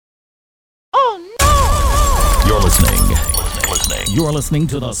You're listening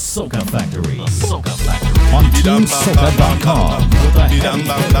to the Soca Factory. On TeamSoca.com with a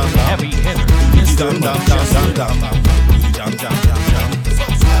heavy hitter, Mr. Mejustik.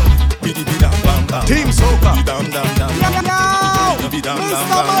 Team Soca.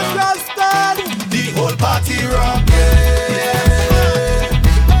 Mr. Mejustik. The whole party rockin'.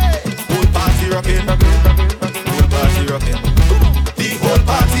 Whole party rockin'. Whole party rockin'. The whole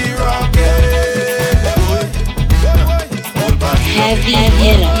party rockin'. Heavy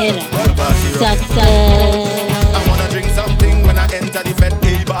hitter. Soca. I wanna drink something when I enter the bed.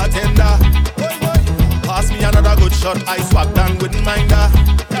 Hey bartender, pass me another good shot. I swag down, wouldn't mind that.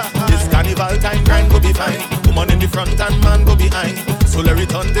 This carnival time grind go be fine. Woman in the front and man go behind. So let me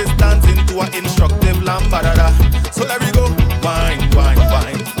turn this dance into an instructive lambada. So let me go wine, wine,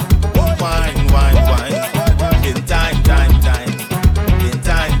 wine, wine, wine, wine. In time. In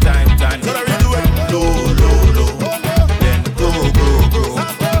time. So let me do it low. Then grow.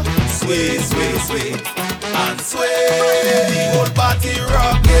 Sway, and sway. The whole party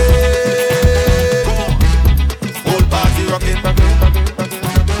rockin'. Whole party rockin'.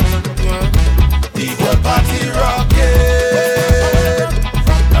 The whole party rockin'.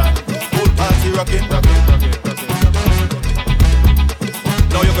 Whole party rockin'.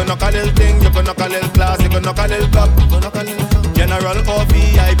 Now you can knock a little thing, you can knock a little class, you can knock a little cup. General or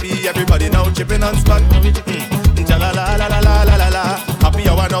VIP, everybody now chipping on spot. La. Happy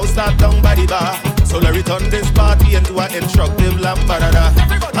hour now start down by the bar. So let me turn this party into an instructive lambada.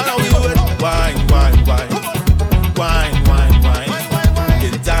 And now we do it wine.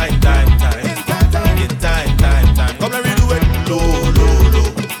 In time. In time. Come let me do it low.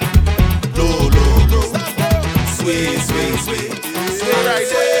 Sway. Right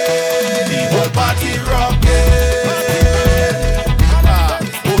there. The whole party rockin'.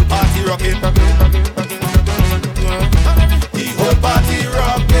 Whole party rockin'. The whole party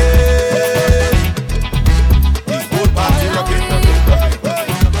rockin'.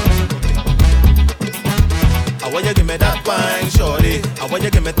 I want you give me that wine, shorty. I want you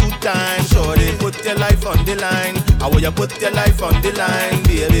give me 2 times, shorty. Put your life on the line. I want you put your life on the line,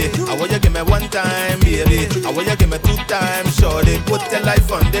 baby. I want you give me 1 time, baby. I want you give me 2 times, shorty. Put your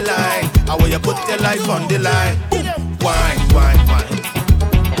life on the line. I want you put your life on the line. Wine.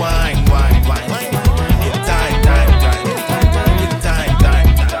 In time.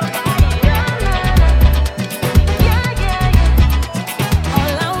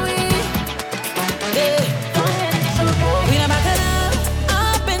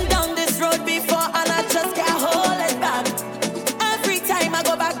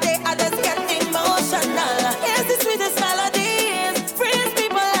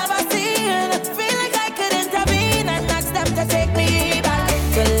 Take me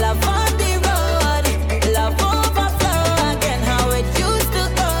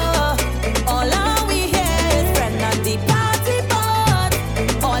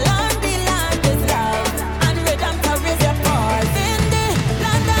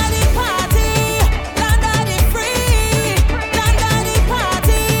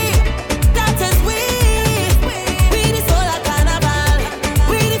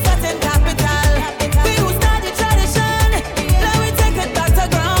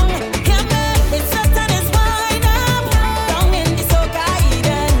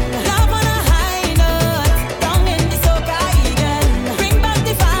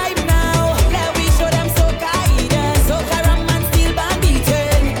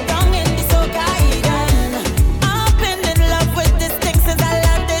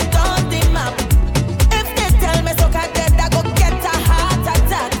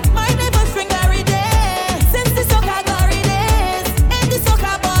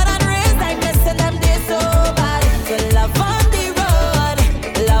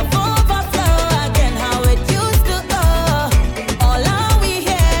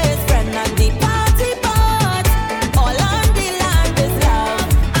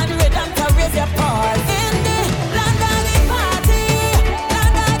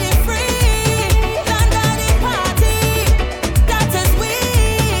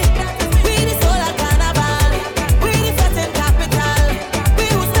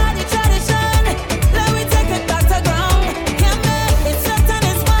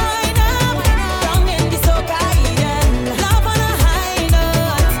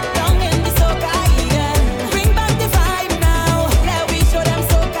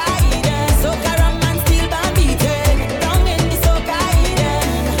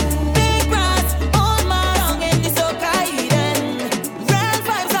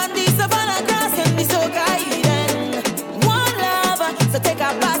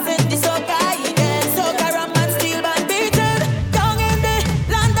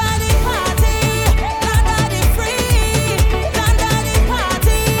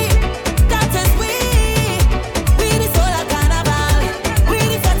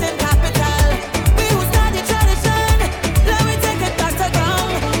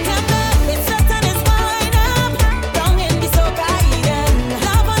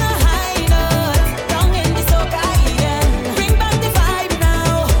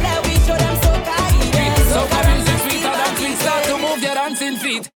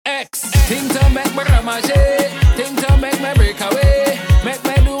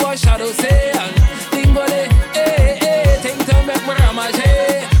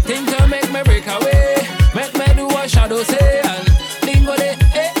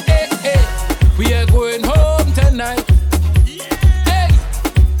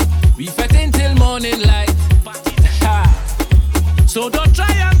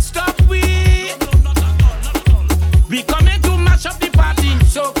We coming to mash up the party.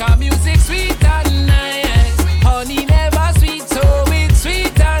 Soca music sweet and nice. Honey never sweet, so it's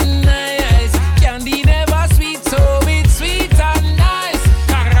sweet and nice. Candy never sweet, so it's sweet and nice.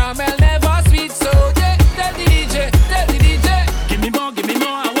 Caramel never sweet, so yeah, tell the DJ, tell the DJ. Give me more,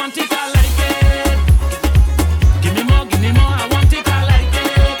 I want it, I like it. Give me more, I want it, I like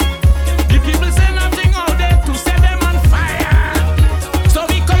it. The people say nothing out there to set them on fire. So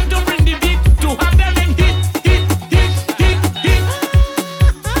we come to bring the beat to have them in hit.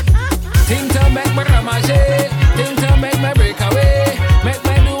 Think to make me ramage, think to make me break away, make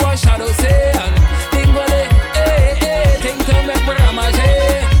me do what shadow say and think what it, think to make me ramage,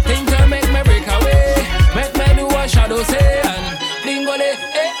 think to make me break away, make me do what shadow say and think what it,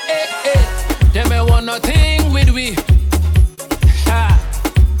 Them me want nothing with we. Ha,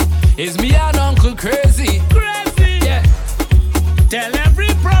 it's me and Uncle Crazy, yeah. Tell every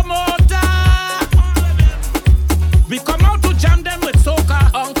promoter we come out to jam them with soca.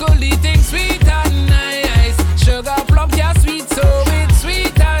 Uncle eating sweet and nice. Sugar plum yeah sweet, so it's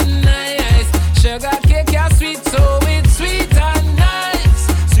sweet and nice. Sugar cake yeah sweet, so it's sweet and nice.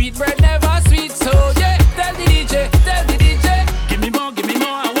 Sweet bread never sweet, so yeah. Tell the DJ, tell the DJ. Give me more,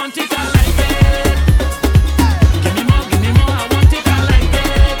 I want it, I like it. Give me more, I want it, I like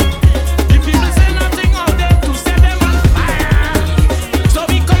it. The people say nothing out there to set them on fire. So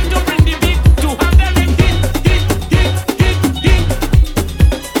we come to bring the beat to have them in hit.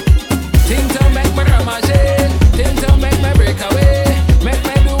 Think to make me ramage, think to make me break away, make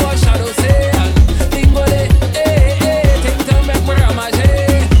me do what shadow say and think what it, think to make me ramage,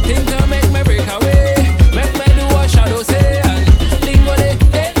 think to make me break away, make me do what shadow say and think what it,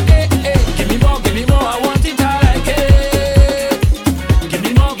 Give me more, I want it, I like it. Give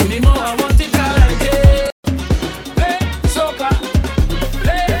me more, I want it, I like it. Play soca,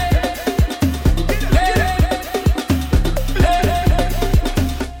 play.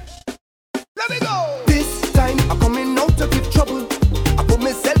 Let me go. This time I'm coming out to give trouble. I put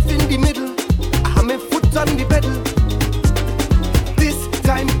myself in the middle. I have my foot on the pedal. This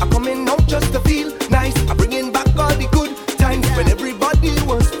time I'm coming out just to feel nice. I'm bringing back all the good times when everybody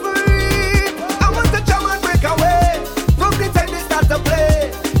was free. I want to jam and break away from the time they start to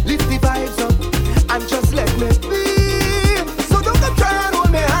play. Lift the vibes up and just let me be. So don't come try and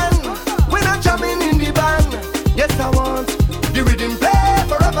hold my hand when I'm jamming in the band. Yes, I want the rhythm play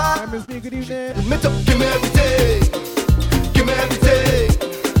forever. Good evening. Give me everything. Give me everything.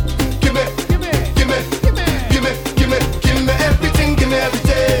 Give me everything. Give me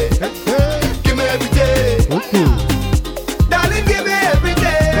everything. Give me everything. Darling, give me everything.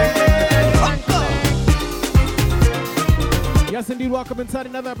 Yes, indeed. Welcome inside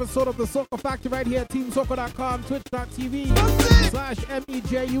another episode of the Soca Factory right here at TeamSoca.com,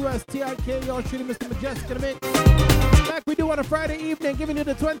 Twitch.tv/MEJUSTIK. Y'all shooting Mr. Mejustik in a mix. Like we do on a Friday evening, giving you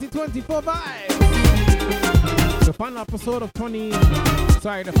the 2024 vibes. The final episode of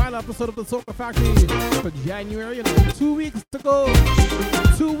the Soca Factory for January. You know, 2 weeks to go.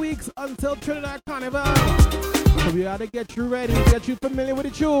 2 weeks until Trinidad Carnival. So we gotta get you ready, get you familiar with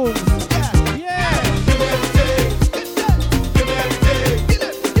the tunes. Yeah. Give me everything. Give me everything.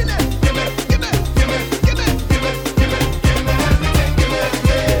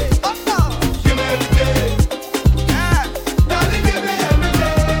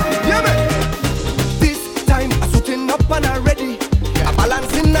 And I'm ready, I'm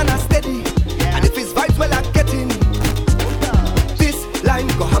balancing and I'm steady. And if it's vibes, well, I'm getting this line.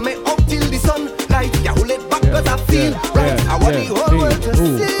 Go have me up till the sunlight. Yeah, hold it back cause I feel right. I want the whole world to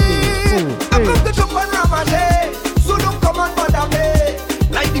see. I'm going to jump and ramage, so don't come and bother me.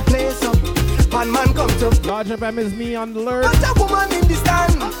 Light the place up, man come to Large FM is me on the alert. But a woman in the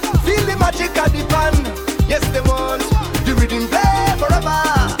stand, feel the magic at the pan. Yes, they want the rhythm play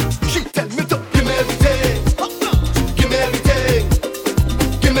forever. She tell me to give me everything. Give me everything.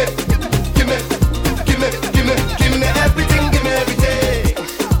 Give me everything. Give me everything. Give me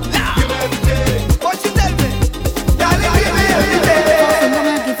everything. What you tell me? Darling, give me everything.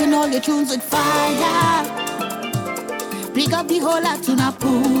 I'm giving all your tunes with fire. Pick up the whole lot to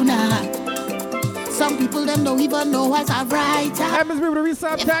Napuna. Some people them don't even know what's a writer. Hey, Miss People,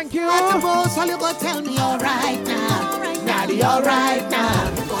 reset, thank you. At the most, all you go tell me alright now. Daddy, alright now.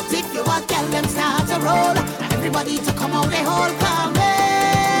 But if you want tell them start to roll, everybody to come out, they whole coming.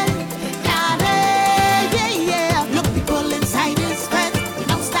 Yeah. Look, people inside his fence. We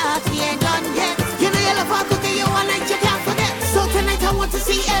don't start, we ain't done yet. You know you love our cookie, you want like you can't forget. So tonight I want to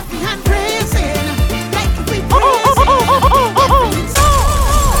see every hand praising. Like we praising.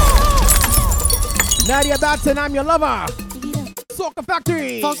 Nadia Batson, I'm your lover. Soca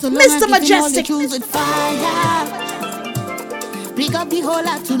Factory. Mr. Mejustik. Big up the whole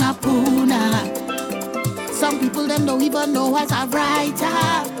of Tunapuna. Some people them don't even know as a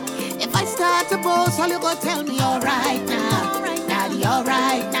writer. If I start to boast, all you go tell me alright now. Daddy,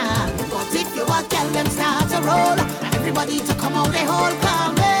 alright now. But if you want tell them start to roll, everybody to come out, they whole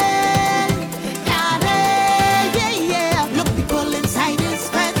coming. Yeah. Look, people inside this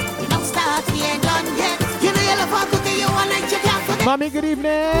fence. We don't start, we ain't done yet. You know you love our cookie, you want like you can't forget. Mommy, good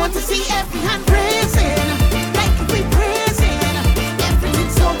evening. Want to see every hand praising, like we praising.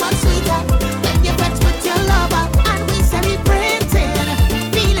 Everything's so much sweeter when you bet with your lover, and we celebrating,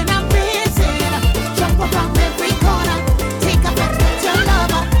 feeling amazing. Jump around every corner, take a bet with your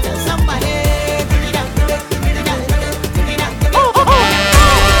lover. Tell somebody.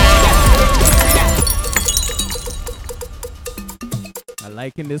 I'm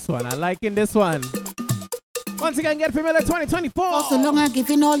liking this one. Once again, get familiar 2024. For so long I'm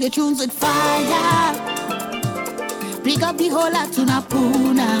giving all your tunes with fire. Big up the whole of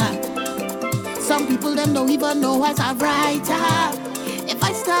Tunapuna. Some people them don't even know as a writer. If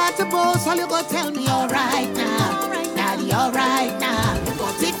I start to boast, all you go tell me alright now. Daddy, alright now.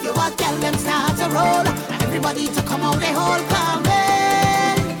 But if you want tell them start to roll, everybody to come out, they whole coming.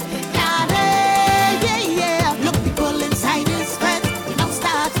 Yeah. Look, people inside this fence. We don't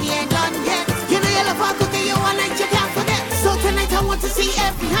start, we ain't done yet. You know you love our cookie, you want like you can't forget. So tonight I want to see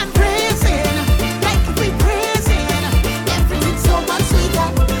every hand praising, like we praising. Everything's so much sweeter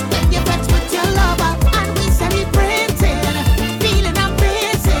when you bet with your lover, and we celebrating, feeling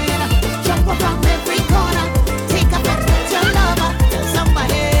amazing. Jump around every corner, take a bet with your lover. Tell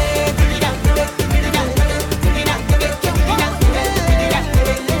somebody.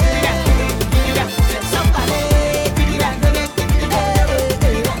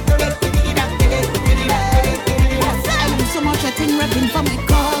 Rapping for my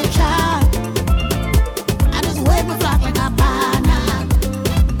culture, I just wave my flag like a banner.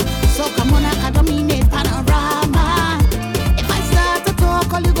 So come on, I dominate panorama. If I start to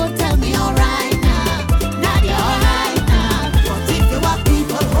talk, all you go tell me alright now. Daddy, alright now. But if you want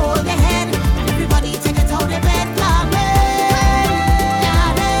people, hold their head. Everybody take it out of bed,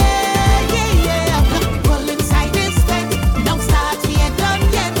 yeah. Look, people inside this fence. We don't start, we ain't done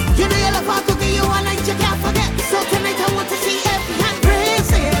yet. You know you love our cookie, you want like you can't forget. So tonight I want to see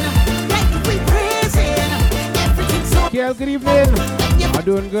Girl, good evening. I'm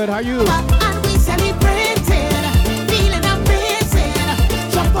doing good. How are you? And we celebrating, feeling amazing.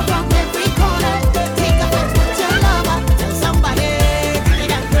 Jump around every corner, take a bet with your lover. Tell somebody.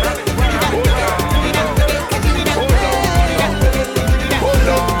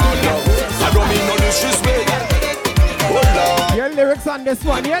 I don't mean no disrespect. Your lyrics on this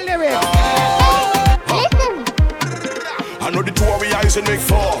one. Your lyrics. I know the two of we eyes and make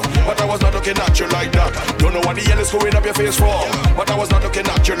four, but I was not looking at you like that. Don't know what the hell is going up your face for, but I was not looking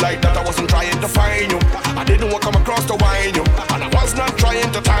at you like that. I wasn't trying to find you, I didn't want to come across to whine you, and I was not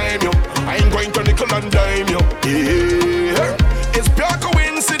trying to time you. I ain't going to nickel and dime you. Yeah. It's pure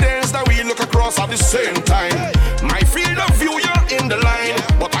coincidence that we look across at the same time. My field of view, you're in the line,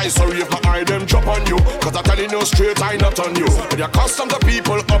 but I sorry if my eye them drop on you, cause I'm telling you straight, I not on you. But you're accustomed to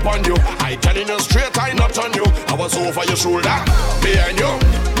people up on you, I telling you straight, I not on you. I was over your shoulder, behind you.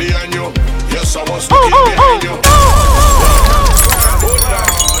 Yes, I was looking behind you.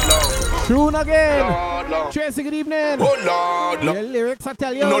 Tune again. Tracy, good evening. Oh Lord, Your lyrics, I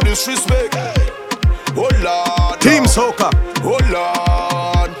tell you. no disrespect. Oh Lord, Team Soca. Oh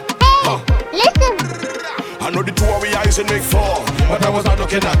Lord. Listen. I know the two of we eyes and make four, but I was not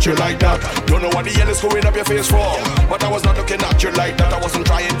looking at you like that. Don't know what the hell is going up your face for, but I was not looking at you like that. I wasn't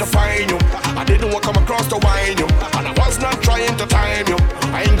trying to find you, I didn't want to come across to whine you, and I was not trying to time you.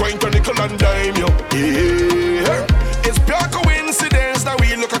 I ain't going to nickel and dime you. Yeah. It's pure coincidence that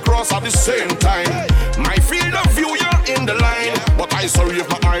we look across at the same time. My field of view, you're in the line, but I sorry if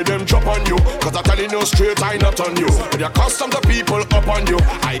my eye them drop on you, cause I'm telling you straight, I not on you. But you're accustomed to people up on you,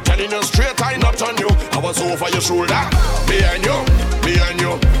 I telling you straight, I not on you. I was over your shoulder, behind you.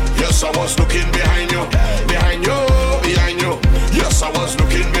 Yes, I was looking behind you. Yes, I was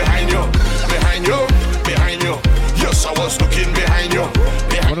looking behind you. Yes, I was looking behind you.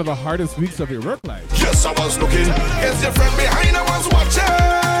 One of the hardest weeks of your work life. Yes, I was looking. Is your friend behind? I was watching.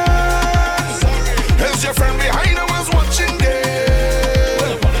 Is your friend behind? I was watching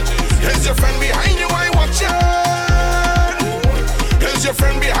there. Is your friend behind you? I watching. Is your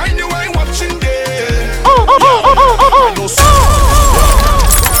friend behind you? I watching there. I know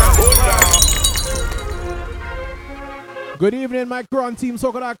Good evening, my crew on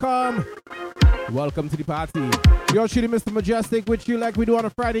TeamSoca.com. Welcome to the party. You're shooting Mr. Mejustik with you like we do on a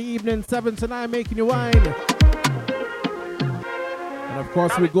Friday evening, 7 to 9, making you wine. And of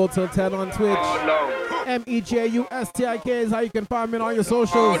course, we go till 10 on Twitch. MEJUSTIK is how you can find me on your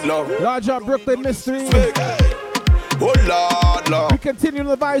socials. Large Up Brooklyn Mystery. Oh Lord, Lord. We continue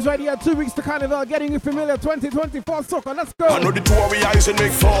the vibes right here. 2 weeks to Carnival, getting you familiar. 2024 Soca, let's go. I know the two of we eyes and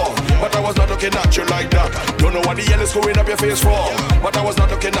make four, but I was not looking at you like that. Don't know what the hell is going up your face for, but I was not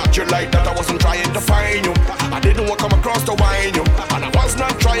looking at you like that. I wasn't trying to find you. I didn't want to come across to wine you, and I was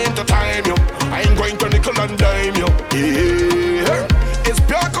not trying to time you. I ain't going to nickel and dime you. Yeah. It's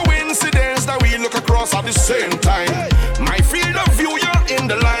pure coincidence that we look across at the same time. My field of view, you're in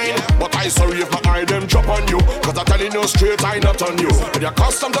the line, but I sorry if my eye them drop on you, cause I'm telling you straight, I not on you. But you're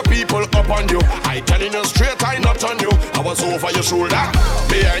accustomed to people up on you, I telling you straight, I not on you. I was over your shoulder,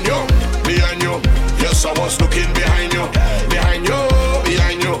 behind you, behind you. Yes, I was looking behind you, behind you,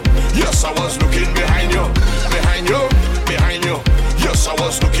 behind you. Yes, I was looking behind you, behind you, behind you. Yes, I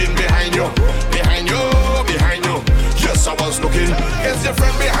was looking behind you, behind you, behind you. Yes, I was looking. Is your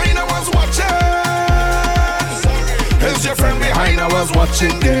friend behind? I was watching. Is your friend behind? I was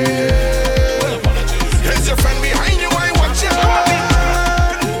watching there. Is your friend behind you? I watching.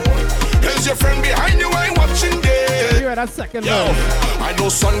 Is your friend behind you? I watching there. You're at that second. Yo, I know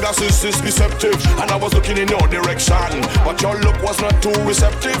sunglasses is deceptive, and I was looking in your direction, but your look was not too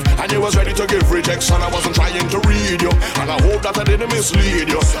receptive, and you was ready to give rejection. I wasn't trying to read you, and I hope that I didn't mislead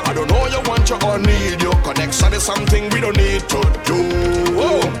you. I don't know you want you or need you. Connection is something we don't need to do.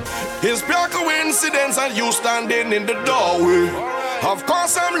 Oh. It's pure coincidence and you standing in the doorway. Of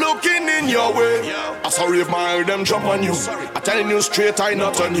course I'm looking in your way. I'm sorry if my them jump on you. I'm telling you straight, I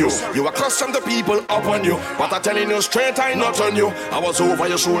not on you. You accustomed to people up on you, but I'm telling you straight, I not on you. I was over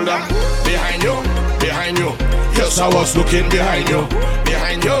your shoulder, behind you, behind you. Yes, I was looking behind you,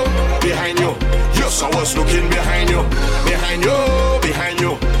 behind you, behind you. Yes, I was looking behind you, behind you, behind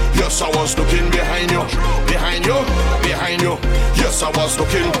you. Yes, I was looking behind you, behind you, behind you. Yes, I was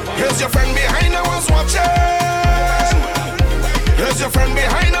looking. Here's your friend behind, I was watching. Here's your friend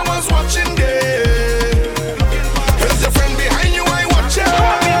behind, I was watching there. Here's your friend behind you, I watching.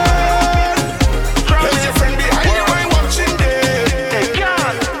 Here's your friend behind you, I watching there.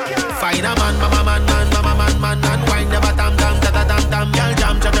 Find a man, mama man, and wine the bottom, dam, da da dam, dam, girl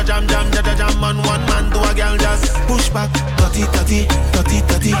jam, ja ja jam, jam, ja ja jam, man, one man to a girl just push back, dirty, dirty, dirty,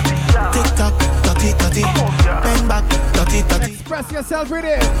 dirty, tick tock, dirty, dirty, bend back, dirty, dirty. Express yourself with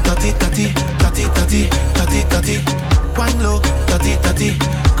it. Dirty, dirty, dirty, dirty, dirty, dirty. Wine low, dirty, dirty.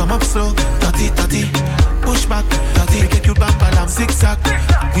 Come up slow, dirty, dirty. Push back, dirty. Make you bam, bam, zigzag.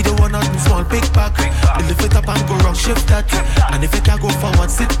 We don't want nothing small, big back. Lift it up and go wrong, shift that. And if it can go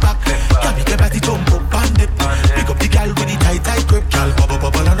forward, sit back. Yeah, make your body jump up and dip. Pick up the gal with the tight, tight grip. Gal bubble,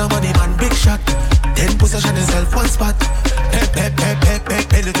 bubble, and a money man, big shot. Then position yourself one spot. Pep, pep, pep, pep, pep.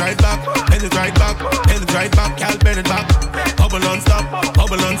 Bend it right back, bend it right back, bend it right back. Gal, bend it back. Bubble on stop,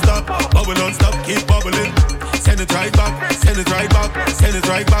 bubble on stop, bubble on stop. Keep bubbling. Send it right back, send it right back, send it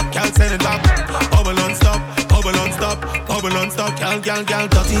right back, gal, send it back. Bubble on stop, bubble on stop, bubble on stop, gal, gal, gal.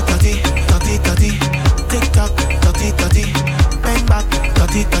 Dirty, dirty, dirty, dirty. Tick tock, dirty, dirty. Bang back,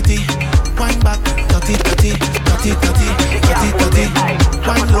 dirty, dirty. Wine back, dirty, dirty, dirty, dirty, dirty, dirty.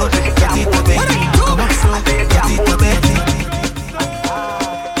 Wine low, dirty, dirty. Come up slow, dirty, dirty.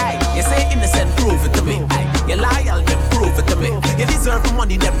 You say innocent, prove it to me. You lie, I'll prove it to me. You deserve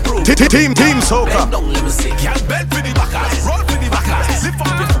money, then prove it. Team Soca. Don't let me see. Can't bend for the backers, roll for the backers. Lift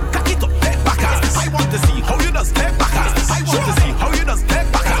up your foot, cock it up, take backers. I want to see how you does take backers. I want to see how you does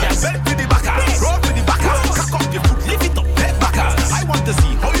take backers. Can't bend for the backers, roll for the backers. Cock up your foot, lift it up, take backers. I want to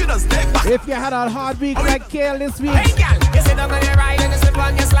see how you does take backers. If you had a hard week like Kale this week, Hey girl, you sit down on your ride and you slip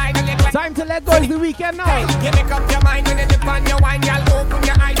on your slide and you climb. time to let go. It's the weekend now. Hey, you make up your mind when you dip on your wine, girl. Open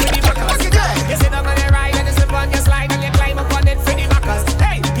your eyes for the backers. You sit down on your ride and you slip on your slide and you climb up on it for the backers.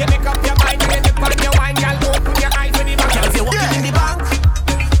 Hey, you make up your mind when you dip on your wine, girl. Open your eyes for the backers. If you're walking in the bank,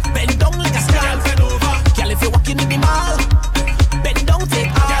 bend down like a skank. Girl, if you're walking in the mall, bend down,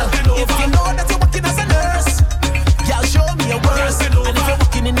 take all. If you know that you're working as a nurse, girl, show me your worst. And if you're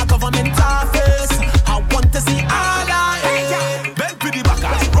working in a government office, I want to see all of it. Bend for the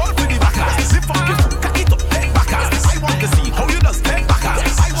backers, roll for the backers. Lift up your foot, cock it up, take backers. I want to see how you does take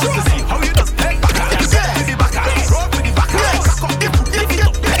backers. I want to see how you does take backers. Bend for the backers, roll for the backers. Cock up your foot, lift it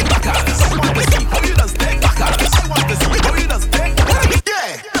up, take backers. I want to see how you does take backers. I want to see how you does take backers.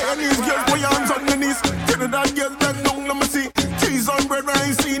 Yeah, and these girls put your hands on your knees. Trinidad girls bend down, let me see. Cheese on bread, I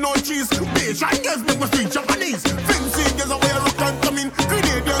ain't see no cheese. Bitch, I guess make me speak Japanese. Fancy girls away, look and come in.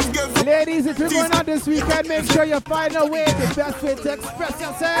 Canadian girls. Ladies, if you're going out this weekend, weekend, make sure you find a way, the best way to express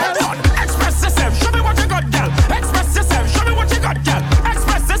yourself. Express yourself, show me what you got, girl. Express yourself, show me what you got, girl.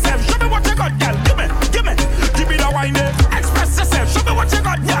 Express yourself, show me what you got, girl. Give me the wine there. Express yourself, show me what you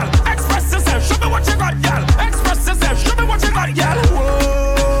got, girl. Express yourself, show me what you got, girl. Express yourself, show me what you got, girl.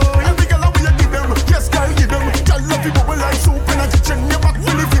 Whoa, every girl I will give them, yes, girl, give them. Girl love you bubble like soup in a kitchen. Your back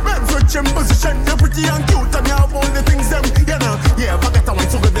full of it, men switch in position. You're pretty and cute and you have all the things them, you know. Yeah, but get a one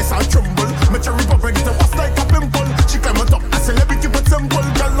so good this I'll tremble. My cherry pop ready to bust like a pimple. She climb on top, a celebrity but simple.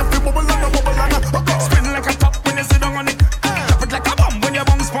 Girl love you bubble and a okay. Spin like a top when you sit down on it. Drop it like a bomb when your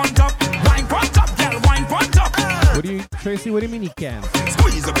bones front up. Wine front up, girl, wine front up. What do you, Tracy, what do you mean you can?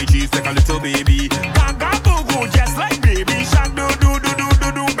 Squeeze up my cheese like a little baby. Gaga boo boo just like baby. Shaq do do do do do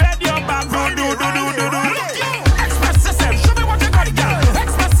do. Bend your back, do do do do do do. Express yourself, show me what you got, girl.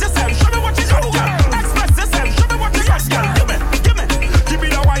 Express yourself, show me what you got, girl. Express yourself, show me what you got, girl. Give me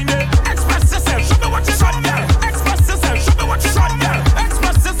the wine there. Express yourself, show me what you got, girl. Express yourself, show me what you got, girl.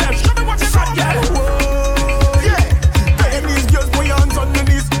 Express yourself, show me what you got, girl. Whoa, yeah. Chinese girls put your hands on the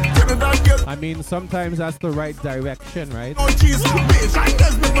knees. Canada girls. I mean, sometimes that's the right direction, right? Oh, cheese, bitch. I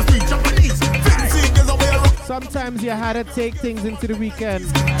girls make me speak Japanese. Fancy girls away around. Sometimes you had to take things into the weekend.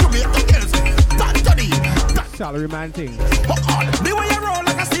 Jamaican girls. Salary man thing. The way you roll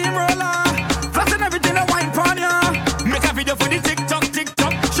like a steamroller, flashing everything and wine pon ya. Make a video for the TikTok.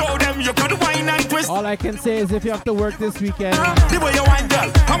 Show them you can wine and twist. All I can say is if you have to work this weekend, The way you wine,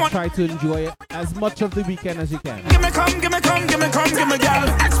 girl, come on. try to enjoy it as much of the weekend as you can. Give me, girl.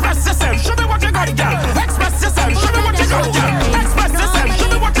 Express yourself, show me what you got, girl. Express yourself, show me what you got, girl. Express yourself, show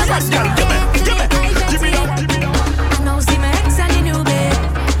me what you got, girl. Give me the one. I know see my ex and the new babe,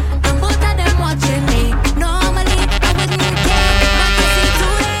 and both of them watching me. Normally I wouldn't care, but you see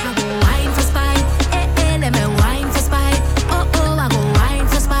today I go wine for spite, let me wine for spite. Oh, I go wine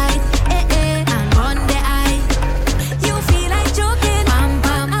for spite, and run the eye. You feel like joking, pam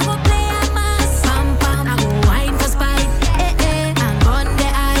pam. I go play a mass, pam pam. I go wine for spite, and run the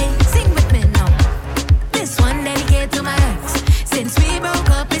eye. Sing with me now. This one dedicated to my ex. Since we broke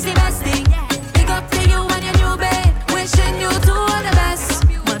up, it's the best thing. Big up to you and your new babe. Wishing you two all the best.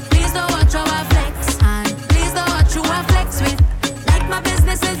 But please don't watch how I flex. And please don't watch who I flex with. Like my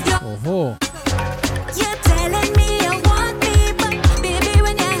business is yours. Oh, You're telling me you want me, but baby,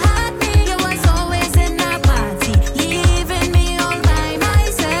 when you had me, you was always in a party, leaving me all by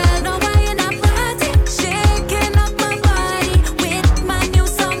myself. Now why in a party, shaking up my body with my new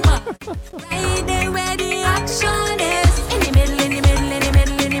summer. Right there where the action is. In the middle, in the middle, in the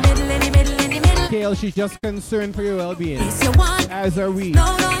middle, in the middle, in the middle, in the middle. Kale, she's just concerned for your well-being. If you want, As are we.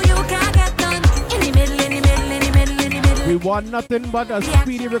 no, you can't get none. In the middle, in the middle, in the middle, in the middle. We want nothing but a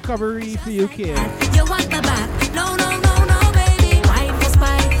speedy recovery for you, kid. You want my back? No, baby. Wine for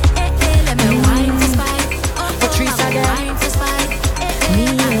spite, let me wine for spite. Patricia, wine for spite,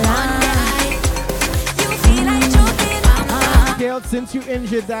 You feel like joking, Kale, since you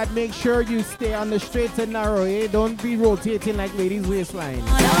injured that, make sure you stay on the straight and narrow, eh? Don't be rotating like ladies' waistline.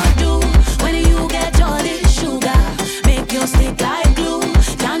 What I do when you get all this sugar, make you stick like glue.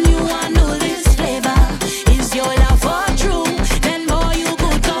 Can you handle this flavor? Is your love for true? Then boy, you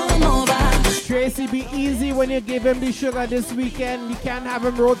could come over. Tracy, be easy when you give him the sugar this weekend. You can't have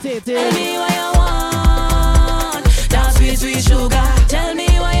him rotating. Tell me what you want. That sweet, sweet sugar. Tell me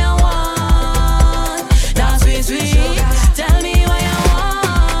what you want. That sweet, sweet sugar. Tell me what you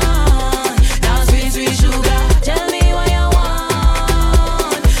want. That sweet, sweet sugar. Tell me what you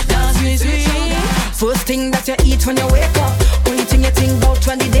want. That sweet, sweet sugar. First thing that you eat when you wake up. Only thing you think about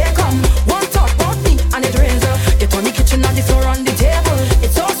when the day come. One thought about me and it rains up. Get on the kitchen and the floor on the table.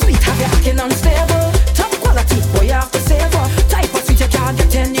 It's so sweet, have you acting unstable. Top quality, boy, you have to savor. Type of sweet you can't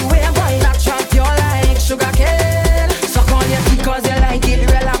get anywhere. Boy, that trap you like sugar cane. Suck on your teeth cause you like it.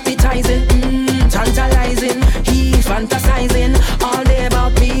 Real appetizing, tantalizing. He fantasizing all day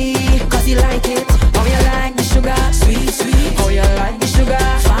about me. Cause he like it. How you like the sugar? Sweet, sweet. How you like the sugar?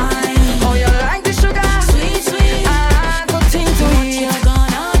 Fine. How you like the sugar? Sweet, sweet. Ah, good thing to eat. What you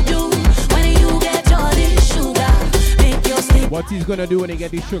gonna do when you get all this sugar? Make your sleep. What he's gonna do when he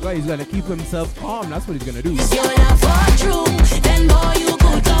get the sugar, he's gonna keep himself calm. That's what he's gonna do. Is your love for true? Then boy, you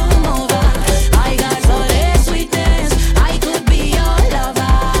could come over. I got all this sweetness. I could be your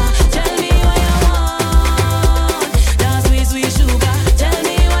lover. Tell me what you want. That sweet, sweet sugar. Tell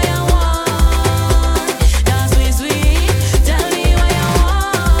me what you want. That sweet, sweet. Tell me what you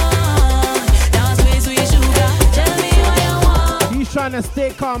want. That sweet, sweet sugar. Tell me what you want. He's trying to stay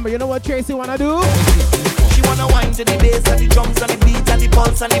calm, but you know what Tracy wanna do? She wanna wine to the bass and the drums and the beat and the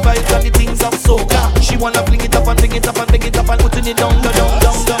pulse and the vibes and the things of soca. She wanna fling it up and fling it up and fling it up and putting it down, down.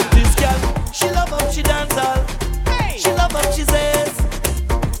 This girl, she love how she dance.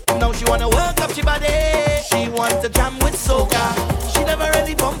 want to jam with soca. She never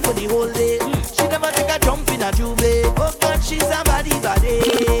really bump for the whole day. She never take a jump in a juve. Oh God, she's a body.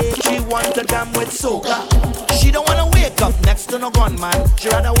 She want to jam with soca. She don't wanna wake up next to no gunman. She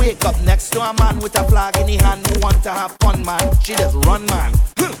rather wake up next to a man with a flag in his hand who want to have fun, man. She just run, man.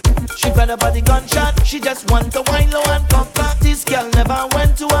 She fed up by the gunshot. She just want to wine low and come back. This girl never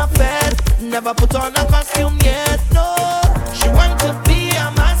went to a fair, never put on a costume yet. No, she want to be a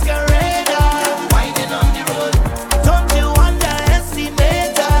masquerader, whining on the road. Don't you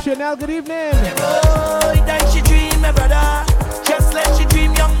underestimate her? Chanel, good evening. Oh, that she dream, my brother. Just let she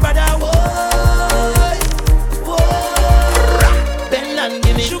dream, young brother. Whoa, whoa. Bend and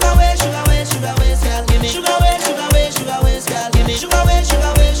give me sugar way, sugar way, sugar way, girl. Give me sugar way, sugar way, sugar way, girl. Give me sugar way,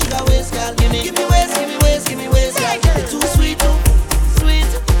 sugar way, sugar way, girl. Give me waist, give me waist, give me waist, girl. It's too sweet, too sweet.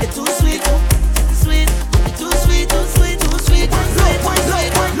 It's too sweet, too sweet. It's too sweet, too sweet, too sweet, too sweet.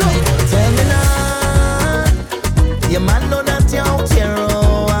 Tell me now, your man know that you're out here,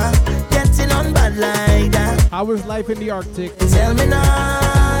 getting on bad like that. How is life in the Arctic? Tell me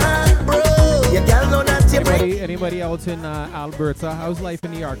now, bro. Your girl know that you're Anybody out in Alberta? How's life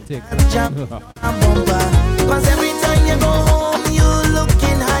in the Arctic? Cause every time you go home, you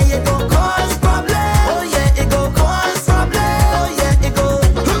looking high, you go cause problem. Oh yeah, it go cause problem. Oh yeah, it go.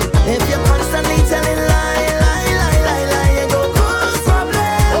 If you're constantly telling lie, you go cause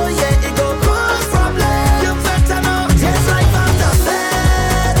problem. Oh yeah, it go cause problem. You better know, just like after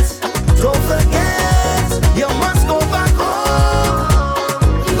that. Don't forget, you must go back home.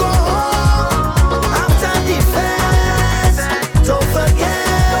 Go home after the fest. Don't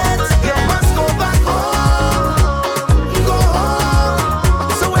forget, you must go back home. Go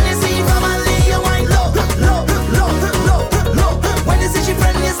home. So when you see family, you wind low, low, low, low, low. When you see your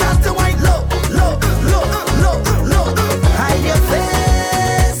friend, you start to wind low, low, low, low, low. Hide your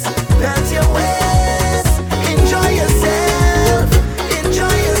face, bend your waist. Enjoy yourself,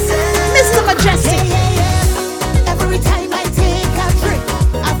 enjoy yourself. Mr. Mejustik. Every time I take a drink,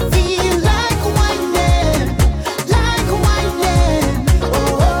 I feel like whining, like whining.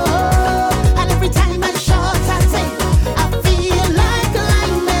 Oh, and every time I shot I take, I feel like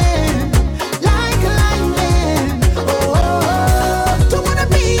lining, like lining. Oh, don't wanna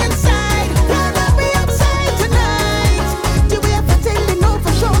be inside, rather be outside tonight. Do everything they know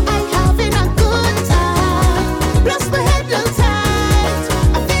for sure I'm having a good time. Plus my head looks tight,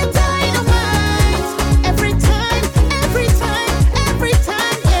 I feel dynamite. Every time,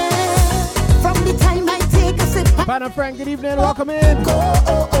 yeah. From the time I take a sip, I Pan and Frank, good evening. Welcome in. go,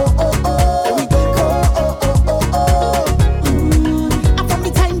 oh, oh, oh, oh. We go, oh, oh, oh, oh, oh. And from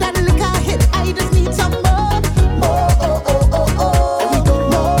the time that liquor hit, I just need some more, oh, oh, oh, oh. We go,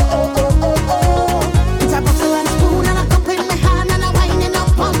 oh, oh, oh, oh. It's a bottle and spoon and a cup in my hand and a winding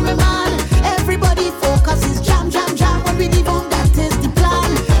up on my man. Everybody focuses, jam, jam, jam. When we leave home, that is the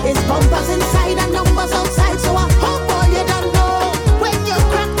plan. It's bumpers inside and numbers outside, so I hope all you don't know. When you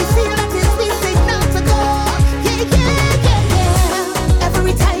crack the seal, that is the signal to go. Yeah, yeah, yeah, yeah.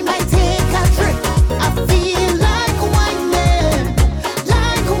 Every time I take a drink, I feel like whining,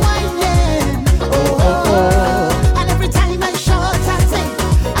 like whining. Oh, and every time I shot I take,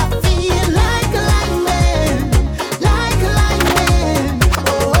 I feel like lining, like lining.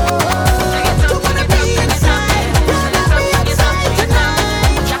 Oh, don't wanna be inside, rather be outside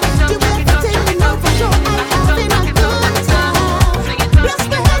tonight. Do everything we know for sure I'm having a good time. Plus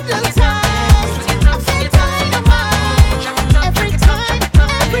my head looks tight, I feel dynamite. Every time,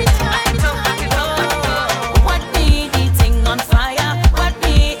 What me eating on fire? What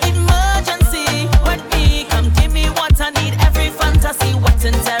me emergency? What me come give me what I need? Every fantasy, what's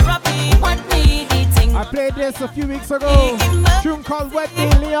in therapy? What me eating? I played this a few weeks ago. Tune called Wet Me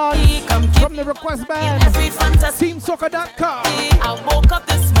Leon from the request band. Every fantasy. TeamSoca.com. I woke up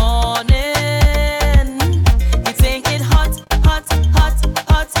this morning. You think it hot, hot, hot,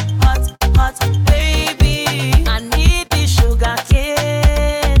 hot, hot, hot, baby. I need the sugar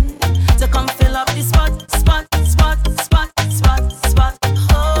cane to come fill up the spot, spot, spot, spot, spot, spot.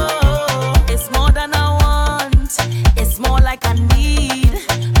 Oh, it's more than I want. It's more like I need.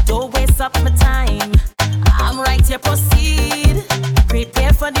 Don't waste up my time. I'm right here, proceed.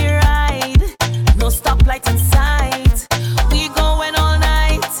 Prepare for the ride. No stoplight in sight. We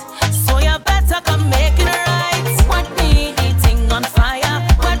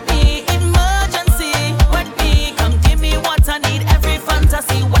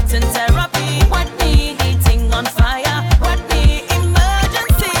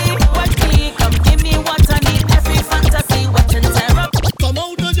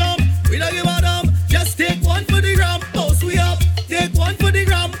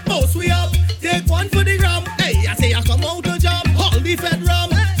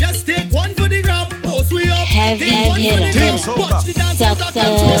Heavy hitter. Watch the dance,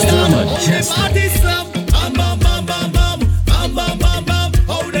 Soca. party slam. Bam bam bam bam bam. Bam bam bam bam.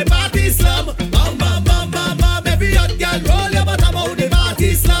 How the party slam. Bam bam bam bam bam. Every hot girl roll your bottom. How the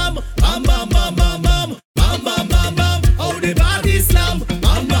party slam. Bam bam bam bam bam. Bam bam bam bam. How the party slam.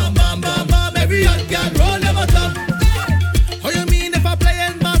 Bam bam bam bam bam. Every hot girl roll your bottom. How you mean if I play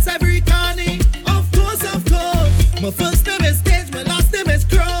in mass every carny? Of course, of course. My first name is Stage, my last name is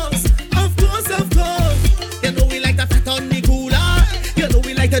Cross. Of course, of course. You know we like the fat on the cooler. You know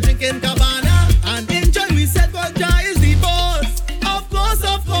we like to drink in Cabana and enjoy. We said God Jah is the boss. Of course,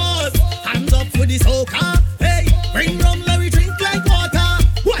 of course. Hands up for the soca. Hey, bring rum, Larry, drink like water.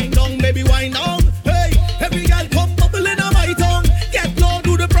 Wine down, baby, wine down. Hey, every girl come bubbling on my tongue. Get low,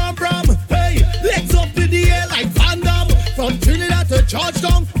 do the prom prom. Hey, legs up in the air like Van Damme. From Trinidad to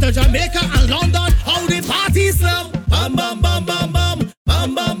Georgetown to Jamaica and London. How the party slam. Bam bam bam bam bam.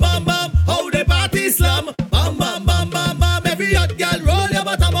 Bam bam bam bam. How the party slam. Bam bam bam bam bam. Every hot girl roll your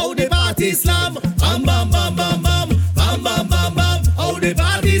bottom. How the party slam. Bam bam bam bam bam. Bam bam bam bam. How the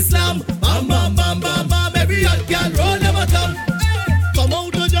party slam. Bam bam bam bam bam. Every hot girl roll your bottom. Come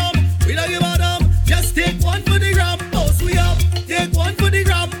out to jump. We don't give a damn. Just take one for the gram. Post we up. Take one for the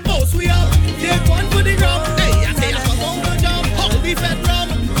gram. Post we up. Take one for the gram. Hey, I say come out to jump. How we fed rum.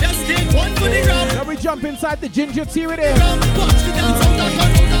 Just take one for the gram. Now we jump inside the ginger tea with it. Watch the dance out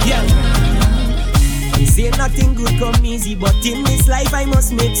that Yeah. Say nothing good come easy, but in this life I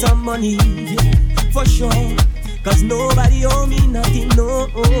must make some money. Yeah, for sure. Cause nobody owe me nothing, no.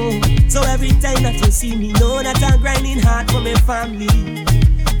 So every time that you see me, know that I'm grinding hard for my family.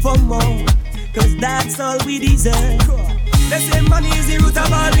 For more, cause that's all we deserve. They say money is the root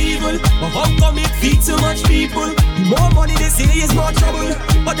of all evil, but how come it feeds so much people? The more money they say is more trouble,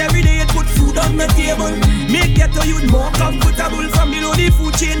 but every day it put food on the table. Make ghetto youth more comfortable. From below the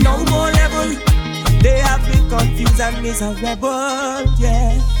food chain, now more level. They have been confused and miserable,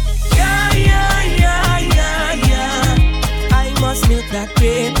 yeah. Yeah. I must make that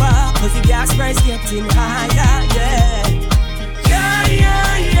paper, cause the gas price getting higher, yeah.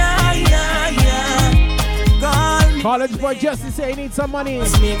 College boy Justin say he needs some money.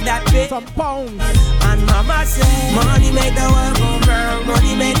 Make that pay. Some pounds. And mama say, money make the world go round.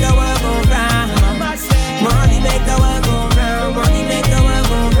 Money make the world go round. Mama say, money make the world go round. Money make the world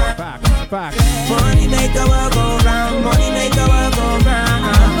go round. Back. Money make the world go round. Money make the world go round.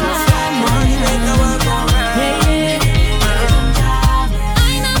 Money make the world go round.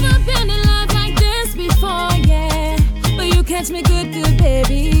 I never been in love like this before, yeah. But you catch me good,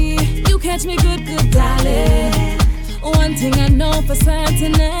 baby. You catch me good, darling. One thing I know for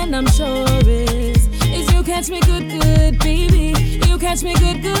certain and I'm sure is you catch me good, baby. You catch me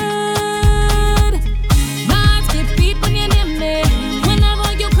good. My skip beat when you near me.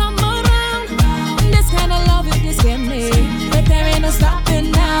 Whenever you come around, this kind of love it just get me. But there ain't no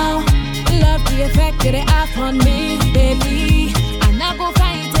stopping now. Love the effect that it have on me, baby. I'm not gonna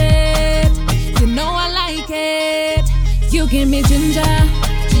fight it. You know I like it. You give me ginger.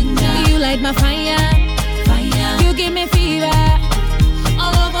 You light my fire. You give me fever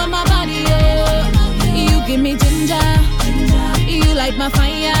all over my body, oh. You give me ginger. You light my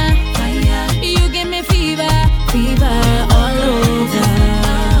fire. You give me fever all over.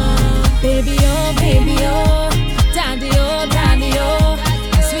 Baby, oh, daddy, oh,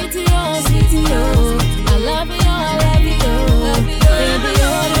 sweetie, oh. I love you, Baby, oh, daddy,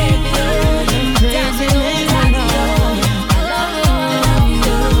 oh, daddy, oh. I love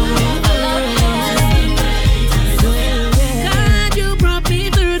you.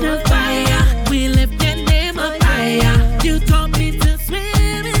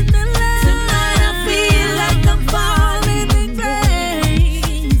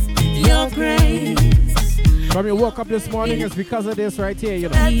 When you woke up this morning, it's because of this right here, you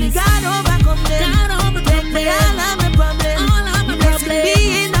know. God overcome them. Take me all of my problems.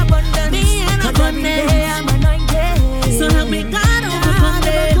 Be in abundance. Cause every day I'm anointed. So help me God overcome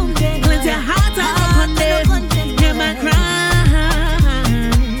them. Cleanse your heart and condemn. Hear my cry.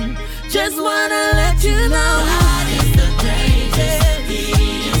 Just wanna let you know God is the greatest. He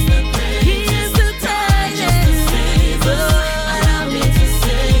is the greatest. He is the greatest. Allow me to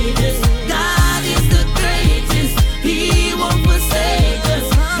say this. God is the greatest. He won't forsake us.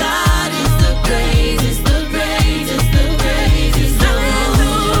 God is the greatest, the greatest, the greatest.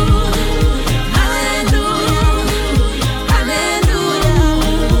 Hallelujah, hallelujah, hallelujah,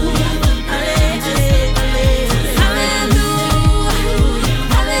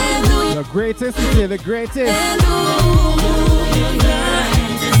 hallelujah. The greatest, yeah, the greatest.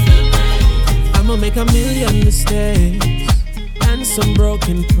 I'ma make a million mistakes and some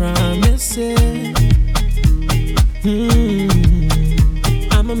broken promises.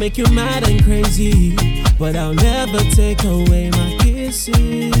 I'ma make you mad and crazy, but I'll never take away my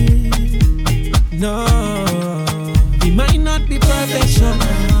kisses. No, we might not be perfection,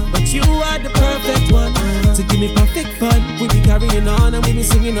 but you are the perfect one to give me perfect fun. We be carrying on and we be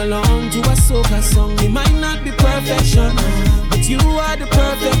singing along to a soca song. We might not be perfection, but you are the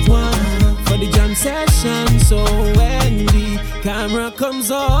perfect one for the jam session. So when the camera comes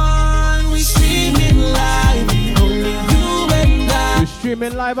on, we streaming live, only you and I. We're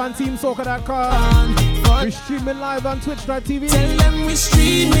streaming live on TeamSoca.com. We're streaming live on Twitch.tv. Tell them we're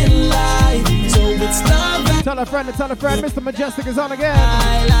streaming live, so it's love. Tell a friend, Mr. Mejustik is on again.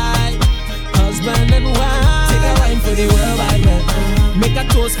 I like husband and wife. Take a wine for the world wide web. Make a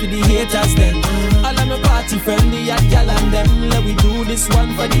toast for the haters then. All of my party friend, the hot gal and them. Let we do this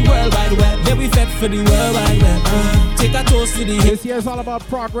one for the world wide web. Let we fed for the world wide web. Take a toast to the haters. This year's all about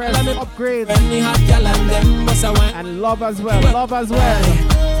progress, upgrades, and the hot gal and them. And love as well, love as well.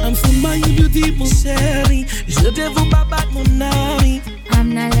 I'm from my beauty, mon chéri. Je te veux pas battre mon ami.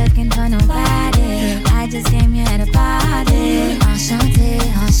 I'm not looking for nobody. I just came here to party. Enchanté,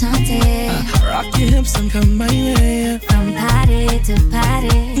 enchanté. Rock your hips and come my way. From party to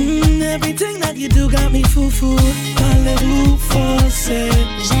party. Everything that you do got me fou-fou. Parlez-vous français?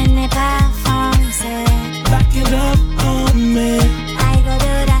 Je n'ai pas foncé. Back it up on me. I go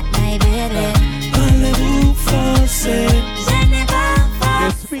do that, my baby. Parlez-vous français? Je n'ai pas foncé.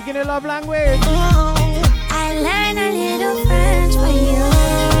 You're speaking in love language. Oh, I learned a little French for you.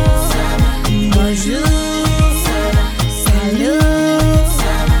 Bonjour. Salut.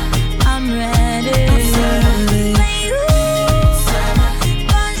 I'm ready. For you.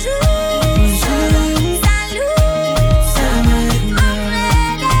 Bonjour. Salut. I'm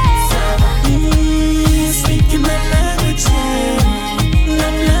ready. Speaking my language,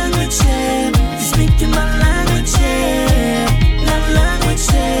 love language. Speaking my language, love language.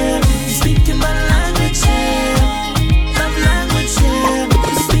 Speaking my language, love language.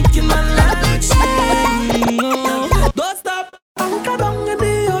 Speaking my language. Don't stop, anchor down in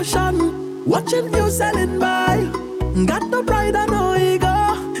the ocean. Watching you sailing by. Got no pride and no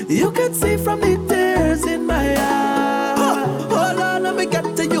ego. You can see from the tears in my eyes. Hold on, let me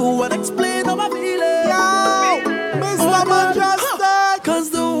get to you and explain how I'm feeling. Yo, Mr. Mejustik. Cause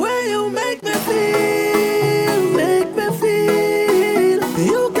the way you make me feel.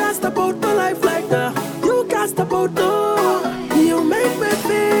 You can't stop out my life like that. You can't stop out no. You make me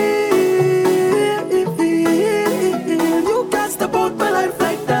feel. You can't stop out my life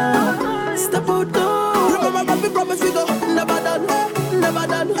like that. Stop out no. Remember what we promised we go. Never done, never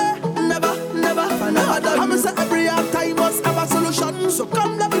done, never done. I'm say every hard time must have a solution. So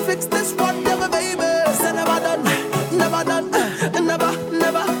come let me fix this one, never baby. Say never done, never done, never.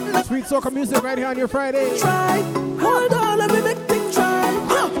 Sweet soca music right here on your Friday. Try, hold on, let me make things try.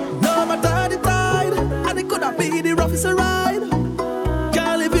 No matter the tide, and it could have been the roughest ride.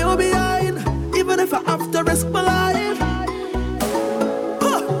 Can't leave you behind, even if I have to risk my life.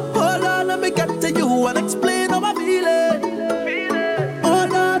 Hold on, let me get to you and explain how I'm feeling.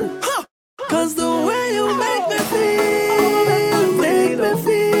 Hold on, cause the way you make me feel.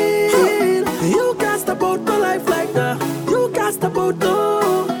 You can't stop out my life like that. You can't stop out no.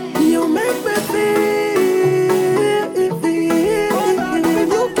 You make me feel.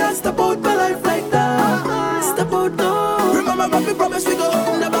 You can't stop out my life like that. Stop out no. Remember what we promised we go.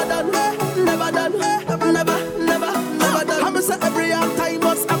 Never done, never done, never done. I'm say every hard time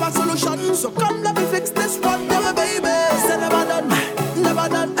must have a solution. So come let me fix this one, never baby. Say never done, never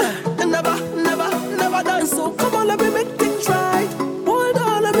done, never done. So come on, let me make things right. Hold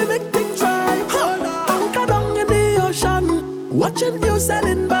on, let me make things right. Anchor down in the ocean, watching you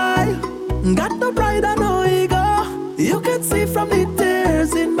sailing by. Got no pride and no ego. You can see from the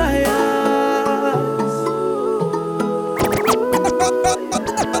tears in my eyes.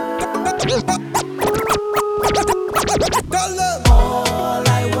 All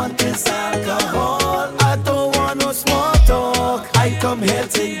I want is alcohol. I don't want no small talk. I come here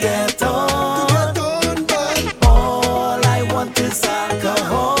to get on. All I want is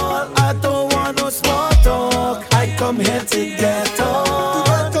alcohol. I don't want no small talk. I come here to get on.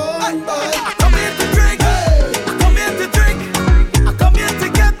 I come here to drink. I come here to drink. I come here to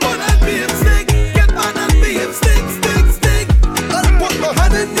get on and be him stick. Get on and be him stick. And put my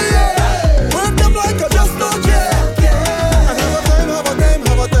hand in the air. Work them like I just don't care.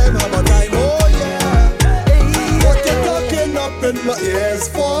 My ears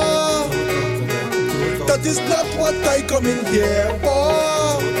for that is not what I come in here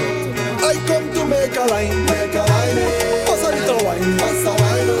for. I come to make a line. Pass a little wine, pass a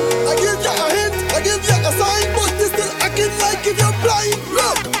wine. I give you a hint, I give you a sign, but this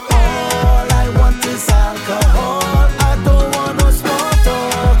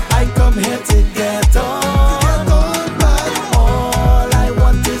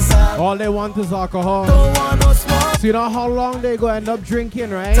All they want is alcohol. Don't want no smoke. So you know how long they go end up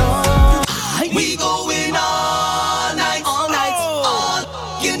drinking, right? We going all night, all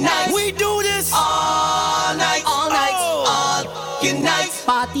unite. We do this all night, all unite.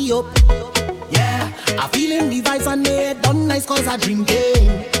 Party up, yeah. I feeling the vibes and they done nice cause I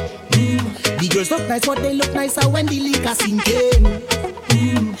drinking. The girls look nice but they look nicer when the liquor sinking.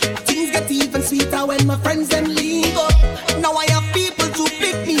 Things get even sweeter when my friends them link up. Now I have people to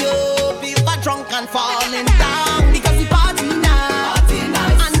pick me up if I drunk and falling down. Because the party now,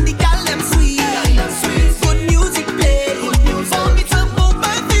 and the gal them sweet. Good music play, for me to move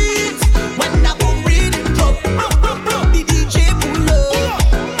my feet. When I boom reading drop, the DJ pull up,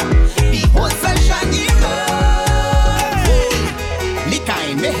 the whole session here up. Liquor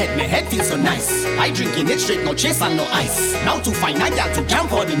in my head feels so nice. I drinking it straight, no chase and no ice. Now to find a gal to camp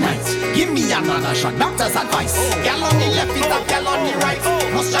for the night. Give me another shot, doctor's advice. Gal on the left is a gal on the right.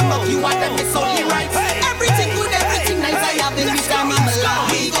 No strong up, you are them, it's only right. Everything good, everything nice. I have in this time in my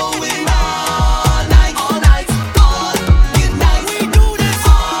life. We going all night, all night, all unite. We do this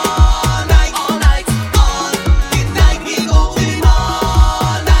all night, all night, all unite. We going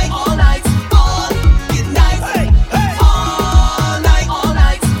all night, all night, all unite. All night, all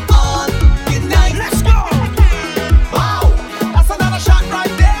night, all unite. Let's go! Wow, that's another shot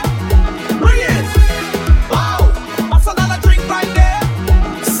right there. Bring it! Wow, that's another drink right there.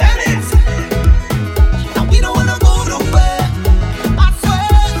 Send it! Now we don't wanna go nowhere. I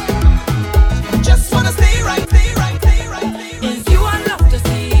swear, just wanna stay right, stay right, stay right, stay right. Is you I love to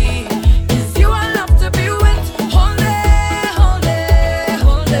see? Is you I love to be with? Hold it, hold it,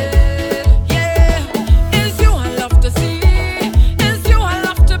 hold it, yeah. Is you I love to see? Is you I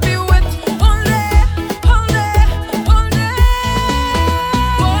love to be with? Hold it, hold it, hold it.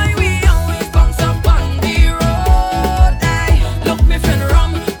 Boy, we always bounce up on the road. Ay, look me friend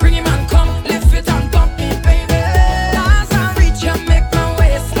rum, bring him and come, lift it and bump me, baby. As I reach you, make my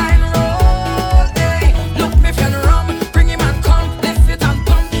waistline roll. Ay, look me friend rum, bring him and come, lift it and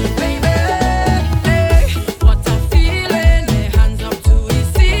pump me, baby. Ay, what a feeling, my hands up to the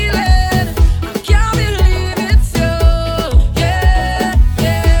ceiling. I can't believe it's you, yeah,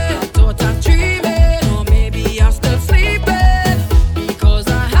 yeah. I thought I'm dreaming, or maybe I'm still sleeping, because I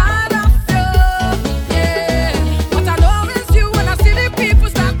had a few, yeah. But I know it's you when I see the people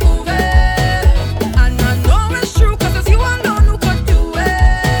start moving, and I know it's true 'cause it's you alone who could do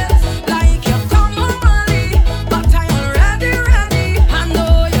it. Like you come home early, but I'm already ready. I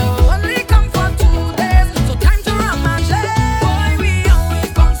know you only come for 2 days, so time to romance. Boy, we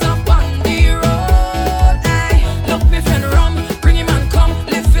always bounce up on the road. Ay, look me friend rum, bring him and come,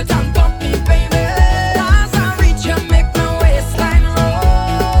 lift it and bump me, baby. As I reach you, make my waistline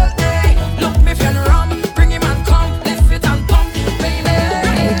roll. Ay, look me friend rum, bring him and come, lift it and pump me, baby.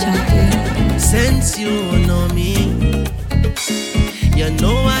 Since you know me, you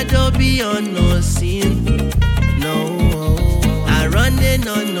know I don't be on no scene. No, I running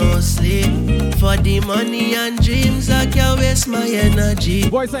on no sleep. For the money and dreams, I can't waste my energy.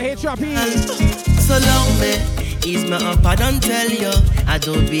 Boys, I hate Trappy. So long, me, ease me up, I don't tell you. I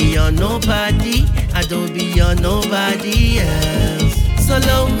don't be on nobody, I don't be on nobody else. So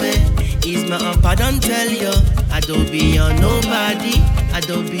long, me, ease me up, I don't tell you. I don't be on nobody, I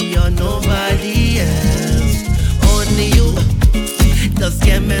don't be on nobody else. Only you just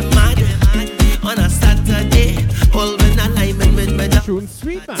get me mad on a Saturday. All when alignment with me. True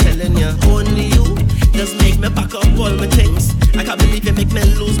sweet, man. Telling you, only you just make me pack up all my things. I can't believe you make me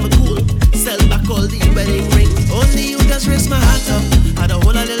lose my cool. Sell back all the wedding rings. Only you just raise my heart up. Had a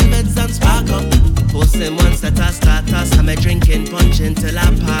whole a little meds and spark up. Posting ones that I start us. I'm a drinking punch until I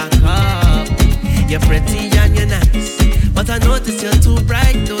pack up. You're pretty and you're nice, but I notice you're too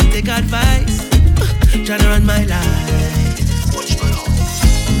bright. Don't take advice. Tryna run my life.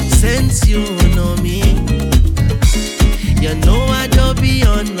 Since you know me, you know I don't be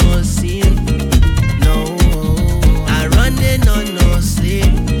on no scene. No, I running on no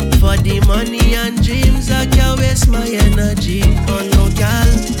sleep. For the money and dreams, I can't waste my energy on no gal.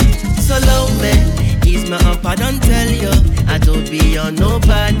 So low man, ease me up, I don't tell you. I don't be on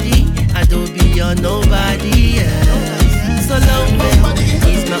nobody, I don't be on nobody else. So low man,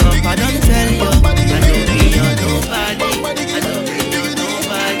 ease me up, I don't tell you. I don't be on nobody, I don't be on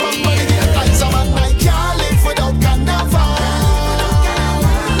nobody else. Some of my can't live without carnival.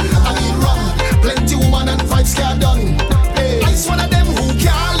 I need rum, plenty woman and fights get done. Hey, it's one of them who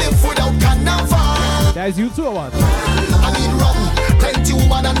can't live without carnival. That is you too or what? I need rum, plenty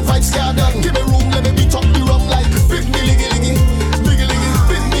woman and fights get done. Give me room, let me beat up the rum like big me liggy liggy, liggy liggy,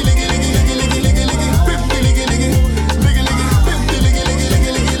 big me liggy liggy, liggy liggy, liggy liggy, big me liggy liggy, liggy liggy, big me liggy liggy, liggy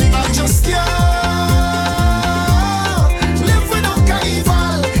liggy, liggy liggy.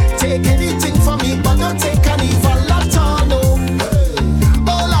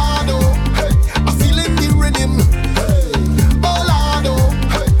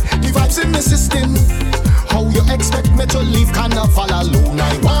 don't leave carnival alone.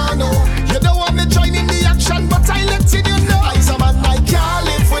 I wanna. You don't want me joining the action, but I let you know. I's a man, I can't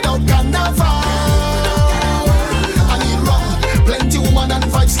live without carnival. I need rum, plenty woman and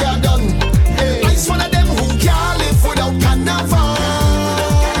vibes get done. Hey, I's one of them who can't live without carnival.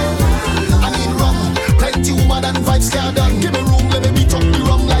 I need rum, plenty woman and vibes get done. Give me room, let me beat up the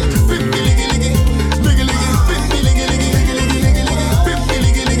rum like bim billy gilly gilly, liggy liggy, bim billy gilly gilly, liggy liggy, bim billy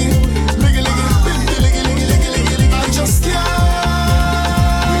gilly gilly, liggy liggy, bim billy gilly gilly. I just can't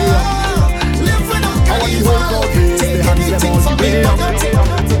live without carnival. Take anything from me, but not take.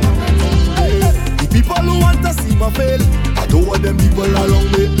 The people who want to see me fail, I don't want them people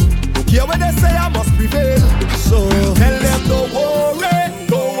around me. Don't care when they say I must prevail. So tell them don't worry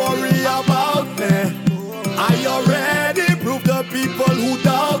about me. I already proved the people who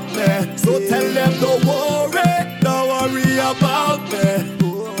doubt me. So tell them don't worry about me.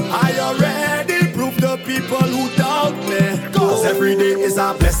 I already proved the people who doubt me. Cause every day is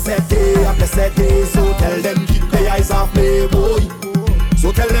a blessed day. So tell them keep their eyes off me, boy.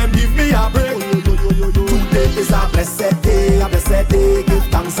 So tell them give me a break. Today is a blessed day. Give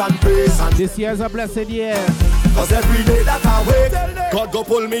thanks and praise. And this year's a blessed year. Cause every day that I wake, God go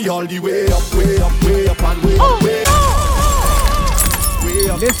pull me all the way up, and way up.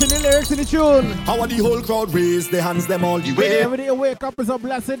 Listen to the lyrics to the tune. How the whole crowd raise their hands, them all the way. Every day you wake up is a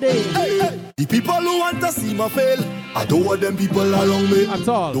blessed day. The people who want to see me fail, I don't want them people around me at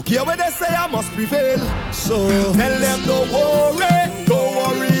all. Don't care when they say I must prevail. So tell them don't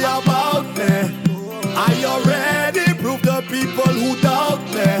worry about me. I already proved the people who doubt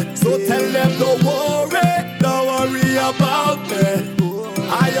me. So tell them don't worry about me.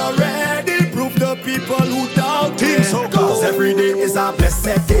 I already proved the people who doubt me. Cause every day is a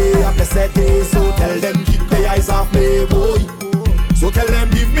blessed day. So tell them keep their eyes off me, boy. So tell them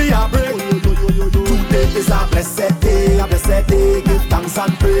give me a break. Today is a blessed day. Give thanks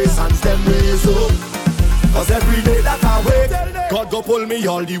and praise, hands them raise up. Cause every day that I wake, God go pull me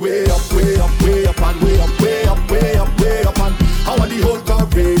all the way up, and way up, and I want the whole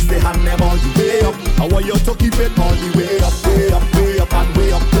crowd raise their hand them all the way up. I want you to keep it all the way up, and way up, and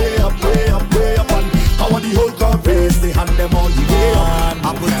I want the whole crowd raise their hand them all the way up.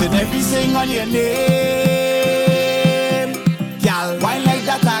 I'm putting everything on your name, girl. Why like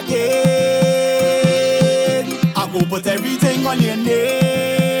that again? I go put everything on your name.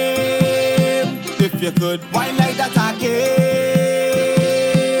 If you could, why like that again?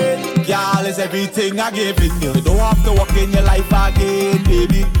 Girl, is everything I giving you. You don't have to walk in your life again,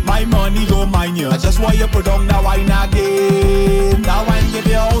 baby. My money don't mind you. I just want you put down that wine again. That wine give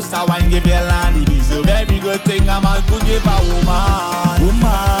you house, that wine give you land. It is a very good thing a man could give a woman.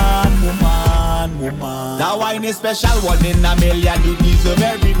 That wine is special, one in a million. It is a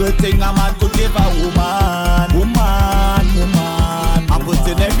very good thing a man could give a woman. I'm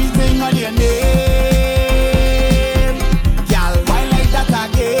putting everything on your name. Girl, why like that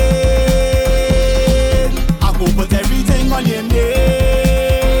again? I go put everything on your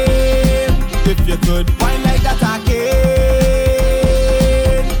name. If you could, why like that again?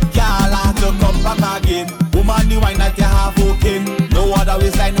 Girl, I have to come back again. Woman, the wine that you have hooking. No other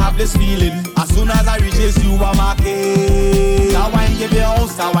waistline have this feeling. As soon as I reach this, you are marking. That wine give you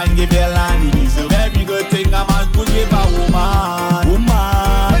house, that wine give you land. It is a very good thing a man could give a woman.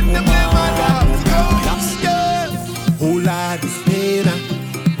 Whole lot is pain,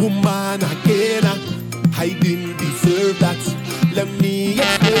 woman again. I didn't deserve that. Let me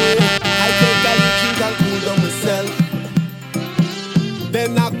explain. I take a little and cool down myself.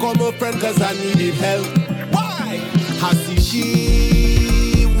 Then I call my friend cause I needed help. Why? I see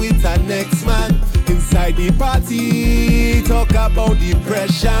she with her next man inside the party. Talk about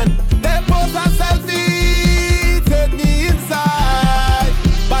depression. They post a selfie, take me inside.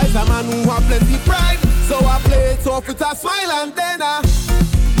 By a man who have plenty pride. So I play it off with a smile and then I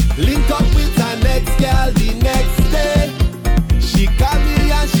link up with her next girl the next day. She call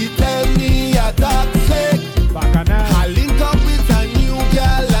me and she tell me a toxic. I link up with a new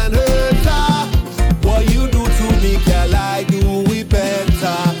girl and hurt her. What you do to me, girl, I do it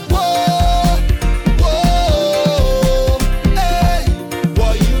better. Whoa, hey.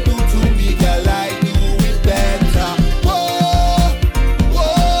 What you do to me, girl, I do it better. Whoa.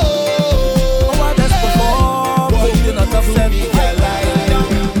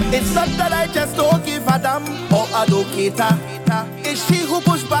 It's not that I just don't give a damn or advocate her. It's she who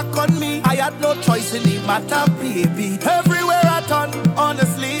pushed back on me. I had no choice in the matter, baby. Everywhere I turn,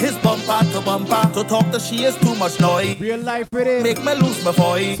 honestly, it's bumper to bumper. To talk to she is too much noise. Real life it is. Make me lose my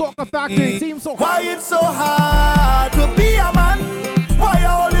voice. Soca Factory, Team Soca. Why it's so hard to be a man? Why I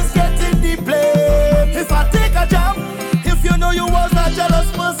always get in the blame? If I take a jump,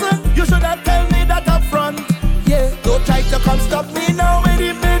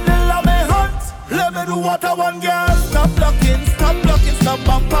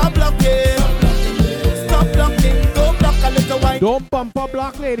 Don't bumper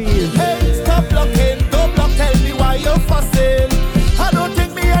block, ladies. Hey, stop blocking, don't block, tell me why you're fussing. I don't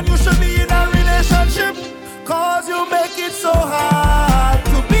think me and you should be in a relationship, cause you make it so hard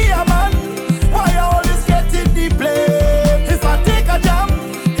to be a man. Why you always getting the blame? If I take a jam,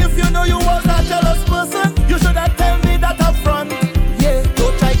 if you know you was a jealous person, you should have tell me that up front. Yeah,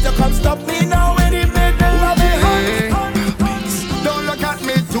 don't try to come stop me now when it made me love it hot. Don't look at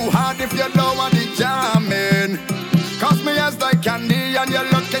me too hard if you don't want the jamming, cause me as like candy and you're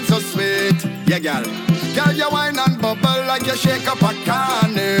looking so sweet. Yeah, girl, girl, you wine and bubble like you shake up a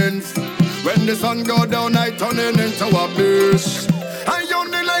cannons. When the sun go down, I turn it into a bush. I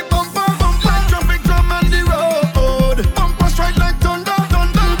only like bumper, like traffic jam on the road. Bumper strike like thunder,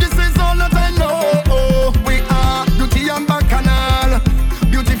 thunder. This is all that I know. We are beauty and bacchanal,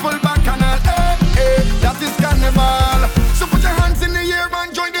 beautiful bacchanal. Hey, hey, that is carnival. So put your hands in the air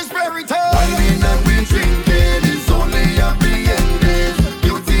and join this fairy tale. Whining and we drinking is only happy ending.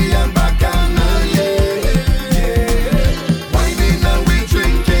 Beauty and bacchanal, yeah, yeah. Whining and we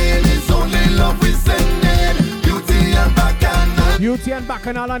drinking is only love we sending. Beauty and bacchanal. Beauty and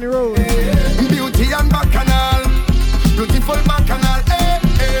bacchanal on the road. Beauty and bacchanal, beautiful bacchanal, eh,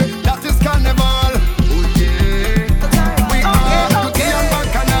 eh, that is carnival. Oh yeah, we are beauty and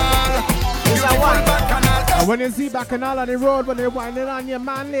bacchanal, beautiful bacchanal. And when you see bacchanal on the road, when they're whining on your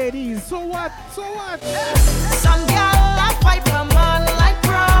man, ladies, so what? So what? Some girl that fight for man like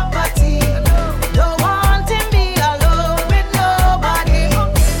property. Don't want him be alone with nobody.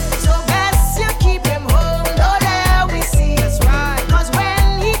 So best you keep him home, though there we see. That's right. Cause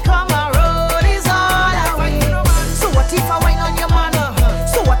when he come around, he's all away. So what if I whine on your man?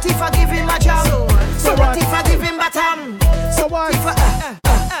 So what if I give him a jam? So what if I give him batam? So what?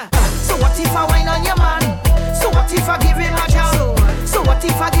 So what if I whine on your man? So what if I give him a jam? So what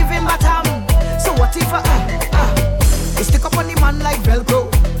if I give him batam? So what if I you stick up on the man like Velcro,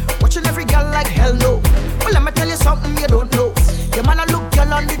 watching every girl like hell no. Well, let me tell you something you don't know. Your man a look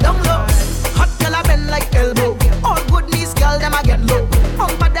girl on the down low. Hot girl a bend like elbow. All good knees girl them a get low.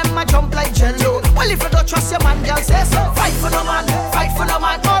 Bumper them a jump like jello. Well, if you don't trust your man, girl say so. Fight for no man, fight for no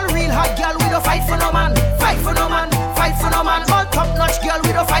man. All real hot girl we don't fight for no man. Fight for no man, fight for no man. All top notch girl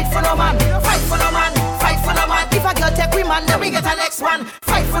we don't fight for no man. Fight for no man, fight for no man. If a girl take we man, then we get a next one.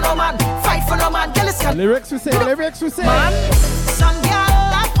 Fight for no man, fight for no man. Girl is lyrics we say, lyrics we say. Man, some girl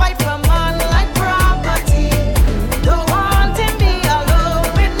that fight for man like property. Don't want him be alone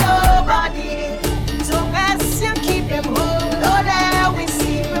with nobody. So best you keep him home, though there we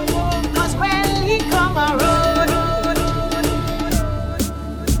see him home. Cause when he come around,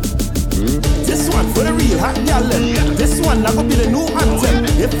 this one for the real hot gal. This one that could be the new anthem.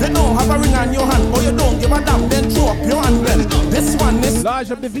 If they don't have a ring on your hand or you don't give a damn, then throw up your hand then. This one is large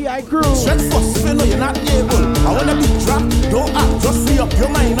up the VI crew. Straight first if you know you're not able. I wanna be trapped, don't act, just free up your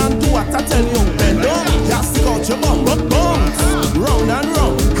mind and do what I tell you. Bend down, just stick out your bum, bounce, round and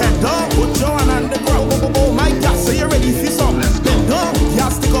round. Head down, put your hand on the ground. Oh my God, so you're ready for some. Bend down,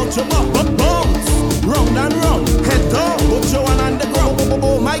 just stick out your bum, bounce, round and round. Head down, put your hand on the ground.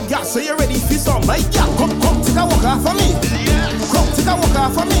 Oh my God, so you're ready for some. My God, come, take a walk off for me. Come, take a walk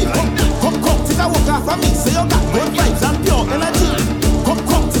off for me. Come, take a walk off for me. So you got good vibes and pure energy. Come,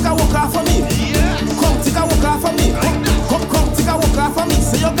 take a walk off for me. Come, take a walk off for me. Come, take a walk off for me.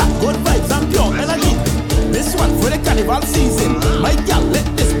 So you got good vibes and pure energy. This one for the carnival season. My girl, let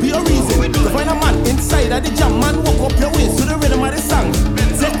this be a reason to find a man inside of the jam. Man, walk up your waist to the rhythm of the song.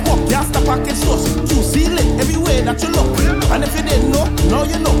 Take walk, gas the package sauce. QC lit everywhere that you look. And if you didn't know, now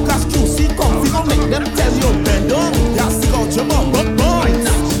you know. Cause QC come, we gon' make them tell you. Bend down, gas stick out your bum,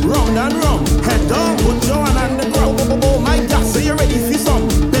 round and round. Head down, put your hand on the ground. Oh my God, so you ready for some?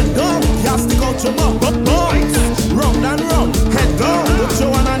 Bend down, gas stick out your bum, round and round. Head down, put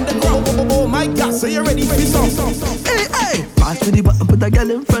your hand on the ground. Oh my God, so you ready for some? Hey, hey, pass me the button, put a girl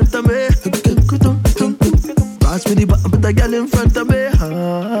in front of me. Pass me the button, put a girl in front of me.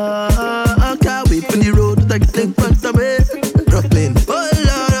 Can't wait for the road, put a girl in front of me. Brooklyn, oh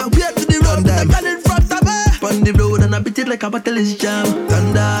Lord, wait to the road, put a girl in front of me. On the road and I beat it like a battle is jam.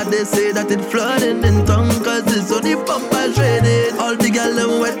 Thunder, they say that it's flooding in town, cause it's only bumpers raining. All the girls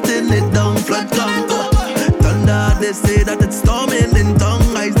are wetting it down, flood come. Thunder, they say that it's storming in town.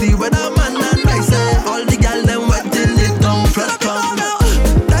 I see weatherman and I say all the girls are wetting it down, flood come.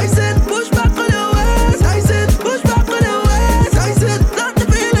 I said push back on your waist. I said push back on your waist. I said not the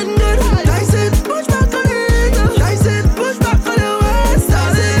feeling good. I said push back on it. I said push back on your waist.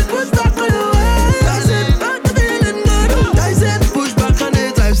 I said push back on your waist. I said not the feeling good. I said push back on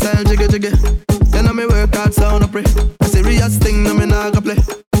it. Lifestyle jiggy jiggy. Then I me work hard sound up. A serious thing no me nah go play.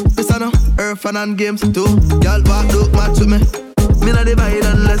 This I know earth and games too. Y'all walk look match with me. Me not divide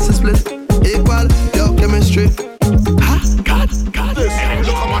unless it's split. Equal, yo, chemistry. Ha, God. Listen,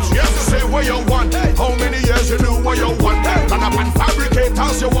 look how much years you say what you want. How many years you do what you want. Turn up and fabricate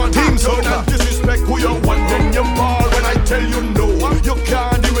as you want. Team Soca. Disrespect who you want. Then you ball when I tell you no. You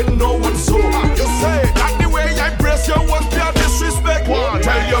can't do it, no one so. You say that the way I press you was pure disrespect.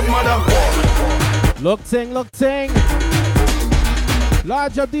 Tell your mother. Look ting.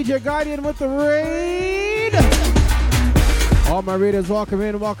 Large up DJ Guardian with the raid. All my readers, welcome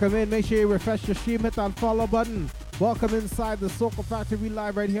in. Make sure you refresh your stream, hit that follow button. Welcome inside the Soca Factory. We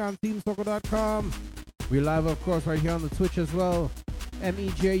live right here on TeamSoca.com. We live, of course, right here on the Twitch as well.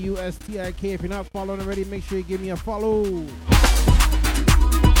 Mejustik. If you're not following already, make sure you give me a follow.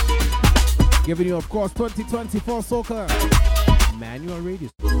 Giving you, of course, 2024 Soca Manual Radio.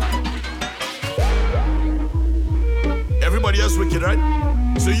 Everybody else wicked, right?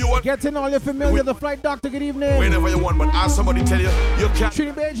 So you want get in all your familiar, the flight doctor, good evening. Whenever you want, but ask somebody tell you can't.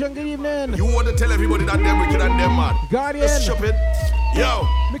 Trini Bejan, good evening. You want to tell everybody that they're wicked and they're mad. Guardian. Stupid. Yo.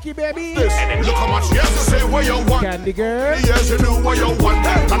 Mickey baby. This. Look how much years you say what you want. Candy girl. Years you do what you want.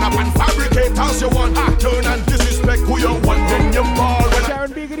 Turn up and fabricate as you want. Turn and disrespect who you want. Then you ball when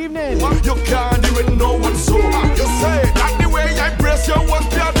Sharon B, good evening. You can't do it, no one so. You say that the way I press you was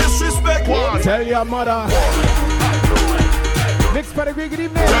pure disrespect. Tell your mother. Mixed pedigree, good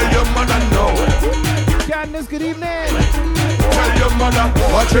evening. Tell your mother no. Candace, good evening. Tell your mother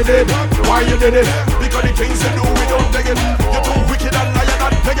what you did, why you did it. Because the things you do, we don't take it. You're too wicked and liar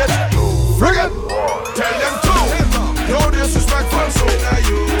and take it. Frigate, tell them to. No disrespectful, so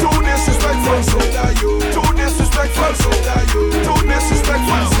too disrespectful, so too disrespectful, so too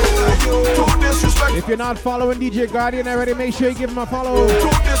disrespectful, so too disrespectful. If you're not following DJ Guardian already, make sure you give him a follow. Too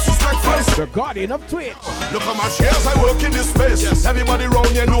disrespectful. The Guardian of Twitch. Look how much years I work in this space. Yes. Everybody round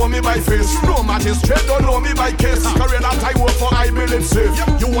here know me by face. No magistrate don't know me by case. Career that I work for, I believe safe.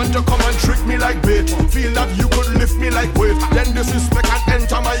 You want to come and trick me like bait. Feel that you could lift me like weight. Then disrespect and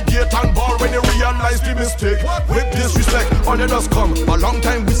enter my gate and ball when you realize the mistake. With disrespect, all the does come. A long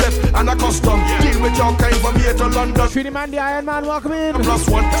time we set and a custom. Deal with your kind from here to London. Trini Man, the Iron Man, welcome in. +1.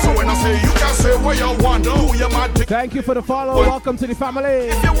 So when I say you can say what you want, do your mad thing. Thank you for the follow. Welcome to the family.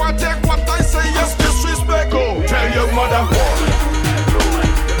 If you want to take what I say, yes, disrespect. Go. Tell your mother.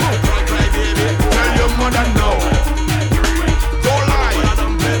 Tell your mother no. Don't lie.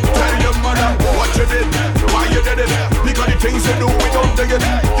 Tell your mother what you did, why you did it. Because the things you do, we don't dig it.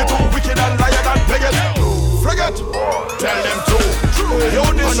 You're too wicked and liar and beg it. Forget. Tell them to. You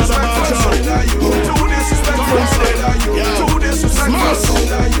disrespectful. Too disrespectful. Too disrespectful.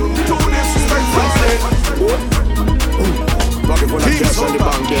 Too disrespectful. Team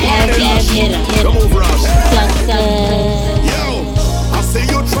Soca. Come over us. Yo, I see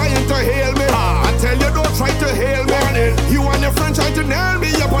you trying to hail me. I tell you don't try to hail me. You and your friend try to nail me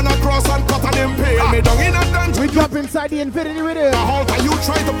up on a cross and cut and impale me down in a dungeon. We drop inside the infinity with it. How can you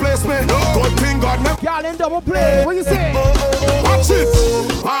try to place me? Good thing God me. Y'all in double play. What you say? Watch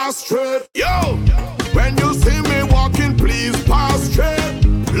it. Pass straight. Yo, when you see me walking, please pass straight.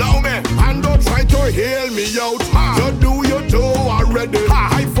 Blow me and don't try to hail me out. You do already.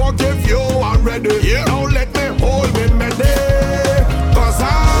 I forgive you already. Now let me hold me medley. Cause I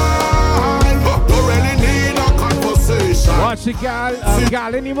don't really need a conversation. Watch the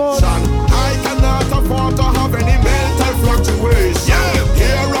gal anymore. I cannot afford to have any mental fluctuation.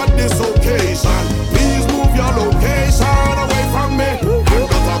 Here at this occasion, please move your location away from me. And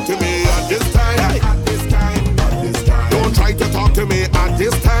don't talk to me at this time. At this time. Don't try to talk to me at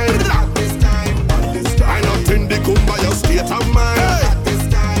this time. At this time. I not in the kumba your state of mind. At this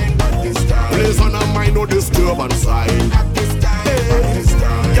time. Please on a mind no disturbance side. At this time.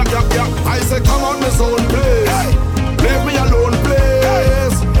 Yeah. I say come on this own place. Leave me alone,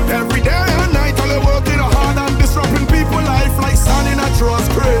 please. Every day and night, all you working hard and disrupting people's life like sun in a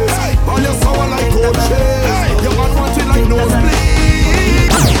trust craze. All your sour like coaches. You unwanted like nosebleed.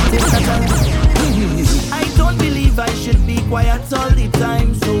 I don't believe I should be quiet all the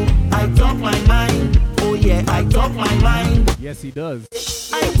time, so I talk my mind. Oh yeah, I talk my mind. Yes, he does.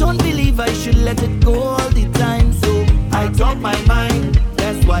 I don't believe I should let it go all the time, so I talk my mind.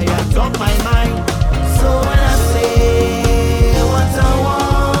 That's why I talk my mind. So when I say what I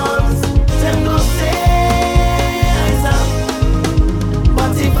want, them go say I stop.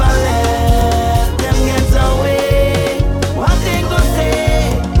 But if I let them get away, what they go say?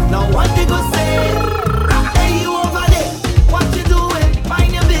 Now what they go say? Hey, you over there, what you doing?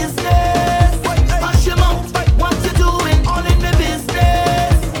 Mind your business. Hush your mouth, what you doing? All in my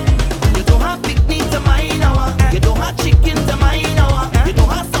business. You don't have picnic to mind now. You don't have chicken to mind now. You don't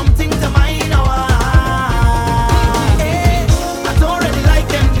have something to mind now.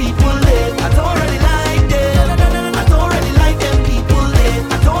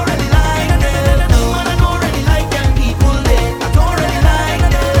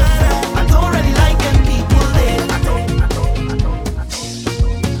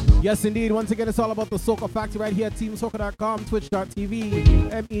 Yes, indeed. Once again, it's all about the Soca Factory right here at teamsoca.com, twitch.tv,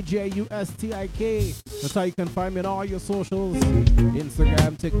 MEJUSTIK. That's how you can find me on all your socials.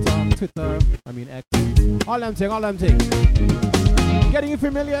 Instagram, TikTok, Twitter, X. All them things. Getting you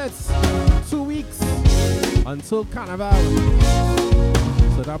familiar, it's 2 weeks until Carnival.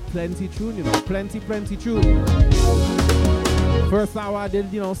 So that plenty tune, plenty tune. First hour I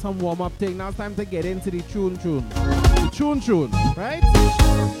did, some warm-up thing. Now it's time to get into the tune. The tune, right?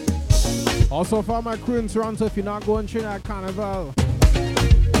 Also for my crew in Toronto, if you're not going to that Carnival,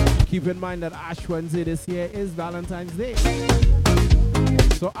 keep in mind that Ash Wednesday this year is Valentine's Day.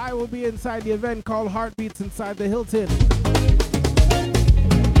 So I will be inside the event called Heartbeats inside the Hilton.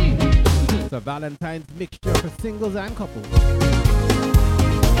 It's a Valentine's mixture for singles and couples.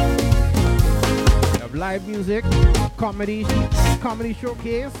 We have live music, comedy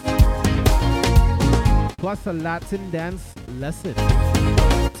showcase, plus a Latin dance lesson.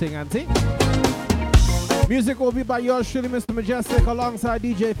 Sing and sing. Music will be by yours truly, Mr. Mejustik, alongside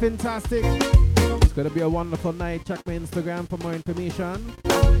DJ Fantastic. It's going to be a wonderful night. Check my Instagram for more information.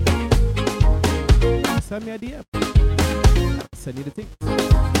 Send me a DM. Send you the thing.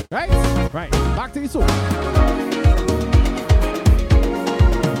 Right. Back to you soon.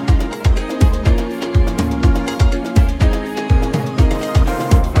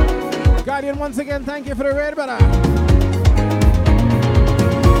 Guardian, once again, thank you for the raid, brother.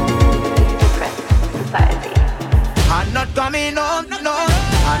 I'm not coming home, no.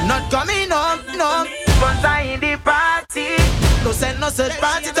 I'm not coming home, no. Once I in the party, no send no search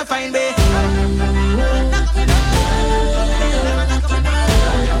party to find me.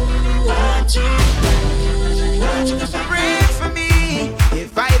 Pray for me.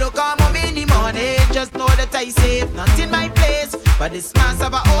 If I don't come home in the morning, just know that I safe. Not in my place, but this man's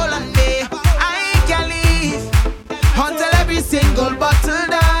have a hole on me. I can leave until every single bottle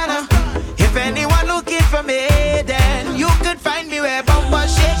done. If anyone looking for me, then you could find me where bumper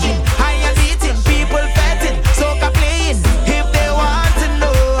shaking, high and beating, people fetting, soca playing. If they want to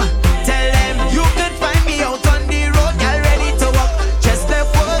know, tell them you could find me out on the road, y'all ready to walk. Just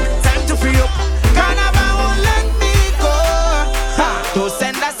left work, time to free up. Carnival won't let me go. Don't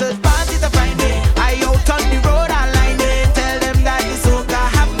send a search party to find me. I out on the road, I line it. Tell them that the soca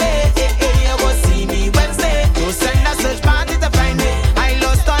have me. You go see me Wednesday. Don't send a search party to find me. I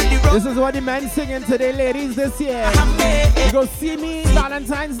lost on the road. This is what the men singing today, ladies, this year. You go see me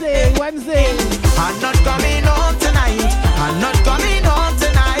Valentine's Day, Wednesday. I'm not coming home tonight. I'm not coming home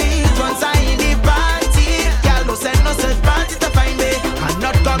tonight. Once I in the party, y'all don't send no search party to find me. I'm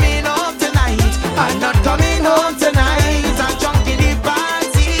not coming home tonight. I'm not coming home tonight. I'm drunk in the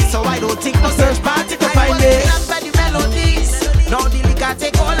party, so I don't think no search party to find me. I'm by the melodies. Now the liquor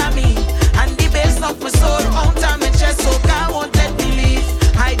take all of me, and the bass knock my soul out of my chest, so I won't let me leave.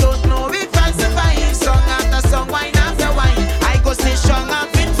 I don't know if I'll survive. Song after song, wine after wine. I go stay strong and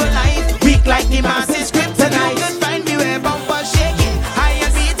fit for life. Weak like the masses kryptonite. You can find me where bumper shaking, high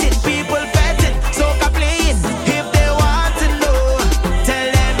and beating, people betting, soca playing. If they want to know,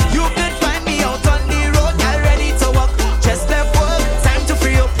 tell them you can find me out on the road, y'all ready to walk. Just left work, time to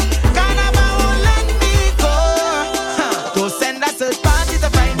free up. Carnival won't let me go. Don't send a search party to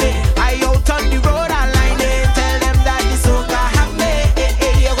find me. I out on the road, I line it. Tell them that the soca have me.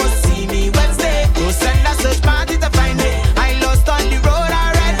 You go see me Wednesday. Don't send a search party to find me. I lost on the road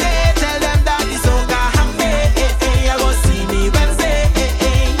already. Tell them that the soca have me. You go see me Wednesday.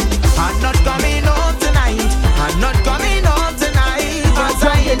 I'm not coming home tonight. I'm not coming home tonight. Once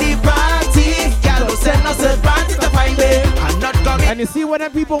I in the party, y'all don't send no search party to find me. I'm not coming. And you see when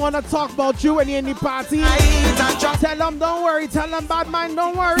them people want to talk about you when you're in the party, tell them don't worry, tell them bad mind,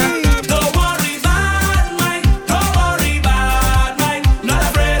 don't worry. Don't worry, bad mind. Don't worry, bad mind. Not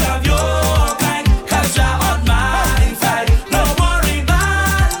afraid of your kind, 'cause you're on my side. Don't worry,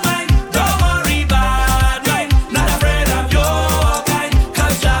 bad mind. Don't worry, bad mind. Not afraid of your kind,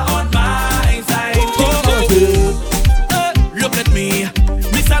 'cause you're on my side. Look at me.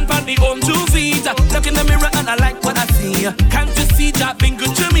 Me stand on the own 2 feet. Look in the mirror and I like what I see. Can't you see that been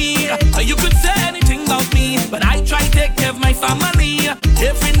good to me? You could say anything about me, but I try to take care of my family.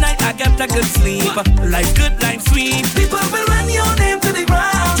 Every night I get a good sleep. Life good, life sweet. People will run your name to the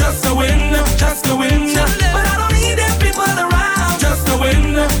ground. Just to win, just to win. But I don't need them people around. Just to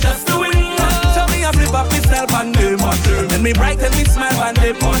win, just to win. Tell me I flip up myself and them. Then me bright and me smile and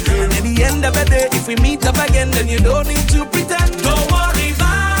them. And at the end of the day, if we meet up again, then you don't need to pretend. Don't worry,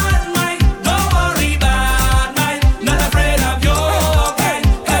 bad mind. Don't worry, bad mind. Not afraid of your kind,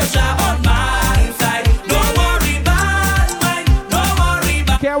 'cause you're on my side. Don't worry, bad mind. Don't worry,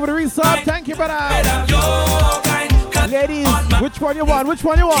 bad Okay, with the resub, thank you, brother. mind. Of your kind, Ladies, which one you want? Which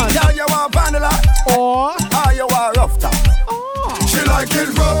one you want? Yeah, you want vanilla? Or you want rough top? She like it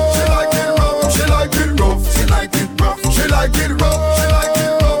rough, she like it rough, she like it rough, she like it rough, she like it rough, she like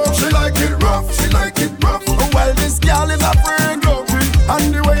it rough, she like it rough, she like it rough. Well, this girl is a friend,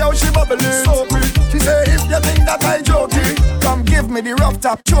 and the way how she bubbling, so pretty. She say, if you think that I joking, come give me the rough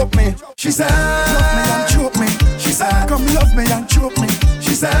top, choke me. She said, love me and choke me. She said, come love me and choke me.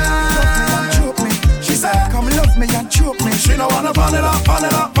 She said, love me and choke me. She said, come love me and choke me. She no wanna vanilla,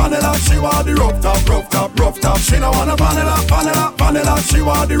 vanilla, vanilla. She want the rough top, rough top, rough top. She no wanna vanilla, vanilla, vanilla. She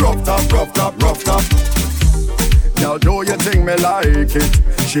want the rough top, rough top, rough top. Now do you think me like it?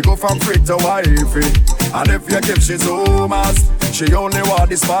 She go from freak to wifey. And if you give she too much, she only want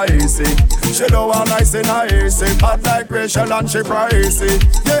the spicy. She don't want nice and icy. Hot like Rachel and she pricey.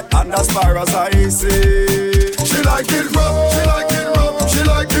 Yeah, and as far as I see, she like it rough, she like it rough, she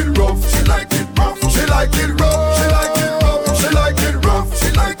like it rough, she like it rough, she like it rough, she like it rough, she like it rough, she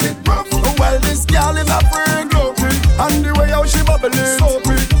like it rough. Well, this girl is a friend, and the way how she bubbling, so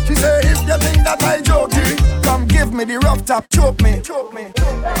pretty. She say, if you think that I joking, come give me the rough top, choke me, choke me.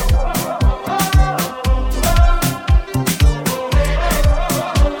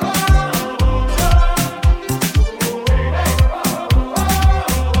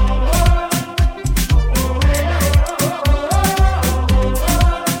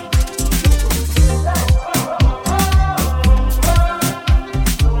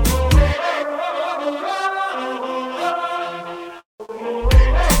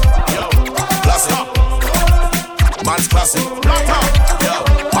 Man's classic, yo,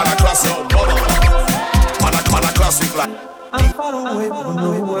 man a classic, man a classic like. I'm far away from the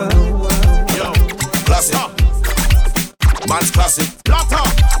world. Yo, classic, man's classic,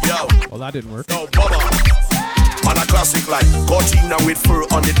 yo. Well, that didn't work. No, Bubba. Man a classic like Cortina with fur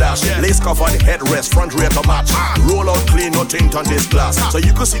on the dash, lace cover the headrest, front rear to match. Roll out clean, no tint on this glass, so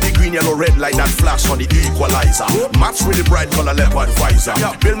you can see the green, yellow, red like that flash on the equalizer. Match with the bright color leopard visor.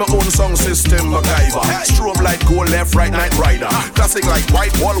 Build my own sound system, MacGyver. Strobe light, go left, right, night rider. Classic like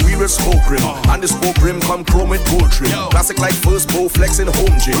white wall wheel with spoke rim, and the spoke rim come chrome with gold trim. Classic like first bow flex in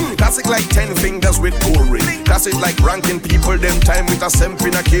home gym. Classic like 10 fingers with gold ring. Classic like ranking people them time with a semp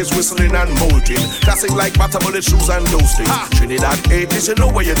in a case whistling and molting. Classic like butter bullet shoes and those things. Trinidad 80s, you know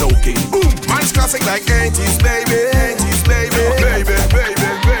where you're looking. Boom! Mine's classic like 80s, baby. 80s, baby. Baby, baby,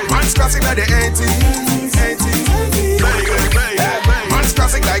 baby. Mine's classic like the 80s. 80s, baby, baby. Mine's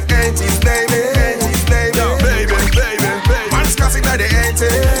classic like 80s, baby. 80s, baby. Baby, baby, baby. Mine's classic like the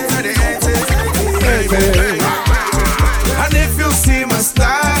 80s. Like the 80s, baby, baby. And if you see my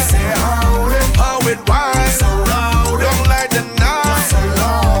style, how it winds, don't like the night,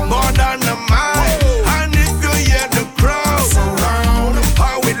 more than the mind.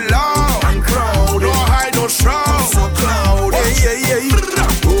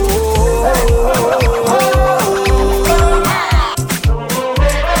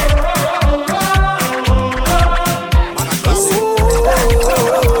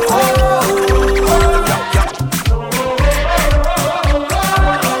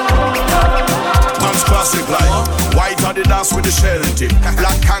 With the shell tip,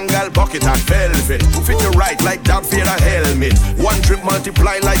 black kangal bucket and velvet, fit you right like Darth Vader helmet. One drip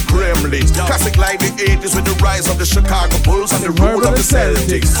multiply like Gremlins. Classic like the 80s with the rise of the Chicago Bulls and the rule of the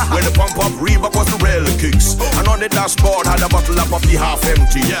Celtics. When the pump up Reebok was the rail kicks, and on the dashboard had a bottle up of the half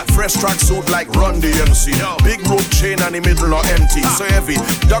empty. Fresh track suit like Run DMC. Big rope chain and the middle not empty. So heavy,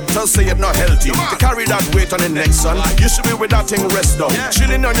 doctors say it not healthy. To carry that weight on the neck, son, you should be with that thing rest down.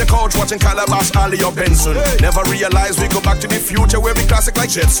 Chilling on your couch watching Calabash, Ali or Benson. Never realize we go back to the future where we classic like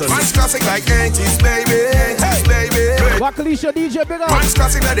Jetson. Mine's classic like 80s, baby. 80s, baby. Wakalisha DJ, big up. Mine's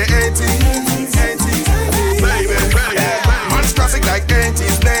classic like the 80s. 80s, baby, baby. Mine's classic like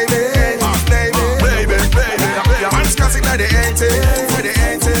 80s, baby. 80s, baby, baby, baby. Mine's classic like the 80s. The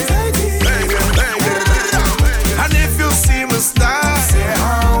 80s, baby, baby. And if you see my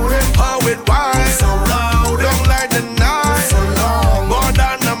style, how it winds, don't like the night, more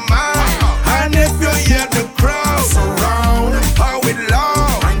than the mind. And if you hear the crowd surround, how it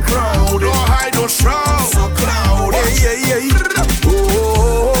loud and crowd, don't hide, don't shroud, so cloud, yeah, yeah, yeah.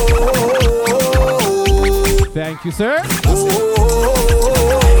 Thank you, sir. And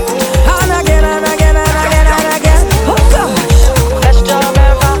again, and again, and again, and again. Oh gosh, best job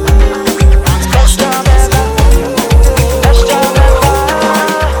ever. Best job ever. Best job ever.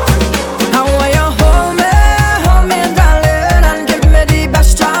 And when you hold me, darling, and give me the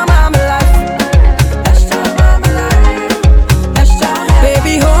best time of my life. Best time of my life. Best time.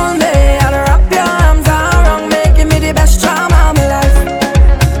 Baby, hold me and wrap your arms around me. Give me the best time of my life.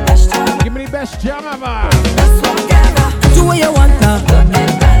 Best time. Give me the best jam ever. Let's walk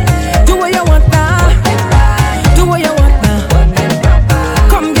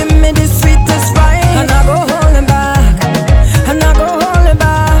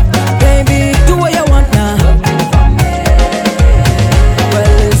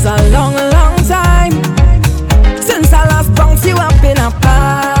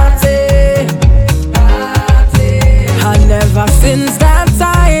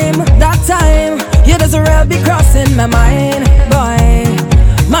love be crossing my mind, boy.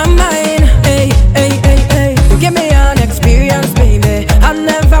 My mind, hey, hey, hey, hey. You give me an experience, baby. I'll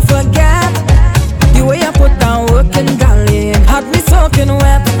never forget the way you put down working, darling. Had me soaking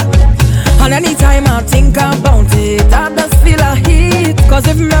wet. And anytime I think about it, I just feel a heat. Cause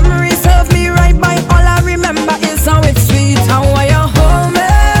if memory serves me right, by all I remember is how it's sweet. How are you hold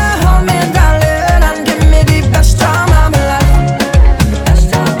me, darling, and give me the best time of my life.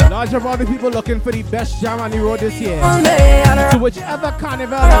 Large of all the people looking for the best jam on the road this year. So whichever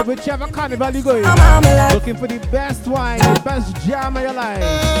carnival you go in, looking for the best wine, the best jam of your life.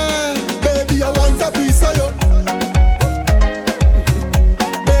 Baby, I want a piece of you.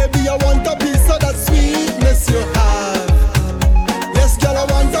 Baby, I want a piece of that sweetness you have. Yes, girl, I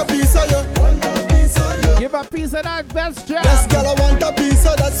want a piece of you. Give a piece of that best jam. Yes, girl, I want a piece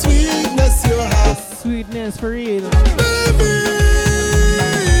of that sweetness you have. The sweetness for real. Baby,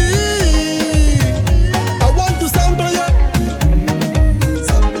 I want to sample you.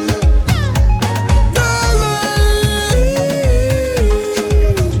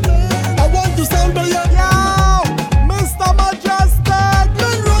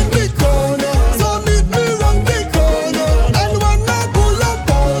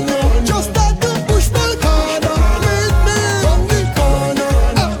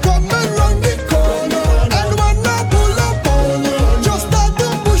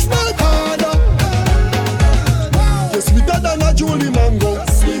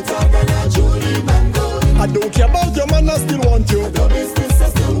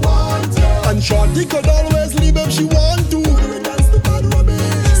 Shorty could always leave if she want to.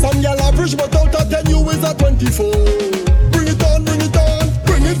 Some girl average, but out of 10 you is a 24. Bring it on, bring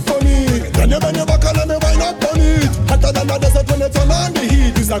it for me. Then you bend your back and let me wind up on it. Hotter than a desert when it's on the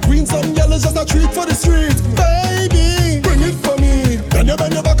heat. It's a green, some girl is just a treat for the street. Baby, bring it for me. Then you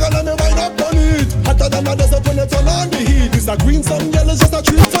bend your back and let me wind up on it. Hotter than a desert when it's on the heat. It's a green, some girl is just a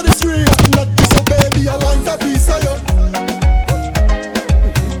treat for the street. Not so baby, I want a piece of you.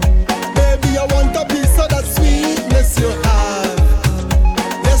 I want a piece of that sweetness you have.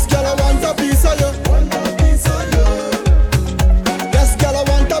 Yes, girl, I want a piece of you. Yes, girl, I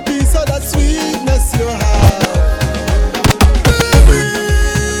want a piece of that sweetness you have. Baby,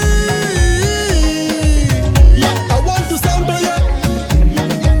 yeah, I want to sample you.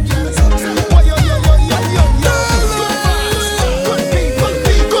 Good people,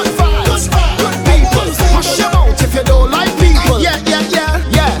 good vibes, good people. Hush your mouth if you don't like people. Yeah.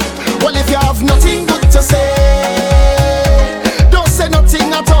 Well, if you have nothing good to say, don't say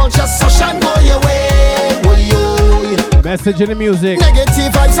nothing at all, just hush and go your way. Will you? Message in the music.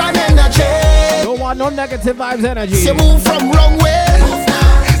 Negative vibes and energy. Don't want no negative vibes energy. Say move from wrong way. Move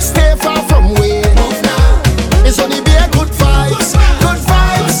now. Stay far from way. Move now. It's only be a good vibes. Good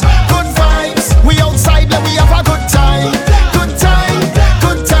vibes, good vibes. We outside, let we have a good time. Good time,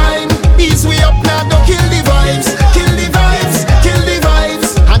 good time. Ease we up now, don't kill the vibes. Kill the vibes, kill the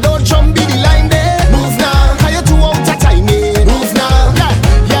vibes. And don't jump be the line there. Move now, how you too out of time, eh? Move now,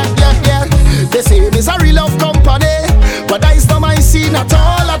 yeah. They say it's a real love company, but that is not my scene at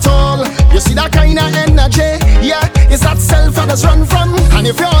all. You see that kind of energy, yeah. It's that self I just run from. And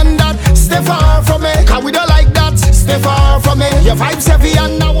if you're on that, stay far from me. Cause we don't like that, stay far from me. Your vibe's heavy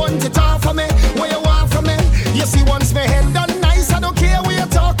and I want it all from me. Where you want from me? You see once my head done nice, I don't care what you're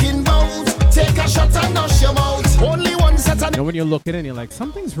talking about. Take a shot and dash your mouth. Only one set and when you're looking in, you're like,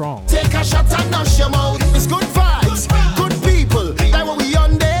 something's wrong. take a shot and dash your mouth. It's good vibes, good people. That what we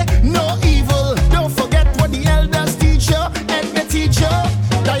on there, no evil. Don't forget what the elders teach you and the teacher.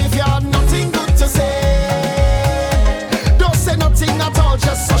 That if you have nothing good to say, don't say nothing at all,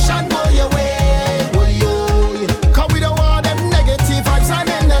 just hush and go your way. Will you? Cause we don't want them negative vibes and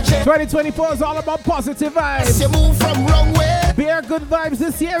energy. 2024 is all about positive vibes. You move from wrong way. Bear good vibes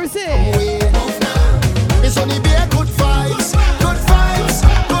this year, is it? It's only be a good vibes, good vibes,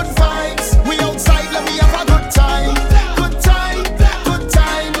 good vibes. We outside, let me have a good time. Good time, good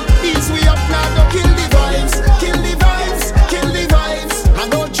time. Ease we up now, don't kill the vibes. Kill the vibes, kill the vibes.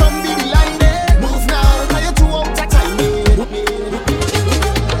 And don't jump in the line there. Move now, now you're too out of time.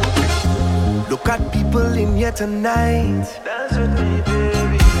 Look at people in here tonight. Dance with me,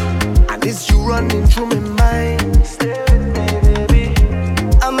 baby. And it's you running through my mind. Stay with me, baby.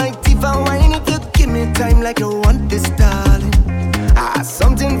 I might even whine if you give me time like you want this, darling. I have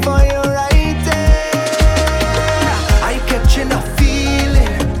something for you right there. I catching a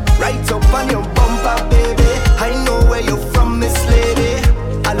feeling right up on your bumper, baby. I know where you're from, Miss Lady.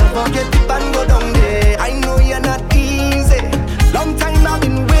 I'll never get deep and go down there. I know you're not easy. Long time I've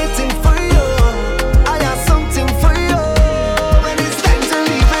been waiting for you. I have something for you. When it's time to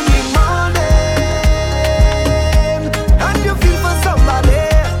leave in the morning,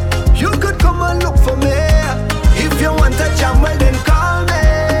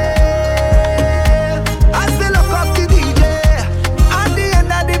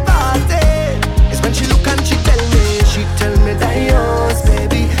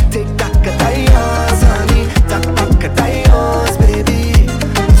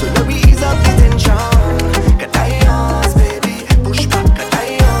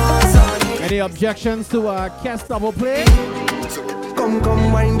 Any objections to a Kes double play?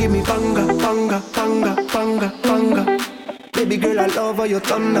 Come, wine, give me banga, banga, banga, banga, banga. Baby girl, I love how you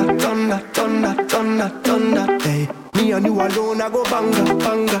thunder. Hey, me and you alone, I go banga,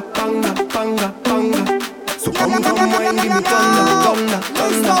 banga, banga, banga, banga. So come, wine, give me thunder.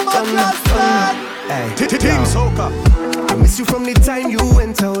 Hey, Team Soca. I miss you from the time you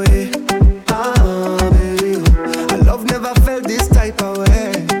went away. Baby, I love never felt this type of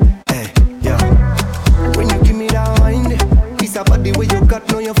way. Hey, yeah. When you give me that wine, it's about the way you got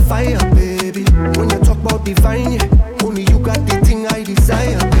no your fire, baby. When you talk about divine, only you got the thing I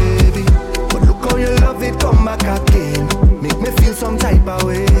desire, baby. But look how you love it, come back again. Make me feel some type of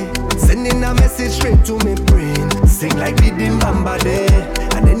way. Sending a message straight to me brain. Sing like the Dimbamba day.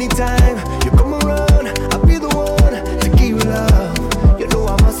 And anytime you come around, I'll be the one to give you love. You know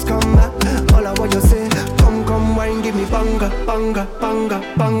I must come back. All I want you say, come, wine, give me banga, banga, banga,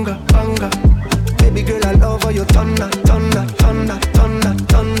 banga, banga. Baby girl, I love how you thunder.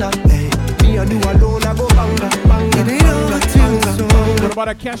 Hey, me and you alone, I go banga, banga, banga. What about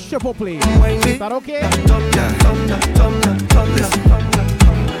a Kes triple play? Is that okay?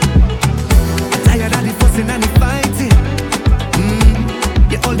 Tired of the fussing and the fighting.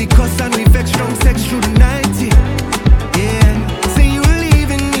 Yeah, all the cuss and we vex, strong sex through the night. Yeah, say you're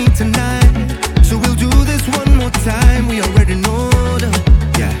leaving me tonight, so we'll do this one more time. We already know that.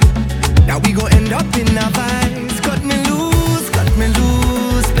 Yeah, now we gon' end up in our vibes. Cut me loose,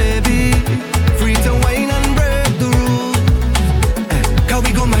 baby. Free to wine and break the rules. Cause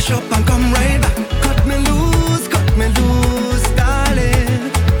we gon' mash up and come right back. Cut me loose,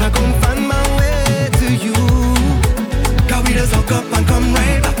 darling. I gon' find my way to you. Cause we just hook up and come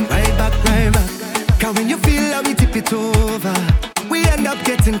right back. Cause when you feel how we tip it over, we end up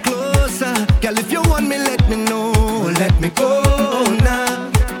getting closer. Girl, if you want me, let me know. Let me go now.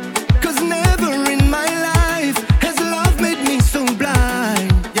 Cause never in my life has love made me so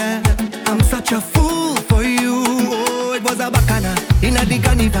blind. Yeah, I'm such a fool for you. Oh, it was a bacana in a the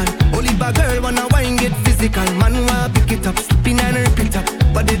carnival. Only bad girl wanna wine, get physical. Man wanna pick it up, spin and repeat up.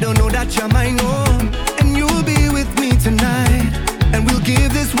 But they don't know that you're mine, oh. And you'll be with me tonight. And we'll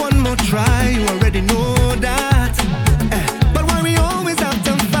give this one more try. You already know that. But why we always have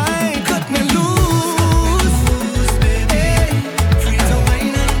to fight? Cut me loose, baby. Free to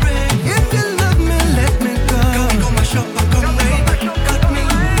wine and break. If you love me, let me go. Cause we gon' mash up and come right back. Cut me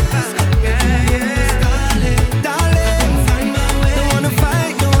loose, darling. Find my way. Don't wanna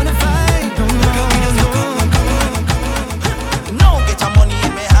fight, no. Now get your money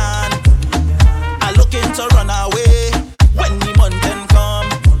in my hand. I'm looking to run away. When the mountain come,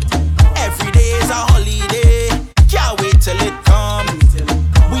 every day is a holiday. Can't wait till it come.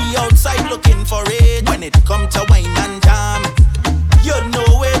 We outside looking for it. When it come to wine and jam, you know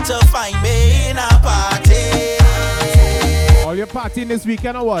where to find me in a party. All your partying this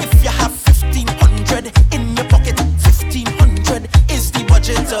weekend or what? If you have 1,500 in your pocket, 1,500 is the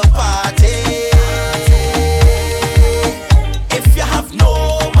budget to party. If you have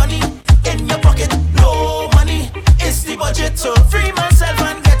no money in your pocket, no money is the budget to free myself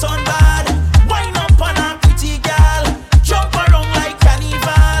and get on bad. Wine up on a pretty girl, jump around like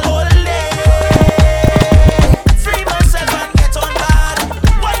carnival. Ole, free myself and get on bad.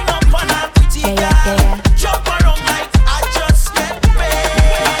 Wine up on a pretty girl, jump around like I just get paid.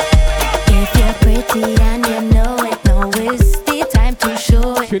 If you're pretty and you know it, now is the time to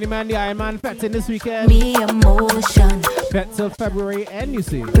show it. Trini Man, the Iron Man fetting this weekend. Me emotion. Fet till February end, you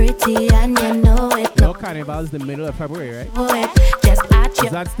see. Pretty and you know it. No, Carnival's the middle of February, right? Just at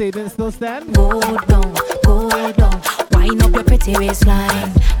Does that statement still stand? Go down. Wind up your pretty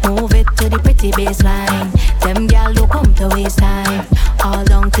waistline. Move it to the pretty baseline. Them gal don't come to waste time. All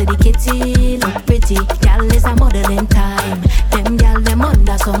down to the kitty, look pretty. Gal is a model in time. Them gal them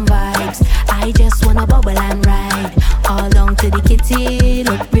under some vibes. I just wanna bubble and ride. All down to the kitty,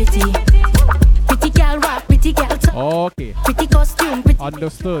 look pretty. Pretty gal rock, pretty gal talk. Okay. Pretty costume, pretty.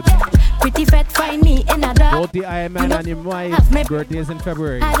 Understood. Pretty fat, find me in a dark. Both the Iron Man and your wife birthdays in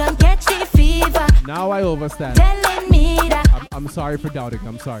February. I don't catch the fever. Now I overstand. Telling me that I'm sorry for doubting.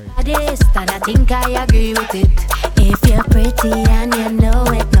 I'm sorry. this, and I think I agree with it. If you're pretty and you know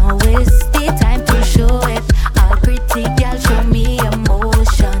it, now is the time to show it. All pretty girl, show me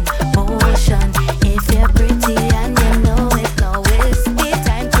emotion. If you're pretty and you know it, now is the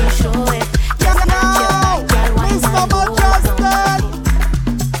time to show it. Just now, Mr. Mejustik.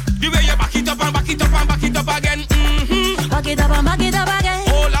 The way you back it up and back it up and back it up again. Mm-hmm. Back it up and back it up again.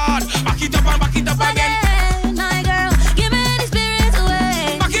 Oh Lord, back it up and back it up again. My girl, give me the spirit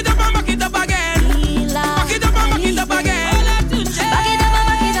away. Back it up and back it up again. Back it up and back it up again. Back it up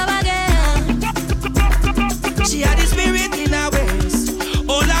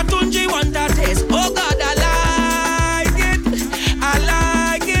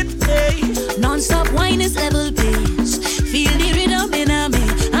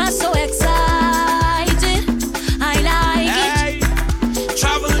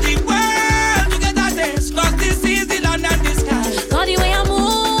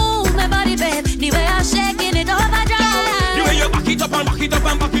it up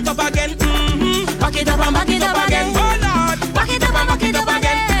and back it up again. Back it up and back it up again. Oh Lord, back it up and back it up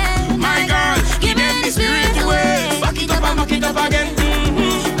again. My girl, give me the spirit away. Back it up and back it up again.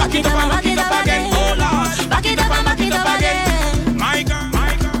 Back it up and back it up again. Oh Lord, back it up and back it up again. My girl,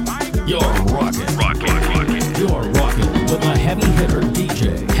 my girl, my girl. You're rocking. You're rocking with a heavy hitter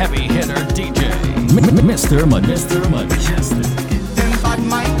DJ. Heavy hitter DJ. Mr. Mejustik. Them bad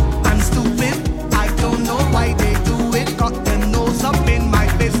mind and stupid. I don't know why they do it. Got their nose up in my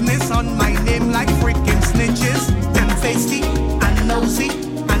business, on my name like freaking snitches. Them feisty and nosy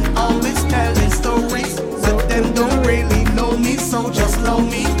and always telling stories, but them don't really know me, so just love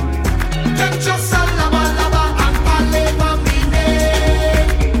me. Them just a lava lava and pale for me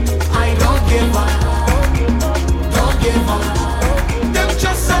name. I don't give up. Don't give up. Them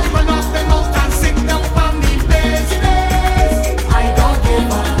just a run off the mouth and sit down for me business. I don't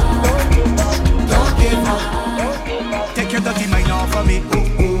give up. Don't give up. Take your dirty mind off of me.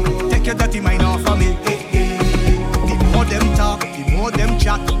 Take your dirty mind off of me. The more them talk, the more them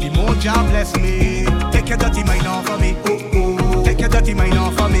chat, the more Jah bless me. Take your dirty mind off of me. Take your dirty mind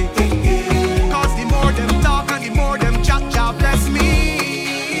off of me. Cause the more them talk and the more them chat, Jah bless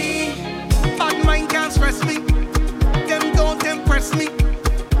me. Bad mind can't stress me. Them don't impress me.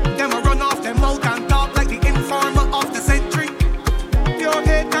 Them a run off them mouth and talk like the informer of the century. Pure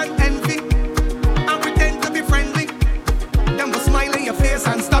hate and envy and pretend to be friendly. Them will smile in your face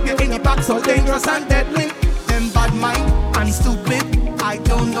and stab you in your back, so dangerous and deadly. Them bad mind and stupid. I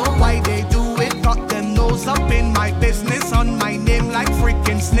don't know why they do it. Got them nose up in my business, on my name like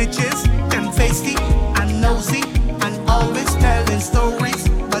freaking snitches. Them feisty and nosy and always telling stories,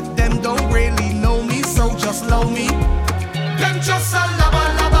 but them don't really know me, so just love me. Them just a lava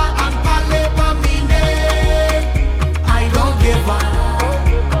lava and pale for me name. I don't give up.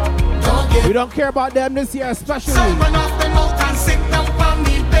 Don't give up. We don't care about them this year, especially. So run off the mouth and sit down for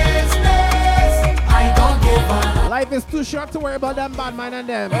me business. I don't give up. Life is too short to worry about them bad mind and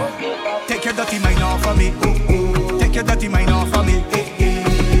them. Take your dirty mind off of me. Take your dirty mind off of me.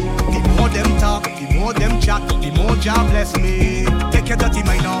 The more them talk, the more them chat, the more Jah bless me. Take your dirty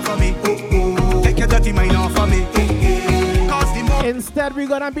mind off of me. Take your dirty mind off of me. Cause the more Instead, we're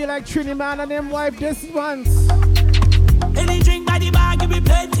gonna be like Trini Man and them wife this month. Any drink by the bar, give me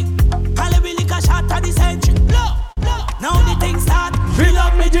plenty. Call it liquor shot at the century. Blow, blow. Now the thing start. Fill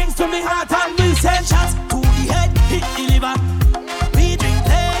up me drinks to me heart and we send shots to the head, hit the liver. We drink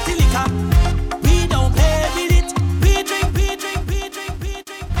plenty liquor. We don't play with it. We drink, we drink, we drink, we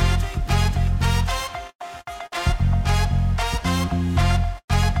drink.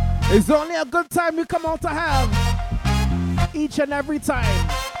 It's only a good time we come out to have. Each and every time.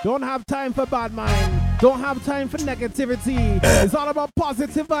 Don't have time for bad mind. Don't have time for negativity. It's all about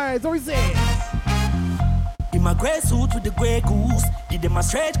positive vibes. What we say? In my grey suit with the grey goose, give them a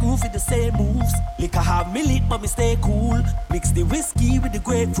straight groove with the same moves. Liquor have me lit but me stay cool. Mix the whiskey with the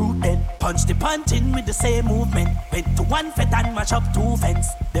grapefruit, then punch the punch in with the same movement. Went to one fet and match up two fence.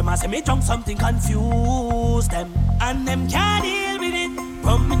 Them a say me drunk something confuse them, and them can't deal with it.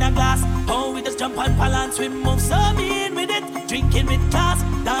 Rum in a glass, oh we just jump and balance, swim move so mean with it. Drinking with class,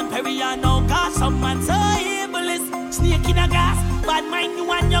 Dan Perry and no gas. Some man so evilist, snake in a glass. Bad mind you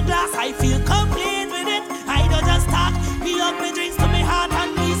and your glass, I feel complete with it. I don't just talk, me up me drinks to me heart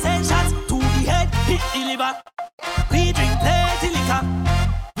and we send shots to the head, hit the liver. We drink plenty liquor,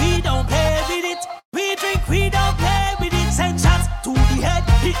 we don't play with it. We drink, we don't play with it. Send shots to the head,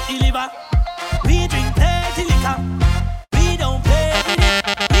 hit the liver. We drink plenty liquor, we don't play with it.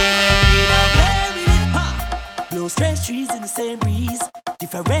 We don't play with it. Ha! Blow strange trees in the same breeze,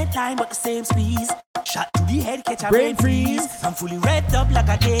 different line but the same squeeze. Shot to the head, catch a brain freeze. I'm fully revved up like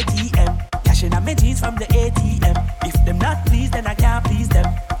a KTM. Cashing out my jeans from the ATM. If them not pleased, then I can't please them.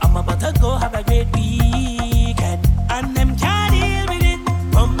 I'm about to go have a great weekend, and them can't deal with it.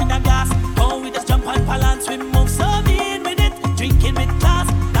 Rum in a glass, oh we just jump and balance, swim move so mean with it. Drinking with class,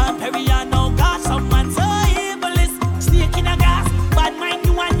 Dan Perry and no gas. Some man so evilist, snake in a gas. Bad mind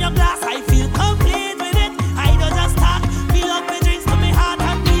you and your glass, I feel complete with it. I don't just talk, fill up my drinks to me heart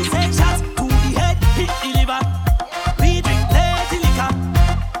and we send shots to the head, hit the liver. We drink plenty liquor,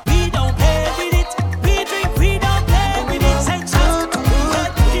 we don't play with it. We drink, we don't play with it. Send shots to the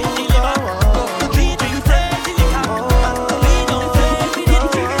head, hit the liver. We drink plenty liquor, we don't play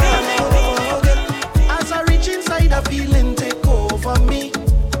with it. As I reach inside, a feeling take over me.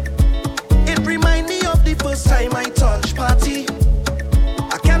 It remind me of the first time I touched party.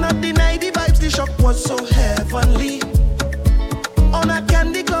 I cannot deny the vibes, the shock was so heavenly. On a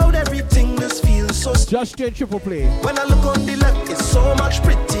candy cloud, everything just feels so. Just straight triple play. When I look on the left, it's so much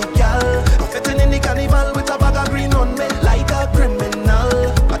pretty gal. I'm fitting in the carnival with a bag of green on me like a criminal.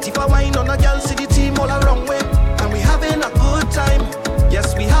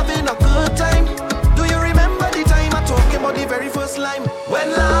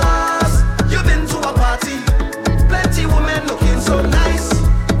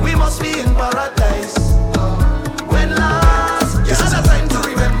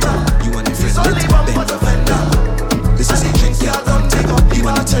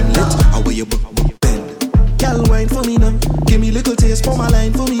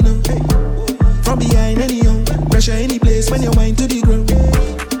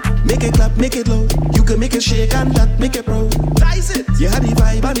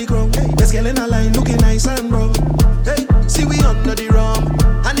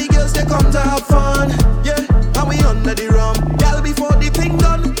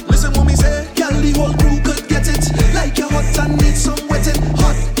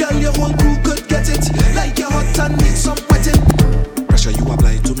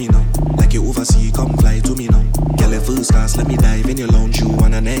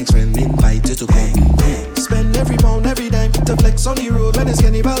 next friend invite you to come. Spend every pound, every dime to flex on the road when it's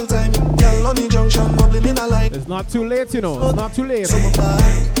cannibal time. Girl on the junction, bubbling in a line. It's not too late, you know. It's not too late.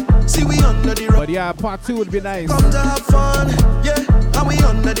 See we under the rock. But yeah, part 2 would be nice. Come to have fun, yeah, and we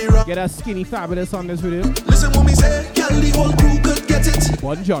under the rock. Get a skinny fabulous on this video. Listen what me say, girl, the whole crew could get it.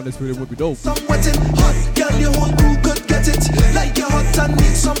 Bunch on this video would be dope. Some wetting, hot, girl, your whole crew could get it. Like you're hot and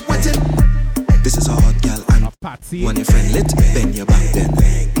need some wetting. This is a hot girl anthem. Patsy. When your friend lit, bend your back then.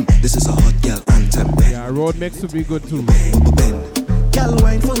 This is a hot girl anthem. Yeah, road mix would be good too. Girl,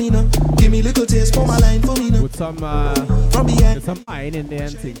 wine for me now. Give me little taste for my line for me now. With some from behind. With some iron in there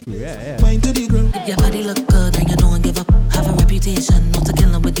and thing too. Yeah. Wine to the ground. If your body look good and you don't give up, have a reputation not to kill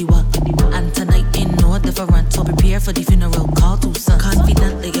them with the what. And tonight ain't no different, so prepare for the funeral. Call to son.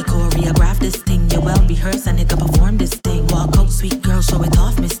 Confidently you choreograph this thing. You well rehearse and you can perform this thing. Walk out, sweet girl, show it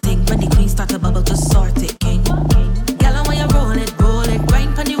off, Miss Thing. When the queen start to bubble, just sort it, king. Girl, when you roll it,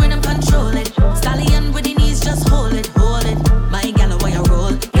 grind pon the rhythm, control it. Stallion with the knees, just hold it. My gal, when you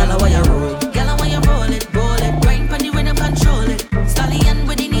roll, gal, when you roll. Gal, when you roll it, grind pon the rhythm, control it. Stallion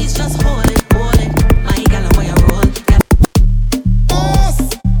with the knees, just hold it. My gal, when you roll. Boss,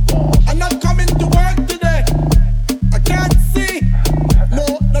 I'm not coming to work today. I can't see. No,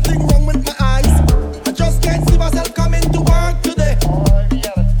 nothing wrong with my eyes. I just can't see myself coming to work today.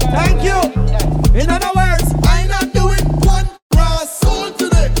 Thank you. In other words, I'm not doing one grass soul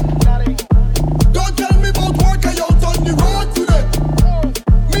today. Don't tell me about work, I out on the road today.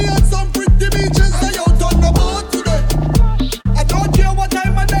 Me and some pretty beaches, I out on the boat today. I don't care what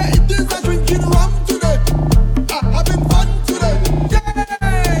time of day it is, I'm drinking rum today. Having fun today. Yeah!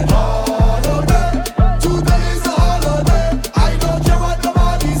 Holiday, today is a holiday. I don't care what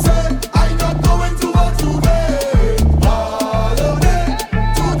nobody say, I'm not going to work today. Holiday,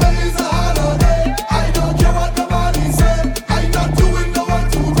 today is a holiday. I don't care what nobody say, I'm not doing no work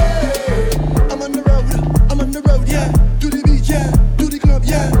today. I'm on the road, yeah. To the beach, yeah. To the club,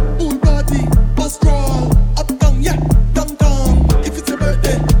 yeah. Pool party, bus crawl, uptown, yeah. Downtown. If it's a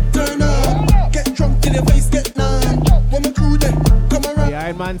birthday, turn up. Get drunk till your face get numb. When my crew there, come around. The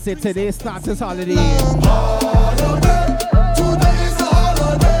Iron Man said today starts this holiday. Holiday, today is a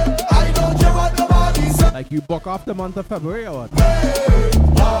holiday. I don't care what nobody say. Like you book off the month of February or what?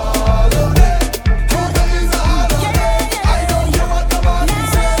 Holiday, today is a holiday. I don't care what nobody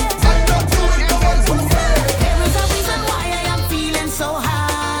say. I'm not doing no one today. There is a reason why I am feeling so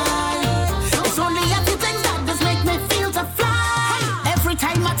high. It's only a few things that just make me feel to fly. Every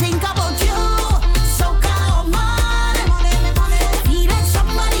time I think about you, Soca, oh man. Feeling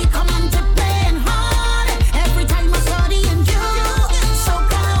somebody come on to playing hard. Every time I study in you,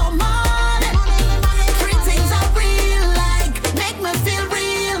 Soca, oh man. Three things I real like, make me feel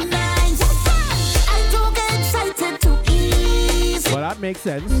real nice. I don't get excited too easy. Well, that makes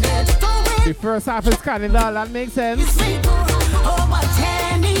sense. The first half is Canada, that makes sense. Oh, but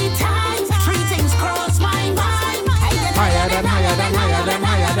anytime, three things cross my mind. Higher than higher than higher than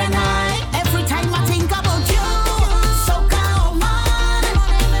higher than high. Every time I think about you, Soca, oh man.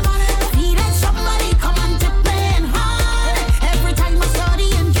 Feeling somebody come on to playing hard. Every time I study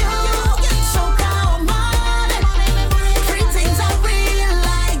in you, Soca, oh man. Three things I real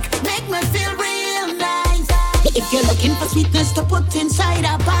like, make me feel real nice. If you're looking for sweetness to put inside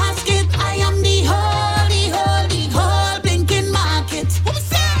a basket, I am the whole blinking market.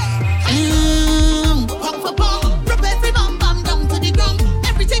 Rub every bum bum down to the ground.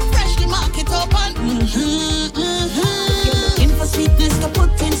 Everything fresh, the market open. You're looking for sweetness to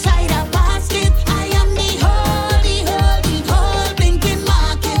put inside a basket. I am the whole blinking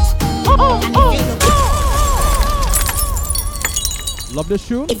market. And if you're looking, Love this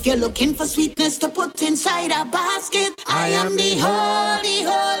tune. if you're looking for sweetness to put inside a basket, I am the whole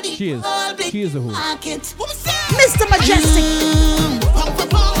She is the who. market. Mr. Mejustik.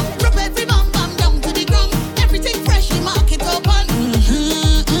 Rub every bum bum down to the ground. Everything fresh, the market open. If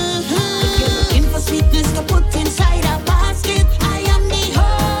you're looking for sweetness to put inside a basket, I am the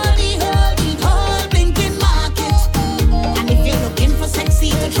whole blinking market. And if you're looking for sexy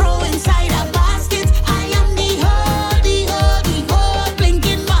to throw inside a basket, I am the whole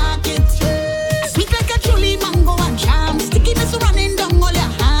blinking market. Sweet like a truly mango and jam, stickiness running down all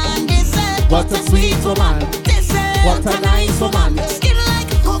your hand. They said, What a sweet woman. They said, What a nice woman. Skin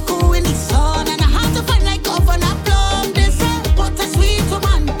like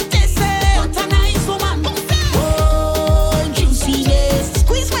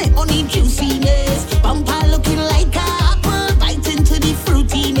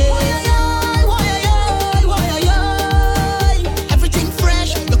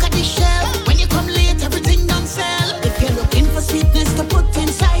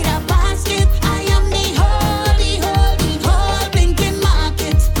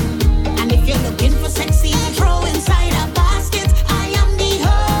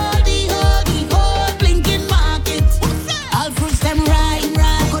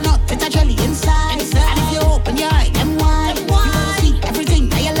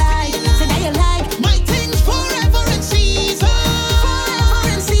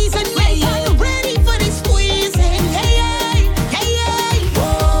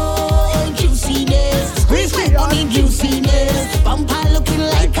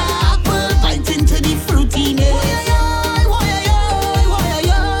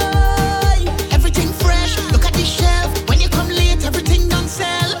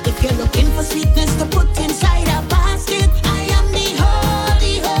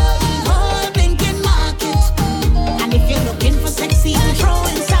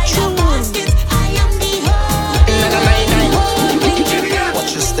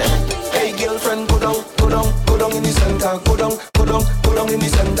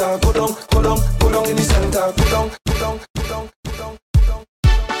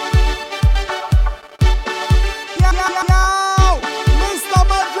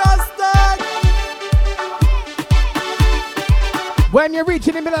When you reach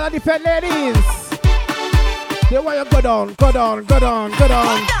in the middle of the fed, ladies, they want you go down, go down, go down, go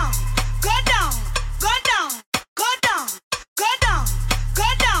down. Go down, go down, go down, go down, go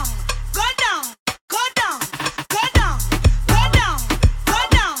down, go down, go down, go down, go down, go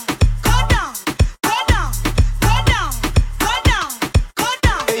down, go down, go down, go down, go down, go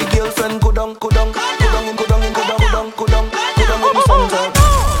down. Hey girlfriend, go down, go down, go down, go down, go down, go down, go down, go down in the center.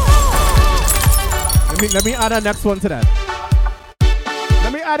 Let me add a next one to that.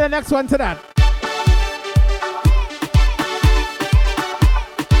 Let me add the next one to that.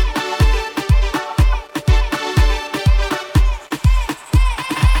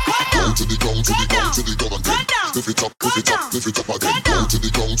 Down to the ground, to the ground, to the ground, lift it up, lift it up, lift it up again. Down to the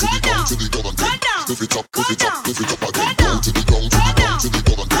ground, to the ground, to the ground, lift it up, lift it up, lift it up again. Down to the ground, to the ground, to the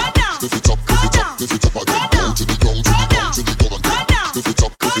ground, lift it up, lift it up, lift it up again. Down to the ground, to the ground, to the ground, lift it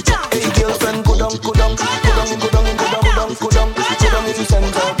up, lift it up. Hey girlfriend, go down, go down, go down, go down, go down, go down, go down in the center.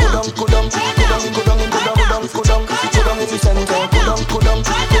 Go down, go down, go down, go down, go down, go down, go down in the center. Go down, go down,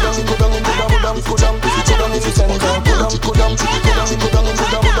 go down, go down, go down, go down, go down in the center. Go down, go down,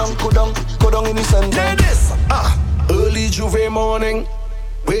 go down, go down in the center. Early Juve morning,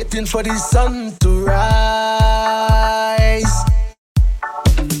 waiting for the sun to rise.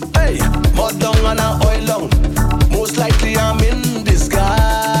 Hey, mud down and a oil down. Most likely I'm in disguise.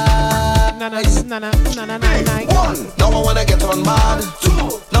 One, now I wanna get on mad.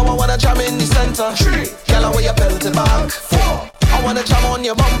 Two, now I wanna jam in the center. Three, yellow where you belt it back. Four, I wanna jam on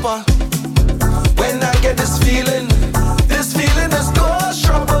your bumper. When I get this feeling is cause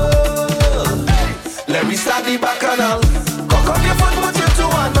trouble. Let me start the bacchanal. Cock up your foot, put your two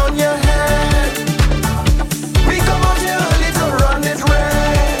hand on your head. We come out here early to run it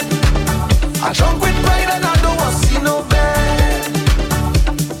red. I drunk with pride and I don't want to see no bed.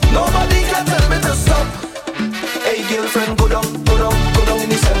 Nobody can tell me to stop. Hey girlfriend, go down in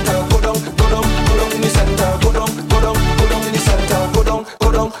the center. Go down in the center. Go down in the center. Go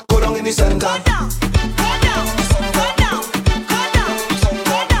down in the center.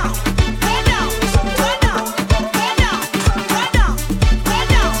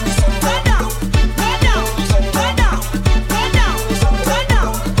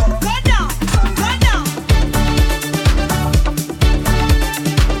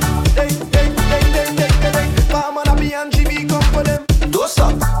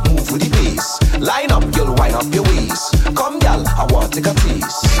 Line up, girl, wind up your waist. Come, girl, I want to take a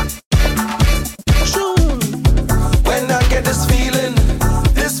taste. When I get this feeling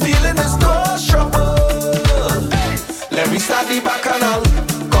is cause trouble. Let me start the bacchanal.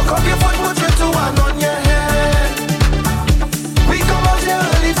 Cock up your foot, put your two hand on your head. We come out here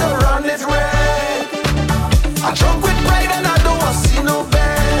early to run it red. I drunk with pride and I don't want to see no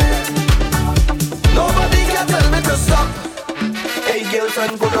bed. Nobody can tell me to stop. Hey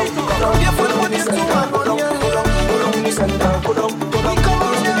girlfriend, go down your foot, put your two hand on your head. Go down in the center, go down in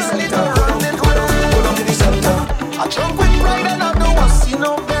the center, go down in the center. I drunk with pride and I don't want to see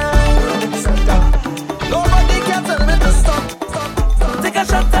no bed. Nobody can tell me to stop. Take a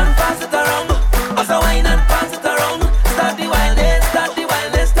shot and pass it around. Also wine and pass it around. Start the wildest,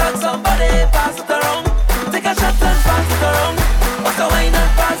 start somebody pass it around. Take a shot and pass it around. Also wine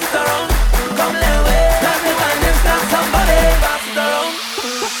and pass it around. Come let way, start the wildest, start somebody pass it around.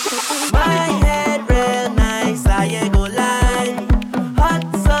 My head real nice, I go live. Hot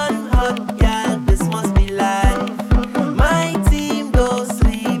sun, hot girl, this must be life. My team go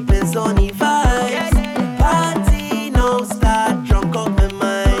sleep, it's only vibes. Party no start, drunk up my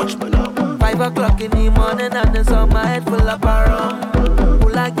mind. 5 o'clock in the morning and there's on my head full of rum.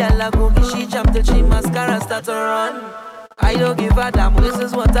 Pull a girl a go get she jump till she mascara start to run. I don't give a damn, this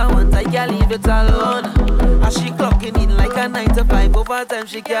is what I want, I can't leave it alone. As she clocking in like a 9 to 5, overtime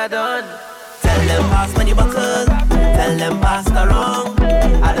she can't done. Tell them pass me the bottle, tell them pass the wrong.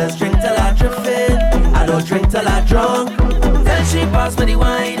 I just drink till I drifted, I don't drink till I drunk. Tell she pass me the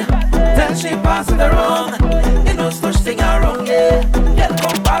wine, tell she pass me the wrong. You know such thing are wrong, yeah. Girl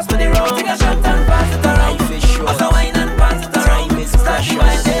come pass me the wrong. Take a shot and pass it around. Pass the wine and pass it around. Start the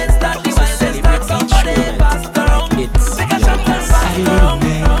wine, start somebody pass it around. Take a shot and pass it around.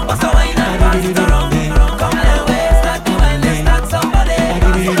 Pass the wine and pass it around. Come let way, start the wine, start somebody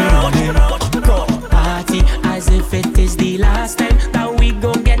pass it around. Party as if it is the last time that we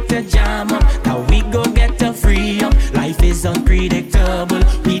go get to jam up, that we go get to free up. Life is unpredictable,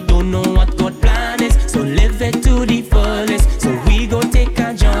 we don't know what God plan is, so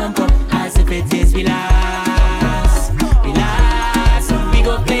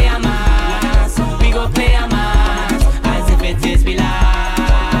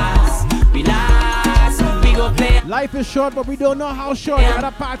Life is short, but we don't know how short. You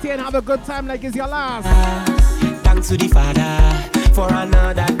gotta party and have a good time like it's your last. Thanks to the Father for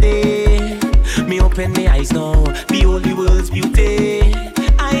another day. Me open my eyes now, behold the world's beauty.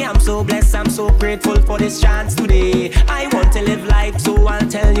 I am so blessed, I'm so grateful for this chance today. I want to live life, so I'll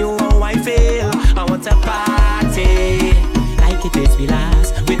tell you how I feel. I want to party like it is we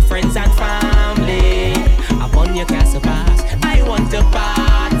last, with friends and family. Upon your castle pass, I want to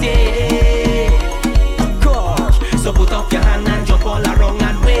party. Gosh, so put up your hand and jump all around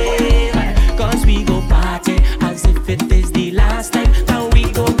and wave. Cause we go party as if it is the last time. Now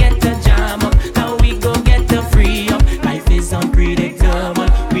we go get the jam up, now we go get the free up. Life is unpredictable,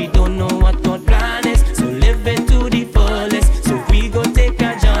 we don't know what God plan is, so live it to the fullest. So we go take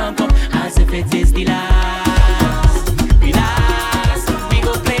a jump up as if it is the last.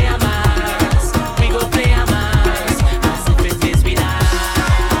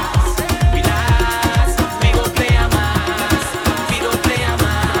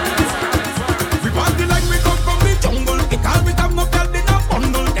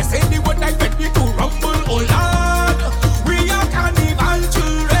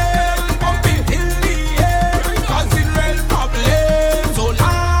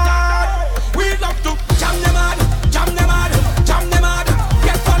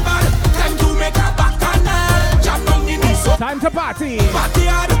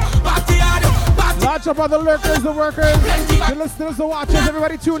 Watch up all the lurkers, the workers, the listeners, the watchers,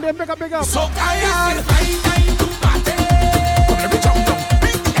 everybody tuned in, big up, big up. So tired.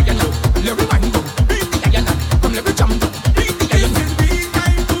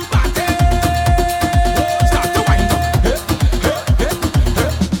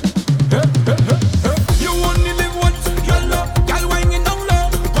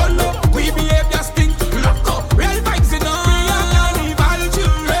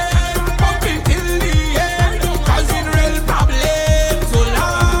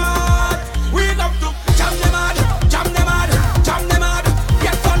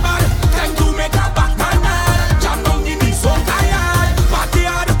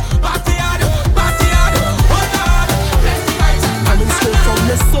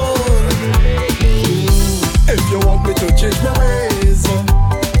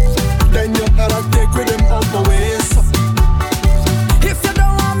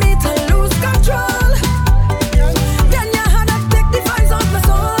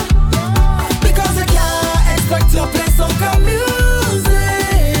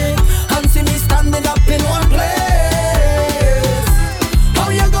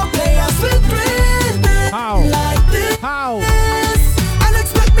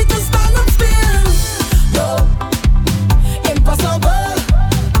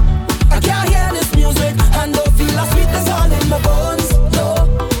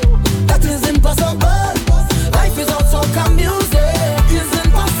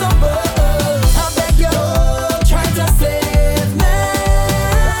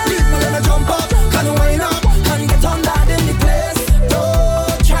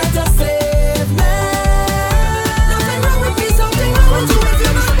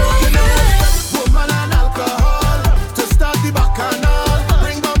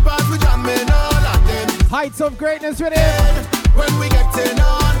 Of greatness with him. When we getting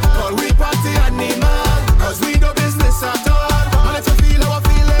on, call we party animal, cause we do business at all. And if you feel how I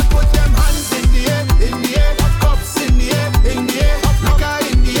feel it, put them hands in the air, cups in the air, liquor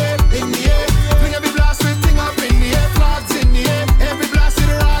in the air, bring every blast with thing up in the air, flags in the air, every blast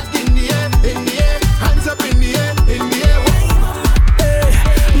with a rock in the air, hands up in the air,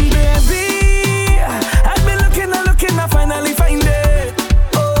 Hey, baby, I've been looking, I finally find it.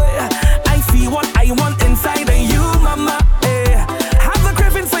 Oh, I see what I want inside of you, mama. Have a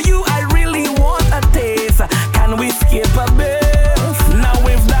craving for you, I really want a taste. Can we skip a bit? Now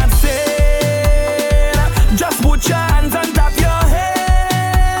with that said, just put your hands on top your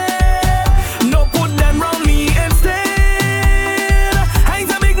head. No, put them round me instead. I'm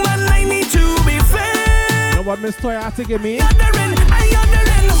a big man, I need to be fair. You know what Miss Toya to give me?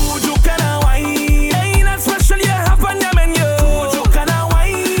 Who you can wine? Ain't that special you have on your menu? Who you can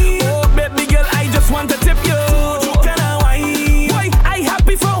wine? Oh, baby girl, I just want to tip you. Who you can wine? Why, I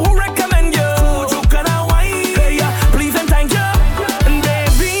happy for who recommend you. Who you can wine? Hey, please and thank you. And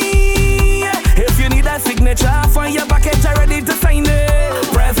baby, if you need a signature for your package, I'm ready to sign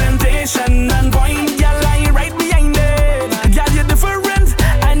it. Presentation and point, girl, I right behind it. Girl, you're different,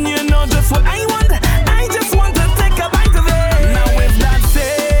 and you know just what I want. I just want to take a bite of it. Now with that said,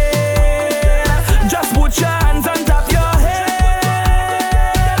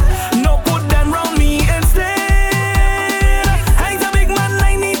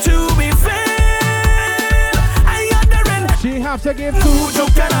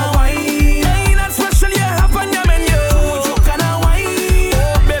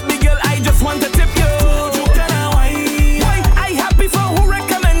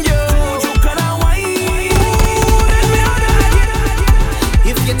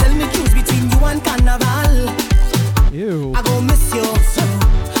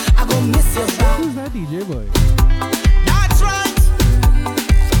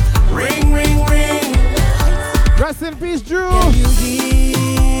 in peace, Drew. Can you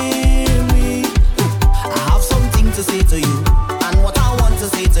hear me? I have something to say to you, and what I want to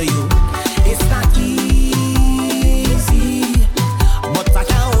say to you, it's not easy, but I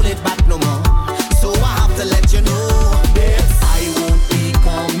can't hold it back no more. So I have to let you know, yes, I won't be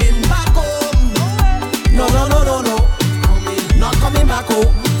coming back home. No, no, no, no, no, not coming back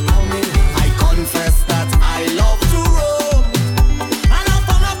home. I confess that I love to roam, and I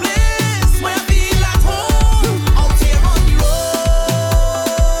found a place where I feel at home. Out here on the road,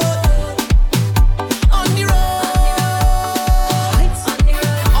 on the road,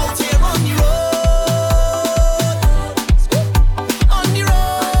 out here on the road, on the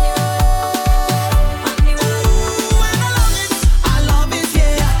road. Ooh, and I love it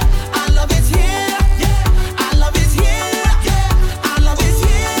here, I love it here, yeah, I love it here, yeah, I love it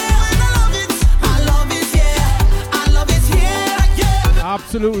here, and I love it here, I love it here, yeah.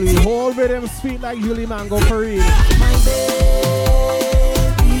 Absolutely. Whole rhythm sweet like Julie Mango for real. My baby,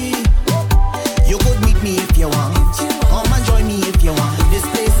 you could meet me if you want. Come and join me if you want. This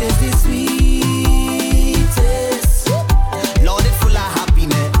place is the sweetest. Lord, it's full of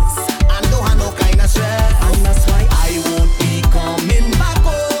happiness and don't have no kind of stress. And that's why I won't be coming back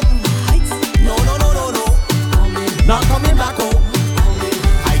home. No, no, no, no, no. Not coming back home.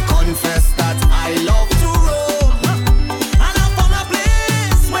 I confess that I love to roam, and I found a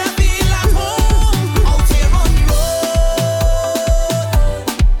place where I feel at home. Out here on the road,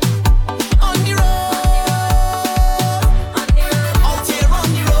 on the road, out here on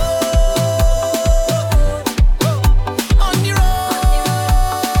the road, on the road.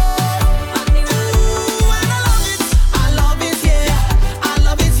 Ooh, and I love it here, I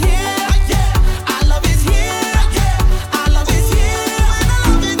love it here, yeah, I love it here, yeah, I love it here, and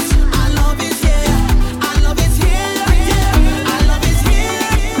I love it here, I love it here, yeah, I love it here.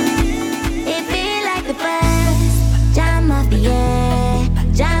 It feel like the first jam of the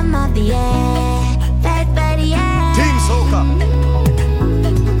year, fat by the air. Team Soca.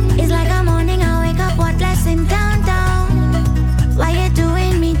 It's like a morning I wake up, what lesson downtown? Why you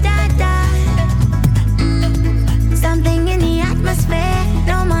doing me da-da? Something in the atmosphere,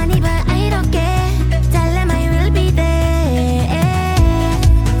 no money but I don't care. Tell them I will be there.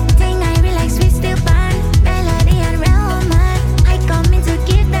 Thing I relax, we still burn. Melody and romance, I come in to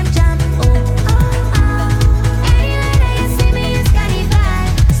give them jump. Oh, oh, oh. Anywhere that you see me is carnival.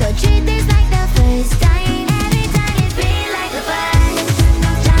 So treat this like the first time. Every time it feel like the first.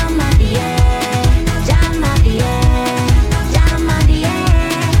 Jam of the year, jam of the year, jam of the year.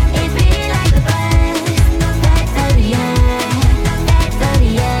 It feel like the first. Fat of the year, fat of the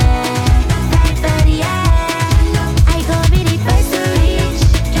year, fat of the year. I go be the first to reach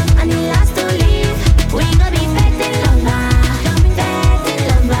and the last to leave. We go be fat in longer, fat in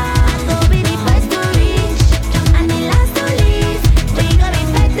longer. I go be the first to reach and the last to leave. We go be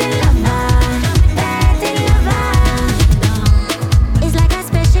fat in longer, fat in longer. It's like a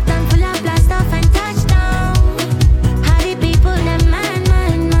spaceship and full of blast off and touchdown. How the people them man.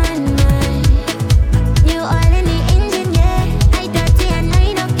 You all in the engine, yeah. I dirty and I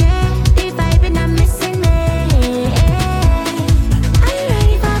don't care. The vibe and I'm missing me. Are you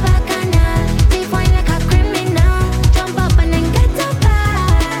ready for bacchanal? They fine like a criminal. Jump up and then get up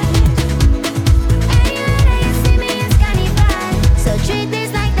back. Anywhere that you see me is carnival. So treat this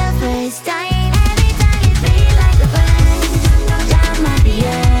like the first time. Every time it feel like the first. Jam of the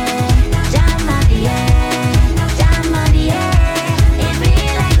year, jam of the year, jam of the year. It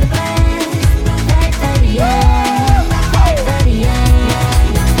feel like the first. Fat of the year, fat of the year,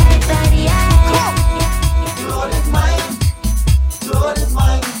 fat of the year. Lord is mine, Lord is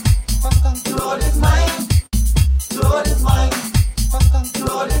mine, Lord is mine, Lord is mine,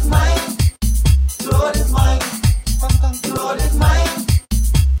 Lord is mine, Lord is mine, Lord is mine, Lord is mine,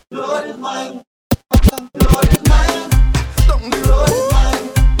 Lord is mine. Down the road is mine,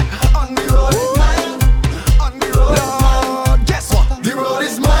 on the road is mine, on the road is mine. Guess what? The road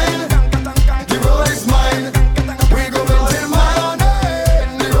is mine, the road is mine. We go till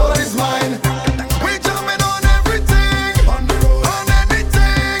morning. The road is mine. We jumping on everything, on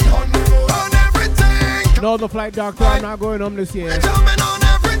anything, on everything. No, the flight doctor, I'm not going home this year. Jumping on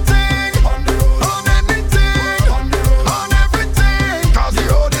everything, on anything, on everything. 'Cause the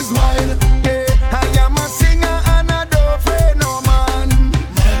road is mine. Hey, I am a singer and I don't fear no man.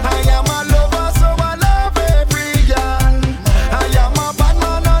 I am a lover, so I love every girl. I am a bad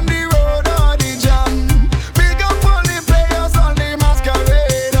man on the road or the jam. Big up all the players, all the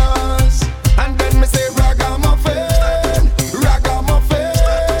masqueraders. And then me say ragamuffin,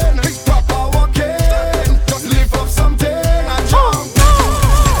 ragamuffin. It's proper walking. Just lift up something and jump.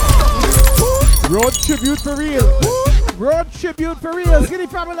 for real. Road tribute for real. Skinny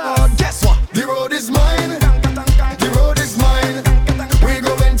Fabulous. Guess what? The road is mine. The road is mine. We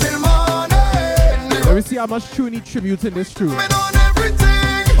go until morning. Let me see how much tune he tributes in this tune. On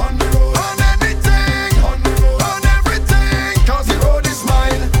everything, on the road, on anything, on the road, on everything. 'Cause the road is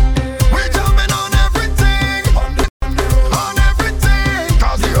mine. We're jumping on everything, on everything.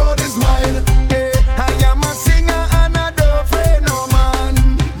 'Cause the road is mine. I am a singer and I don't afraid no man.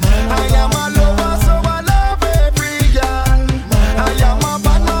 I am a lover, so I love every girl. I am a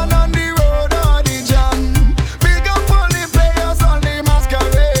bad man on the road or the jam. Big up all the players, all the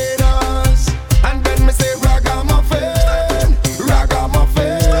masqueraders. And then me say ragamuffin,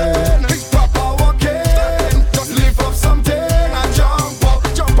 ragamuffin. It's proper walking. Just lift up something and jump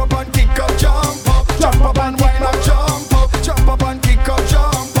up and kick up, jump up and wind up, jump up and kick up,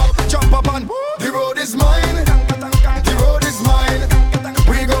 jump up and. The road is mine. The road is mine.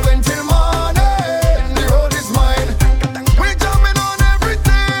 We going till morning. The road is mine. We jumping on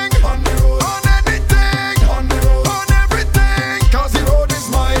everything, on the road, on anything, on the road, on everything. 'Cause the road is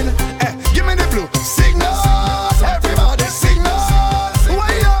mine. Give me the blue signals, everybody signals.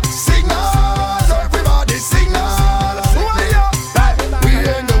 Way up, signals, everybody signals. Way up. We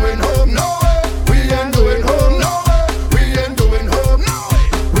ain't going home, no way. We ain't going home, no way. We ain't going home, no way.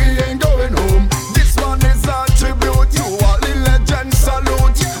 We ain't going home. This one is a tribute to all the legends.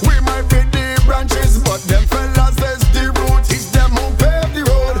 Salute. We might be the branches, but them fellas is the root. It's them who pave the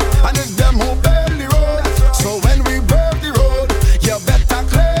road, and it's them who build the road. So when we pave the road, you better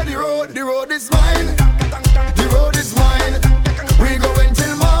clear the road. The road is mine. The road is mine. We going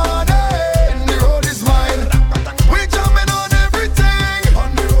till morning. The road is mine. We jumping on everything,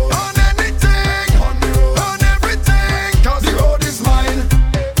 on the road, on anything, on the road, on everything. 'Cause the road is mine.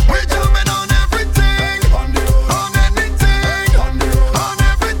 We jumping on everything, on the road, on anything, on the road, on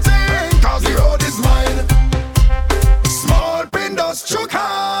everything. 'Cause the road is mine. Small windows chook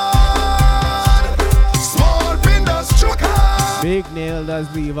hard. Small windows chook hard. Big Nail does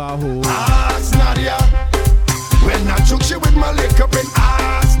leave our hole. Ask Nadia. When I took she with my lick up in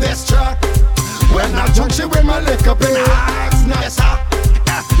ask Destra. When I took she with my lick up in ask Nessa.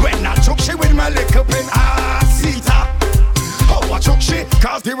 When I took she with my lick up in ask Sita. Oh, I took she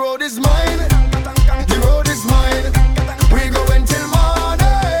 'cause the road is mine. The road is mine. We going till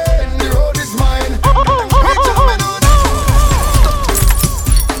morning. The road is mine. We jumping on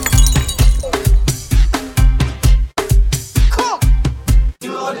The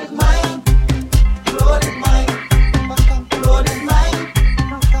road is mine. The road is mine. The road is mine.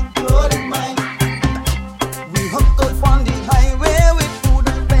 The road is mine. We hooked up on the highway with food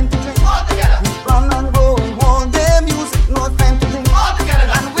and plenty drink. All together. We plan on going home. The music, no time to think. All together.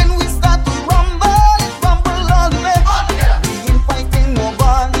 And when we start to rumble, it rumble all the way. All together. We ain't fighting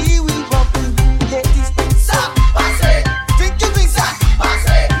nobody. We rocking. Get these things. Stop. Pass it. Drink your drink, stop. Pass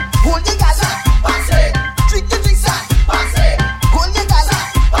it. Hold your gas up. Pass it. Drink your drink, stop. Pass it. Hold your gas up.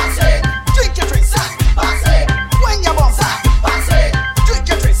 Pass it. Drink your drink, stop. Pass it. When you bounce up. Pass it. Drink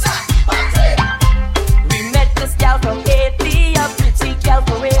your drink, stop. Pass it. We met this gal from Haiti, a pretty gal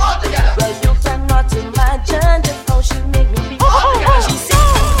for it. All together. Well, you cannot imagine just how she made me feel. All together. She said,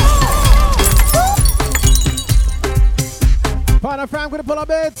 Partner Frank with the pull up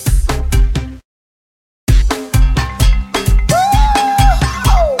bits.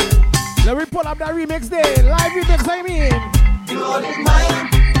 Let me pull up that remix day. Live remix, I mean. The road is mine.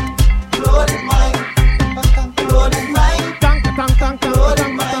 The road is mine. The road is mine. Tank, tank, tank, The road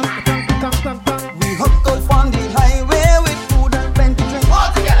is mine. We hooked up on the highway with food and plenty drink.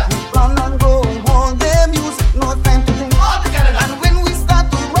 All together. We plan on going home. The music, no time to think. All together. And when we start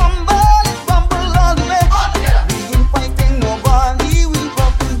to rumble, it rumble all the way. All together. We ain't fighting nobody. We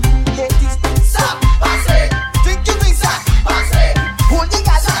rocking. Get these things. Stop. Pass it. Drink your drink, stop. Pass it. Hold your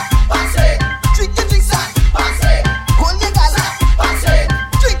gas up. Pass it. Drink your drink, stop. Pass it. Hold your gas up. Pass it.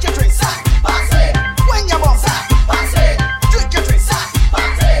 Drink your drink, stop. Pass it. When you bounce up. Pass it. Drink your drink, stop.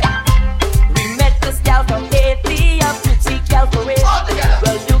 Pass it. we met this gal from Haiti, a pretty gal for it. All together.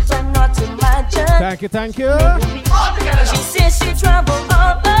 Well, you cannot imagine. Thank you, thank you. All together. She says she travel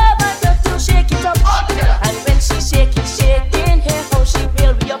all over to shake it up. All together. And when she shaking, hear how she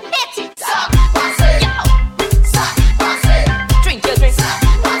feel with your petty. Stop. Pass it. Stop. Pass it. Drink your drink. Stop.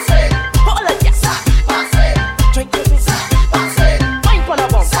 Pass it. Hold on, yeah. Stop. Pass it. Drink your drink. Stop. Pass it. Wine for the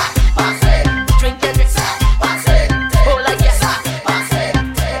bump. Stop. Pass it. Drink your drink. Stop. Pass it. Hold on, yeah. Stop. Pass it.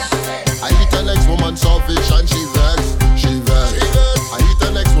 I eat an ex-woman selfish and she vex, she vex. I eat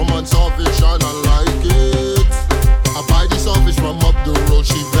an ex-woman selfish and I like it.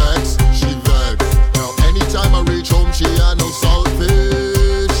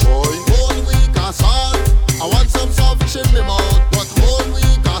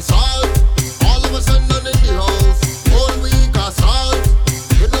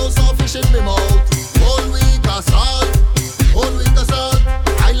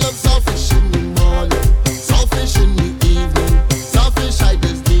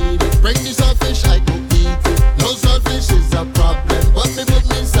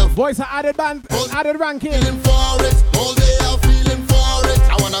 Voice of added ranking. Feeling for it, all day I'm feeling for it.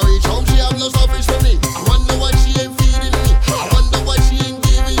 I wanna reach home, she have no selfish for me. I wonder why she ain't feeding me. I wonder why she ain't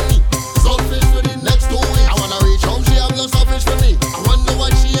giving me selfish for the next 2 weeks. I wanna reach home, she have no selfish for me. I wonder why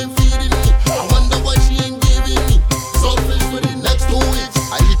she ain't feeding me. I wonder why she ain't giving me selfish for the next 2 weeks.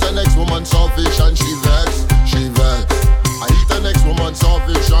 I eat the next woman selfish and she vex. I eat the next woman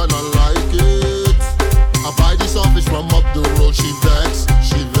selfish and I like it. I buy the selfish from up the road, she vex.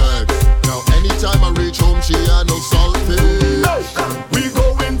 Now anytime I reach home, she had no selfish. We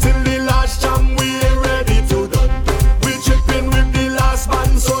going till the last jam, we ain't ready to done. We chipping with the last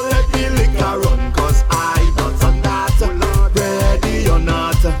man, so let the liquor run. Cause I not on that, ready or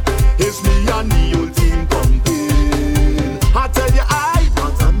not. It's me and the whole team pumping. I tell you I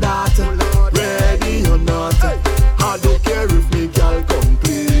not on that, ready or not. I don't care if me girl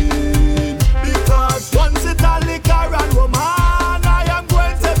complain. Because once it's a liquor and woman, I am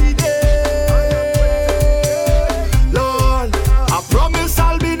going to be there. Lord, I promise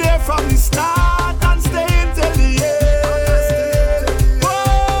I'll be there from the start and stay until the end.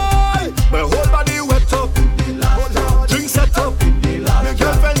 Boy, my whole body wet up, drink set up. My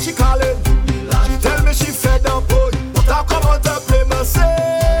girlfriend she calling, she tell me she fed up, boy. But I come out to play myself.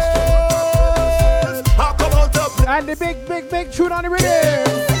 I come out to play. And the big tune on the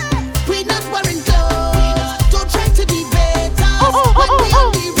rhythm. We not wearing clothes. Don't try to be better. When we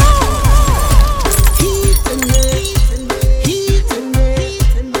on the road. Heat and me.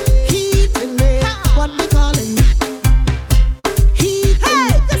 What we calling? Heat.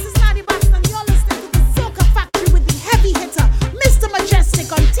 Hey, this is Lottie Boston. You're listening to the Soca Factory with the heavy hitter, Mr.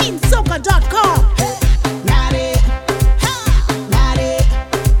 Mejustik on TeamSoca.com.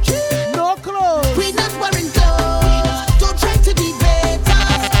 No clothes. We not wearing clothes. Don't try to be better.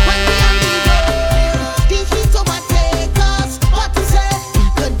 When we on the road, the heat overtake us. What to say? We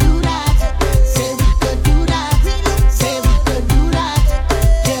could do that. Say we could do that. Say we could do that.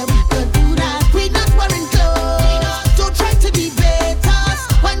 Yeah, we could do that. We not wearing clothes. Don't try to be better.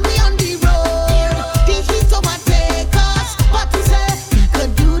 When we on the road, the heat overtake us. What to say? We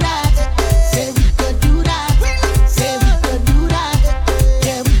could do that. Say we could do that. Say we could do that.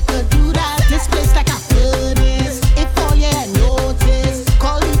 Yeah, we could do that. This place like a furnace. If all you had noticed,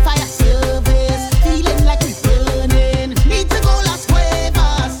 call the fire service. Feeling like we burning. Need to go Las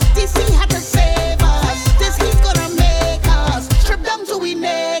Cuevas. This heat had to save us. This heat gonna make us strip down till we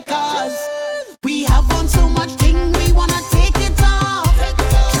naked. We have on so much thing, we wanna take it off.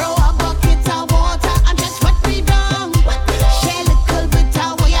 Throw a bucket of water and just wet me down. Share little bit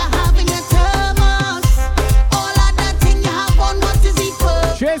of what you have in your thermos. All of that thing you have on, what is it for?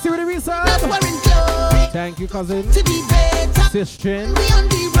 Tracy with the research. Not wearing clothes. Thank you, cousin. To be better. Sister. We on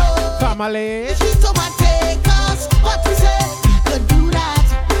the road. Family. The heat overtake us. What we say? We could do that.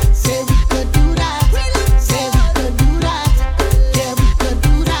 Say we could do that. Say we could do that. Yeah, we could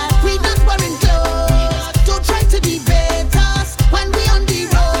do that. We not wearing clothes. Don't try to be better. When we on the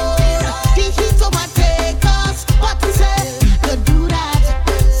road, the heat overtake us. What we say? We could do that.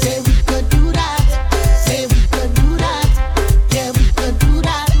 Say we could do that. Say we could do that. Yeah, we could do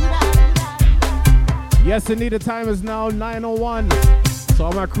that. Yes, indeed, the time is now 9:01. So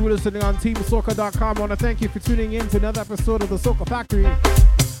all my crew listening on TeamSoca.com, I want to thank you for tuning in to another episode of the Soca Factory.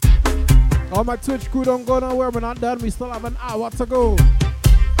 All my Twitch crew, don't go nowhere. We're not done. We still have an hour to go.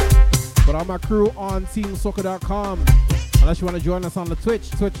 But all my crew on TeamSoca.com, unless you want to join us on the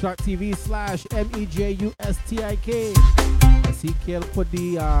Twitch, twitch.tv/MEJUSTIK. I see Kale put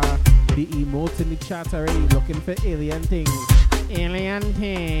the emote in the chat already, looking for alien things. Alien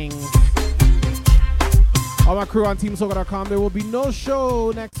things. All my crew on TeamSoca.com, there will be no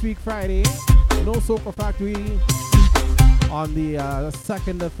show next week, Friday. No Soca Factory on the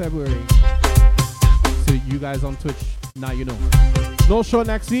 2nd of February. So you guys on Twitch, now you know. No show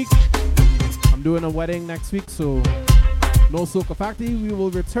next week. I'm doing a wedding next week, so no Soca Factory. We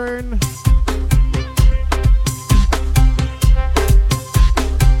will return.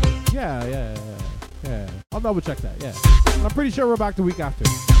 Yeah. I'll double check that, yeah. And I'm pretty sure we're back the week after.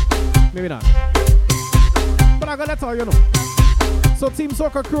 Maybe not. But I got that's all you know. So Team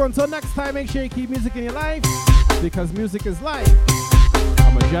Soca crew, until next time, make sure you keep music in your life, because music is life.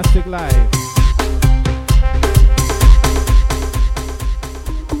 A Mejustik life.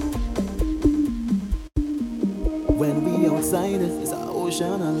 When we outside, it's an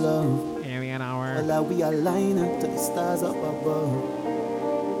ocean of love. Alien hour. While we align to the stars up above.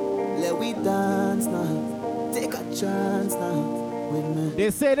 Let we dance now. Take a chance now with me. They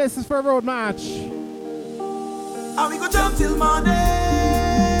say this is for a road match. And we go jump till morning.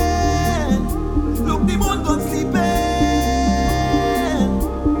 Look, the moon gone sleeping.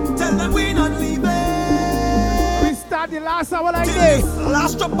 pass out like this.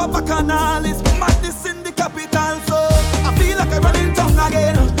 Last drop of a canal is madness in the capital. So I feel like I run in tongue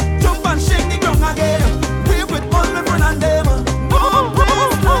again. Jump and shake the ground again. Play with all my friends and them. No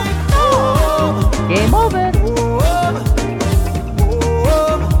place like home. Game over.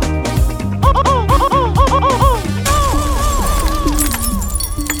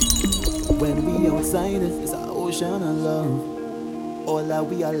 When we outside, it's our ocean of love. All that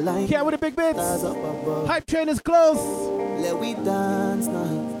we are like. Yeah, with the big bits. Stars up above. Hype train is close. Let we dance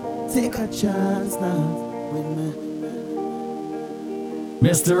now. Take a chance now with me.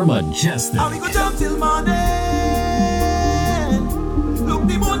 Mr. Majestic. And we go jump till morning. Look,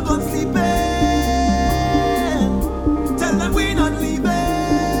 the moon gone sleeping. Tell them we not leaving.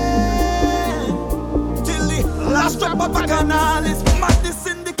 Till the last drop of a canal is madness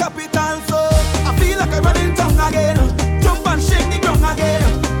in the capital. So I feel like I run in tongue again. Jump and shake the ground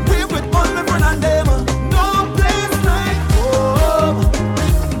again. Play with all my friends and them. No place like home.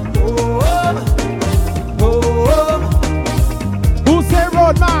 Home. Who say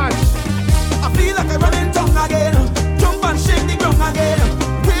road march? I feel like I run in tongue again. Jump and shake the ground again.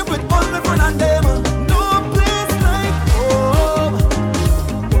 Play with all my friends and them. No place like home.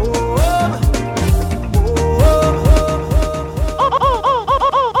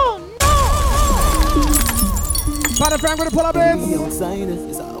 Father Frank with the pull up bits. We outside,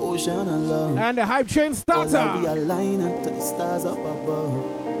 it's our ocean of love. And the hype train All that we starter. align up to the stars up above.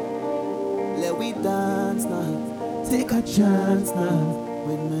 Let we dance now. Take a chance now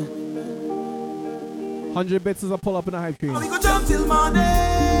with me. 100 bits is a pull up in the hype train. We go jump till morning.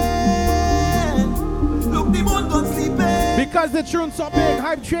 Look, the moon gone sleeping. Because the tune's so big,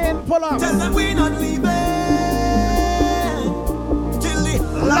 hype train pull up. Tell them we not leaving. Till the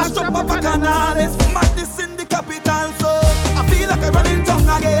last drop of a canal is madness in the capital. So I feel like I run in tongue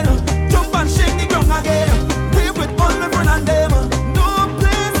again. Jump and shake the ground again. Play with all my friends and them. No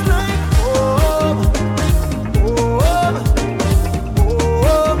place like home.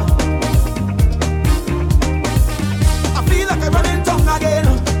 I feel like I run in tongue again.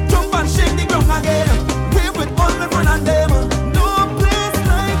 Jump and shake the ground again. Play with all my friends and them. No place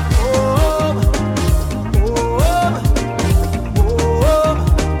like home.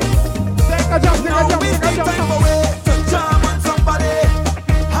 Take a jump, take a jump, take a jump. Time away to jam on somebody.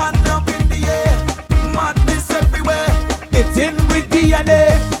 Hand up in the air. Madness everywhere. It's in with DNA.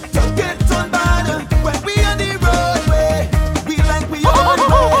 To get on bad when we on the roadway. We like we on the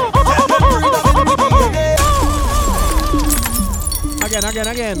way. Tell them freedom in the DNA.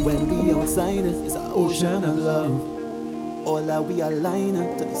 Again. When we outside, it's our ocean of love. All that we align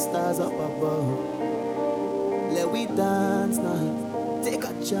up to the stars up above. Let we dance now. Take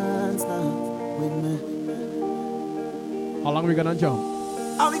a chance now with me. How long we gonna jump?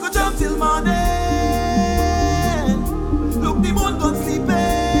 And we go jump till morning. Look, the moon gone sleeping.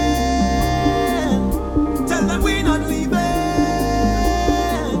 Tell them we not leaving.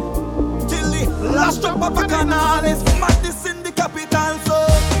 Till the last drop of a canal is madness in the capital. So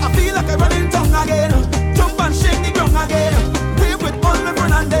I feel like I run in tongue again. Jump and shake the ground again. Play with all my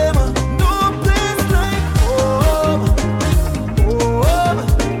friends and them. No place like home.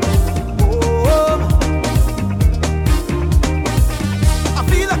 I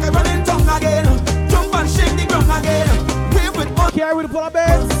feel like I run in tongue again. Jump and shake the ground again. Play with all Carry with the pull up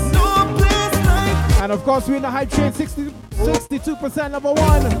bits. no place like And of course, we in the hype train 62% number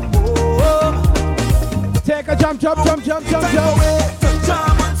one. Take a jump. Time away to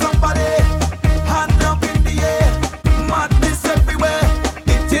jam on somebody. Hand up in the air. Madness everywhere.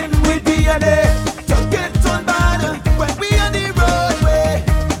 It's in with DNA. To get on bad when we on the roadway.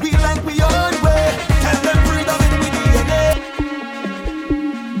 We like we on way. Tell them freedom in the DNA.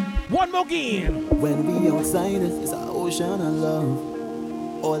 One more game. When we outside, it's our ocean of love.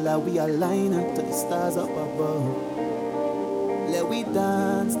 All that we align up to the stars up above. Let we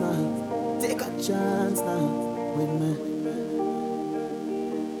dance now. Take a chance now with me.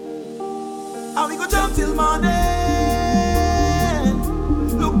 And we go jump till morning.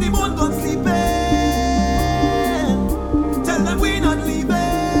 Look, the moon gone sleeping. Tell them we not leaving.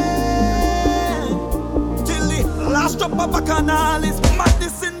 Till the last drop of a canal is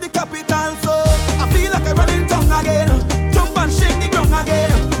madness in the capital. So I feel like I run in tongue again. Jump and shake the ground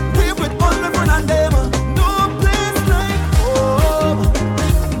again. Play with all my friends and them. No place like home.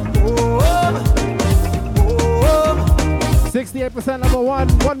 68% number one.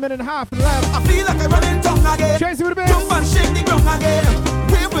 1 minute and a half left. I feel like I run in tongue again. Tracy with the bits. Jump and shake the ground again.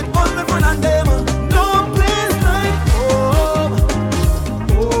 Play with all my friends and them. No place like home.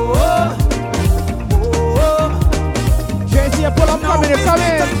 Tracy, pull up, come in.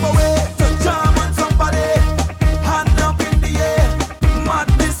 Time away to jam on somebody. Hand up in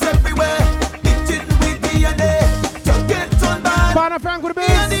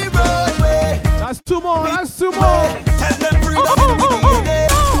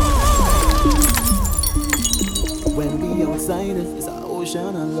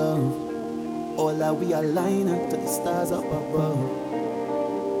All that we align to the stars up above.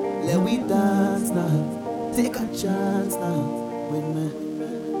 Let we dance now, take a chance now with me.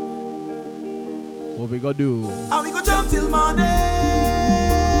 What we gonna do? And we go jump till morning.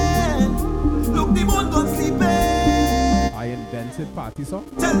 Look, the moon gone sleeping. I invented party song.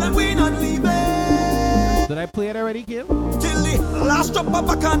 Tell them we not leaving. Did I play it already, Gil? Till the last drop of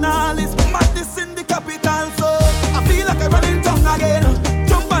a canal is madness in the capital. So I feel like I run in tongue again.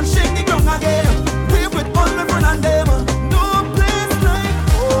 Jump and shake the ground again. Play with all my friends and them. No place like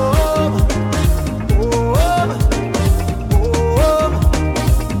home. Home. Home.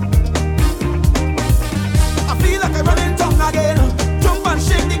 I feel like I run in tongue again. Jump and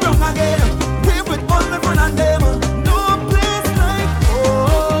shake the ground again. Play with all my friends and them. No place like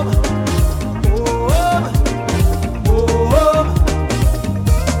home. Home. Home.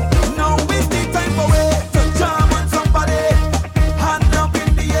 Now is the time for it to jam on somebody. Hand up in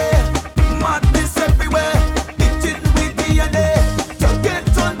the air. Madness everywhere. Itching with DNA. To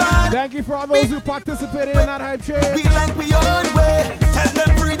get on bad. Thank you for all those who participated in that hype train. We like we own way. Tell them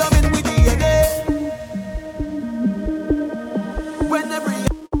freedom in with DNA. Whenever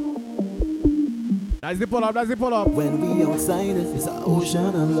That's the pull up, that's the pull up. when we outside, it's an ocean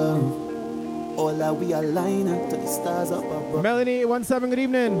of love. All that we align to the stars up above. Melanie 17, good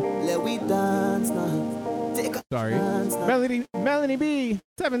evening. Let we dance now. Take a Sorry. chance now. Melanie B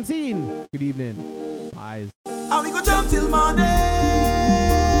 17. Good evening. Eyes. And we go jump till morning.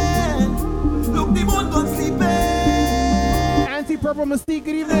 Look, the moon gone sleeping. Anti-Purple Mystique,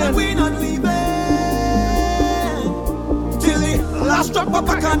 good evening. And we not leaving. Till the last drop of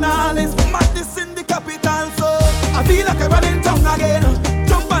a canal is madness in the capital. So I feel like I run in tongue again.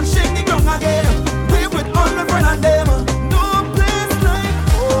 Jump and shake the ground again. Play with all my friends and them. No place like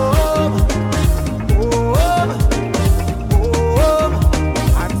home. Home. Home.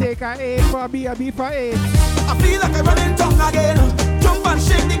 I take a A for B, a B for A. I feel like I run in tongue again. Jump and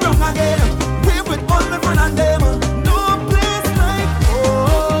shake the ground again. Play with all my friends and them. No place like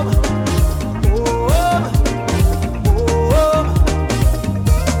home. Home. Home.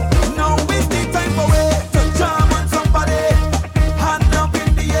 Now is the time for it to jam on somebody. Hand up in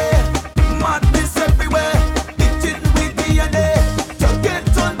the air. Madness everywhere. Itching with DNA. To get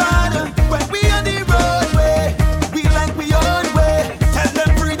on bad. When we on the roadway. We like we own way. Tell them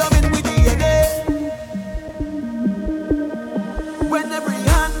freedom in with DNA. When every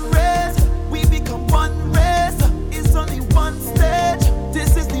hand raised, we become one race. It's only one stage.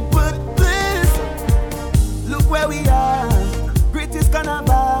 This is the birthplace. Look where we are. Greatest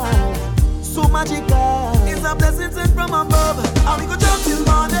carnival. So magical. It's a blessing sent from above. And we go jump till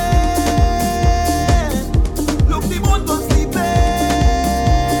morning. Look, the moon gone sleeping.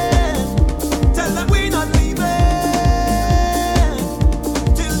 Tell them we not leaving.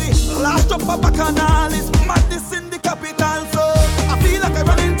 Till the last drop of a canal is madness in the capital. So I feel like I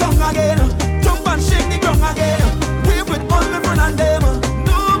run in tongue again. Jump and shake the ground again. Play with all my friends and them.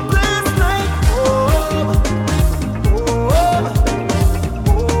 No place like home. Home.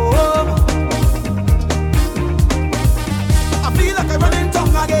 Home. I feel like I run in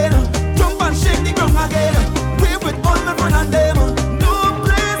tongue again. Jump and shake the ground again. Play with all my friends and them. No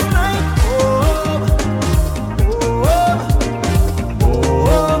place like home. Home.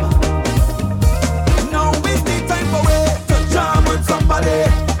 Home. Now is the time for it to jam on somebody.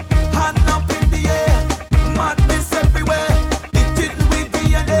 Hand up in the air. Madness everywhere. Itching with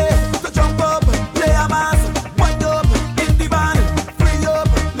DNA. To jump up, play a mass. Wind up in the van. Free up,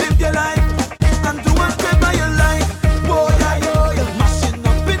 live your life. And do whatever you like. Boy, yeah, yo, yeah. Mashing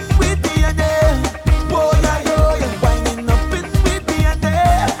up in with DNA. Boy, yeah, yo, yeah. Winding up in with DNA.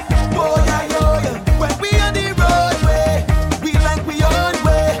 Boy, yeah, yo, yeah. When we on the roadway, we like we own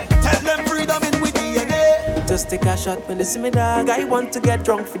way. Tell them freedom in with DNA. Just take a shot when they see me, dog. I want to get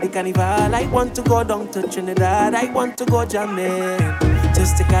drunk for the carnival. I want to go down to Trinidad. I want to go jamming.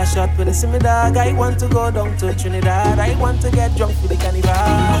 Just take a shot when they see me, dog. I want to go down to Trinidad. I want to get drunk for the carnival.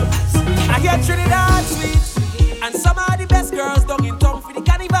 I get Trinidad sweet, and some of the best girls down in town for the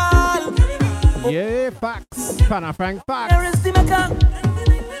carnival. Yeah, facts. Pana Frank facts. There is the Mecca,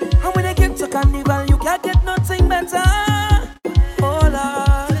 and when I get to carnival, you can't get nothing better. Oh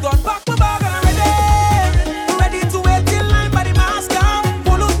Lord, got back my bag and ready to wait till line by the mask up.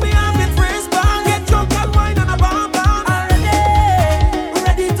 Pull up me and get freeze bang, get drunk and wine and a bomb bang.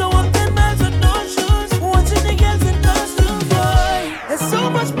 Ready to walk 10 miles with no shoes, watching the girls in costumes, boy. There's so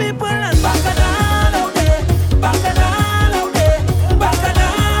much people and bacchanal out there, bacchanal out there,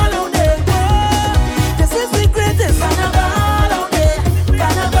 bacchanal out there. This is the greatest carnival out there.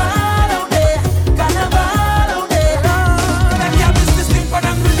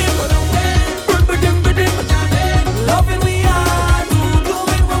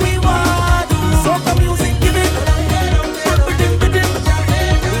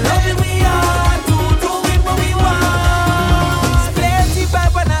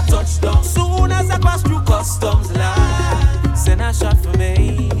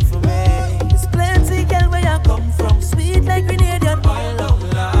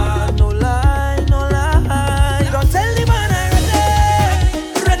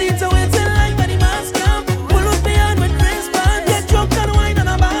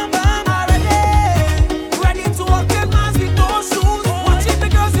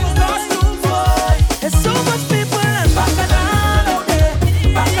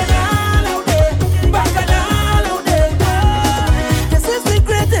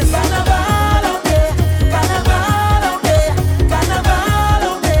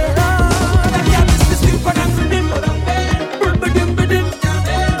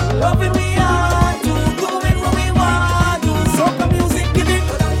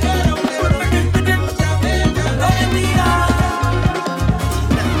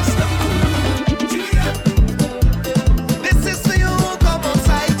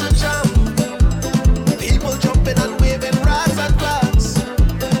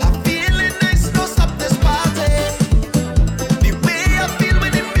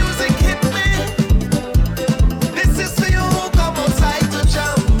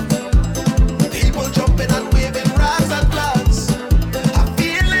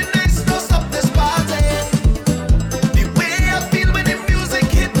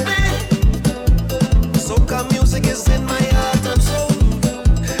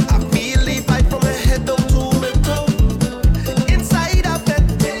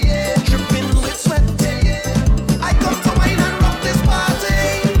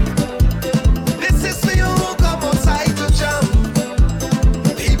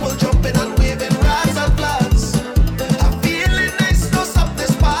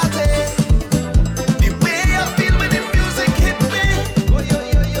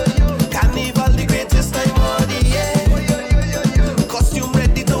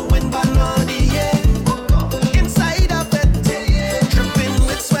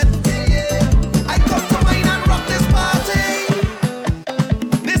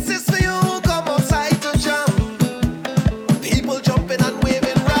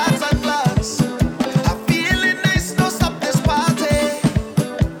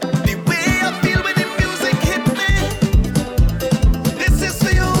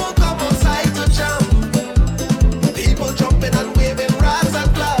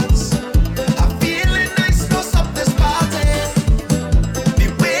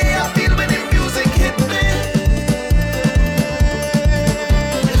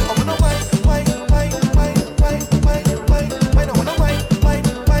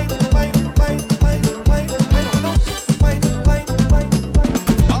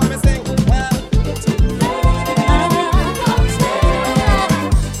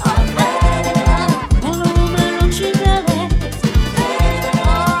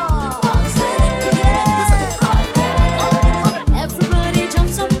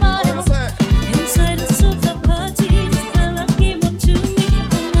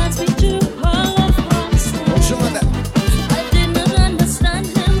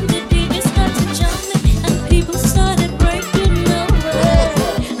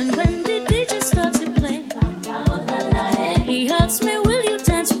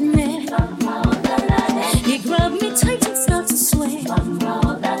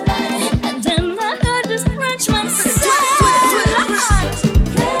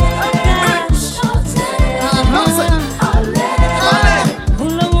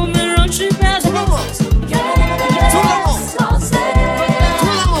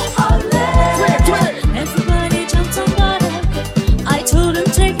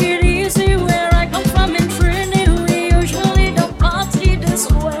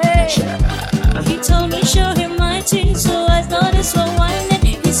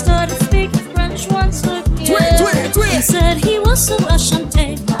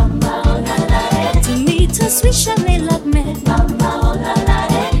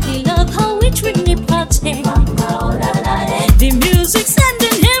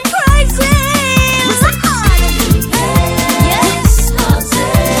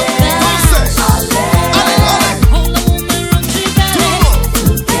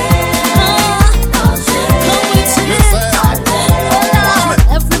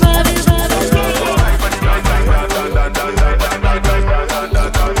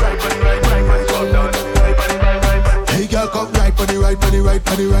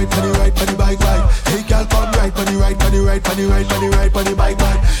 right, pan the right, pan the bike bike. Hey girl, come right, pan the right, pan the right, pan the right, pan the right, pan the bike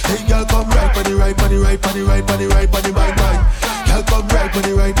bike. Hey girl, come right, pan the right, pan the right, pan the right, pan the right, pan the bike bike. Girl, come right, pan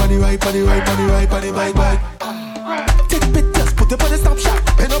the right, pan the right, pan the right, pan the right, pan the bike bike. Take pictures, put up on the snap shot.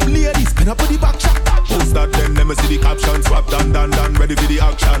 Pen up ladies, pen up on the back shot. Post that then, let me see the caption. Swap done, ready for the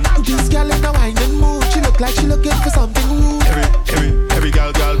action. This girl in a whining mood. She look like she looking for something rude. Every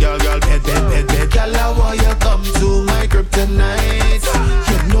girl, bed. Girl, I want you come to my kryptonite.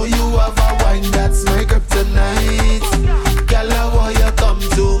 You know you have a wine, that's my kryptonite. Girl, I want you come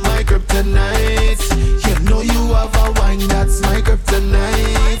to my kryptonite. You know you have a wine, that's my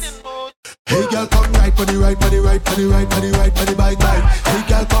kryptonite. Hey girl, come right, pan the right, pan the right, pan the right, pan the right, pan the bike bike. Hey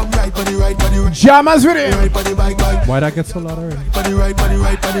girl, come right, pan the right, pan the right. Jammers with it. Right, pan the bike bike. Why that get so loud already? Pan the right, pan the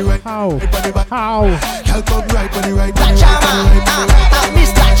right, pan the right. How? How? Girl, come right, pan the right, pan the right, pan the right, pan the right.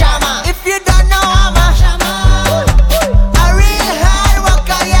 Mr. Jama, if you don't know I'm a real hard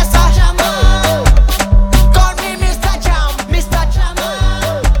worker, yes I call me Mr. Jam, Mr. Jama.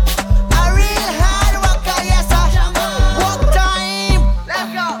 A real hard worker, yes I work time.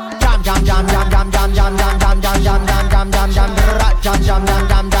 Let's go. Jam.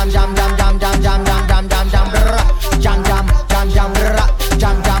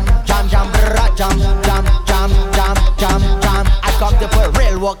 I come to put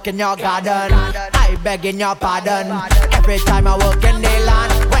real work in your garden. I beg in your pardon. Every time I work in the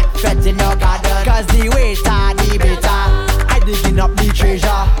land, wet fed in your garden. Cause the waiter, the bitter, I digging up the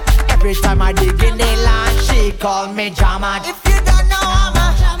treasure. Every time I dig in the land, she call me Jama. If you don't know I'm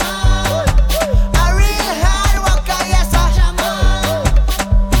a real hard worker, yes I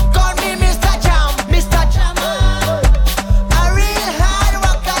call me Mr. Jam, Mr. Jama. A real hard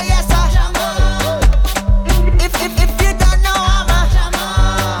worker, yes I if you don't know I'm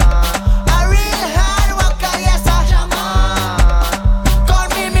a real hard worker, yes I call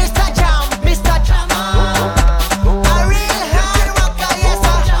me Mr. Jam, Mr. Jama. A real hard worker, yes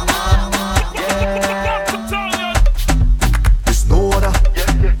I There's no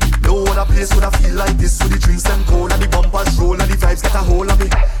other place would I feel like this. With the drinks them cold and the bumpers roll and the vibes get a hold of me.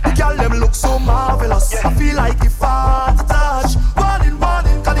 The girl them look so marvelous. I feel like if I to touch one in,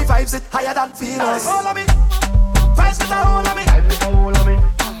 cause the vibes it higher than feelers. Hold of me, vibes get a hold of me. Hold of me,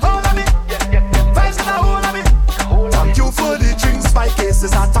 vibes get a hold of me. Thank you for the drinks, my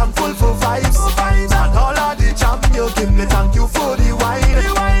cases are thankful for vibes. And all of the jam you give me, thank you for the wine.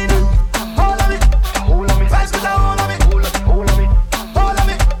 Hold of me, vibes get a hold of me.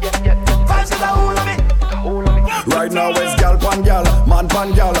 Right now it's gal pan gal, man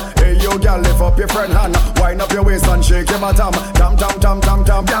pan gal. Hey yo gal, lift up your friend hand. Wind up your waist and shake your tam. Tam.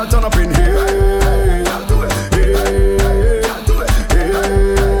 Gal turn up in here. Gal do it. Hey. Gal do it.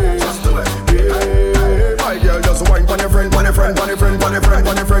 Hey. Just do it. Hey. My girl, just wine pan your friend, pan your friend, pan your friend, pan your friend,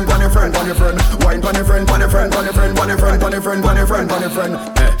 pan your friend, pan your friend, pan your friend. Wine pan your friend, pan your friend, pan your friend, pan your friend, pan your friend, pan your friend, pan your friend.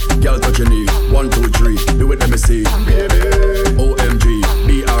 Hey, gal touch your knee. 1, 2, 3. Do it, let me see. Baby. OMG,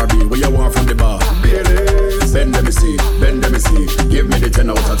 BRB. Where you want from the bar? Baby. Bend let me see. Give me the 10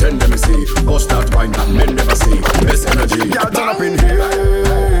 out of 10, let me see. Bust that wine and men never see. Best energy. Y'all turn up in here.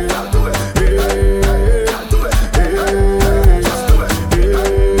 Y'all do it. Y'all do it. Just do it.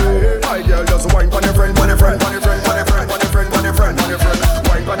 My girl, just wine pon your friend, pon your friend, pon your friend, pon your friend, pon your friend, pon your friend, pon your friend.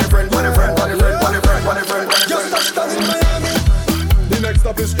 Wine pon your friend, pon your friend, pon your friend, pon your friend, pon your friend. Just touchdown in Miami. The next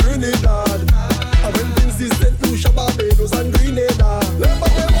stop is Trinidad. And when things is St. Lucia, Barbados and Grenada. Remember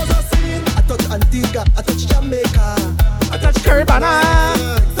there was a scene. I touch Antigua, I touch Jamaica, I touch Caribbean,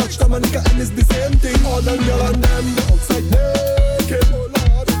 touch Dominica, and it's the same thing. All the girl and them, the outside naked, oh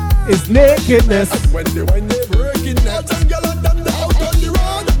Lord. It's nakedness. And when they wine, they breaking necks. All the girl and them, they out on the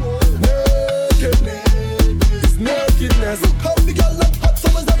road. Nakedness, it's nakedness. Look how the girl look hot, so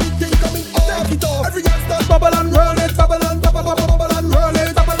is everything coming off. Take it off. Every girl start bubble and roll it, bubble and bubble and roll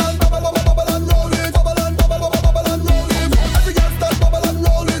it, bubble and bubble and roll it, bubble and bubble and roll it. Every girl start bubble and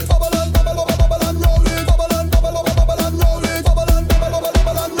roll it, bubble and bubble and roll it, bubble and bubble and roll it, bubble and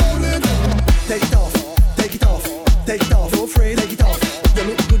bubble and roll it. Take it off, take it off, take it off. No afraid, take it off. You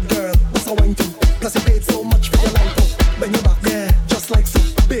look good, girl. What's a wine to? Plus you paid so much for your life up. Bend your back, yeah, just like so.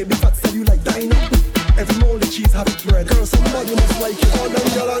 Baby fat tell you like dino. Every mold of cheese have it bread. Girl, somebody must like you. All them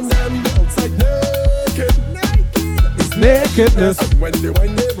girl and them outside naked. It's nakedness. And when they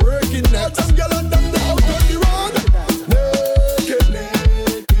wine, they breaking necks. All them girl and them they out on the road. Naked.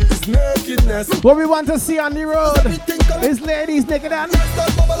 It's nakedness. What we want to see on the road is ladies naked and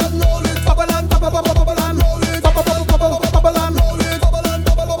bubble and roll it, bubble and bubble and roll it, bubble and roll it, bubble and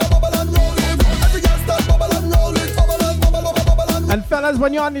bubble and roll it. Every girl start bubble and roll it, bubble and And fellas,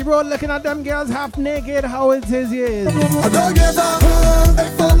 when you're on the road looking at them girls half naked, how it is, yes. I don't give a fuck. They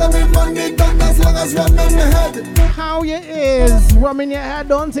follow me money done as long as rum in my head. How you is? Rum in your head,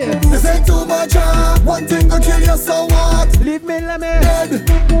 don't it? This ain't too much, one thing will kill you, so what? Leave me, let me. Dead.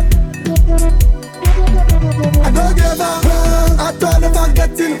 I don't give a fuck. I thought if I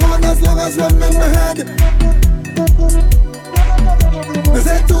get in on as long as rum in my head. This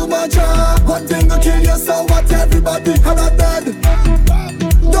ain't too much, one thing will kill you, so what? Everybody had a dead.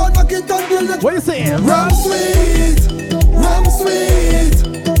 Don't knock it until the... What you saying? Rum sweet,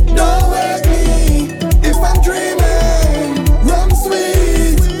 don't wake me if I'm dreaming. Rum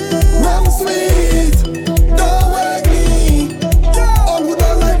sweet, don't wake me. All who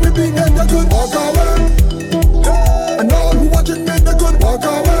don't like me being dead, they could walk away. And all who watching me, they could walk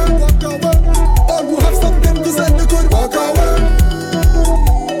away. All who have something to say, they could walk away.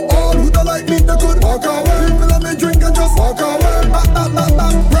 All who don't like me, they could walk away. People let me drink and just walk away.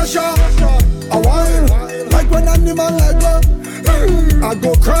 Pressure, a while, like when animal like that. I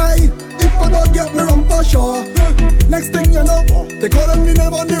go cry if I don't get me rum for sure. Next thing you know, they calling me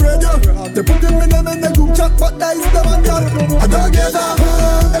name on the radio. They putting me name in the group chat, but that is the man girl. I don't give a fuck.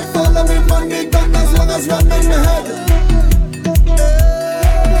 They follow me money done as long as rum in my head.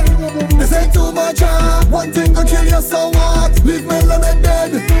 This ain't too much, one thing will kill you, so what? Leave me limit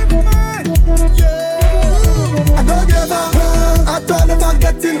dead. I don't give a fuck. I thought if I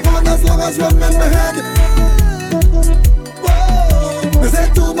get in on as long as rum in my head. This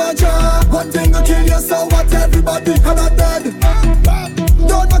ain't too much, one thing will kill you, so what? Everybody had a dead.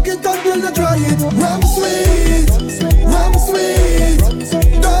 Don't knock it until you try it. Rum sweet,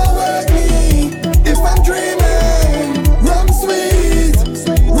 don't wake me if I'm dreaming. Rum sweet,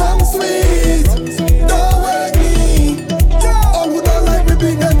 don't wake me. All who don't like me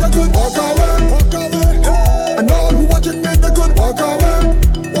being dead, they could walk away. And all who watching me, they could walk away.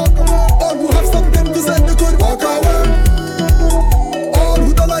 All who have something to say, they could walk away. All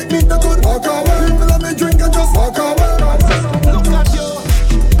who don't like me, they could walk away. People let me drink and just walk away. Look at you,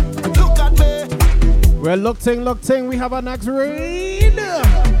 look at me. Well, look ting, we have our next raid.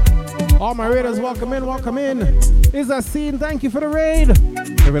 All my raiders, welcome in. Is a scene, thank you for the raid.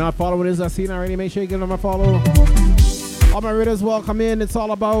 If you're not following Is a scene already, make sure you give them a follow. All my raiders, welcome in. It's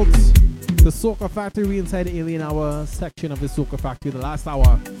all about the Soca Factory inside the Alien Hour section of the Soca Factory, the last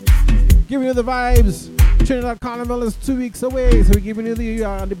hour. Giving you the vibes. Trinidad Carnival is 2 weeks away, so we're giving you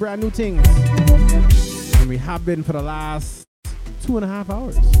the brand new things. And we have been for the last 2.5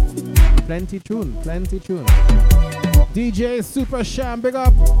 hours. Plenty tune. DJ Super Sham, big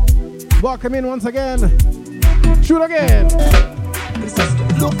up. Welcome in once again. Shoot again.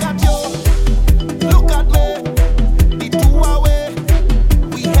 Look at you, look at me. The two away,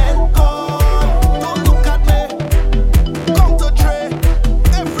 we held God. Don't look at me. Come to Trey.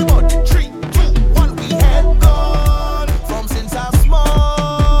 Everybody, 3, 2, 1, we held God. From since I'm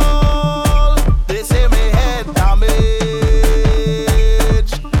small, they say me head damage.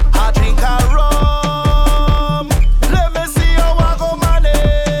 I drink a rum. Let me see how I go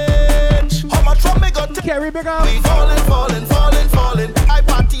manage. How much from me got to carry big up? We falling. I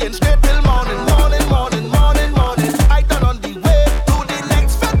party and straight till morning. I done on the way to the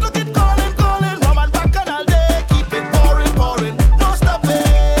next fed. Look it calling. Rum and back on all day. Keep it pouring. No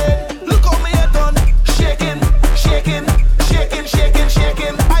stopping. Look how me head done. Shaking.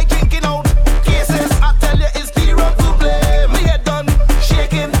 I drinking out cases. I tell you it's the rum to play. Me head done.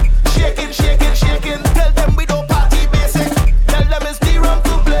 Shaking. Tell them we don't party basic. Tell them it's the rum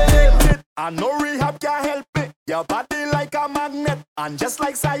to play. I know rehab can help me. Your body like a magnet, and just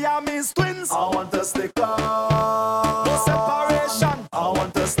like Siamese twins, I want to stick up. No separation, I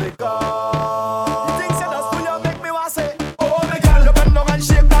want to stick up. You think say that's when you make me want say, oh my girl, you bend down and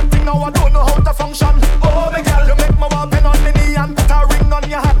shake that thing. Now I don't know how to function. Oh my girl, you make me want pen on me knee and put a ring on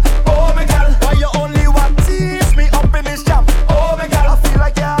your hand. Oh my girl, why you only want tease me up in this jam? Oh my girl, I feel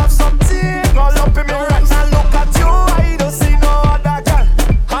like you have something all up in me right now. Look at you, I don't see no other girl.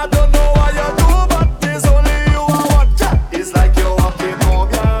 I don't know what you do, but there's only you I want. It's like you're walking home,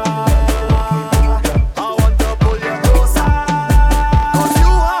 yeah. I want to pull you closer.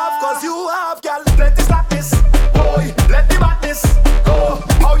 Cause you have, girl, plenty slackness. Boy, let the madness go.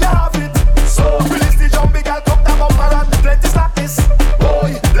 How you have it? So, release the jumpy girl, come down bumper and plenty slackness.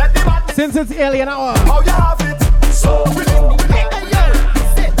 Boy, let the madness. Since it's Alien Hour. How you have it? So, release the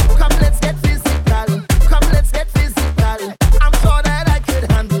Come, let's get physical. I'm sure that I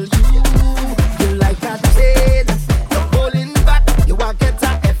could handle you. You like that shade. You're pulling back. You are get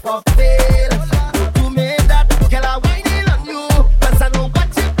a F of fail. You made that girl a whining on you. Cause I know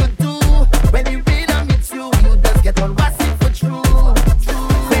what you could do. When you really meet you, you just get on wassy for true.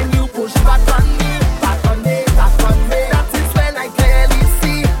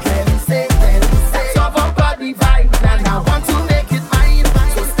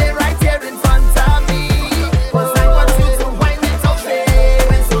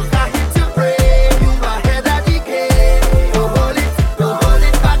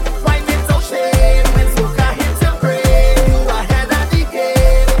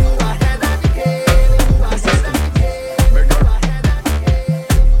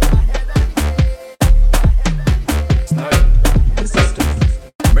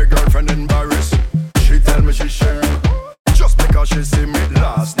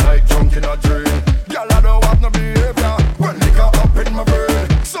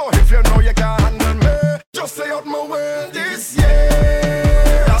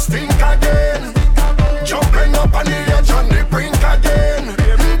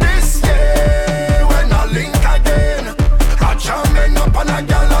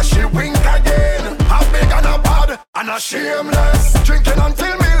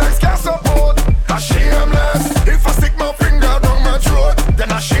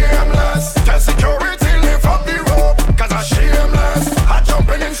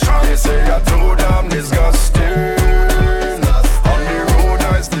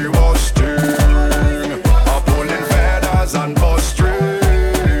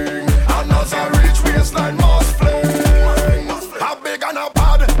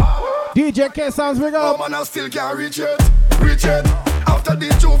 sounds big up. Man, I still can't reach it. After the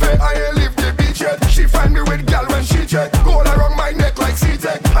Juve, I ain't leave the beach yet. She find me with gal when she check. Gold around my neck like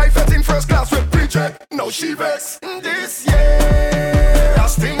C-Tech. I fed in first class with pre-check. Now she vex. This year, I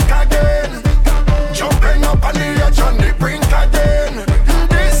stink again. Jumping up on the edge on the brink again.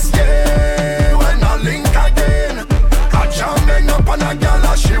 This year, when I link again, I jamming up on a gal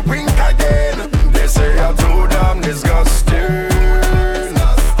as she wink again. They say I'm too damn disgusting.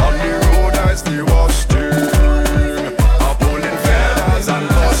 On the road I still wash through. I'm pulling feathers and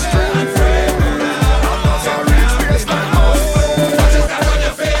busting. And as I reach baseline, what is that on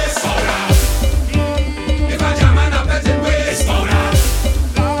your face? Powder. If I jam and I'm betting waist, powder.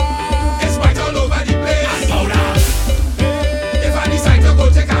 It's white all over the place, powder. If I decide to go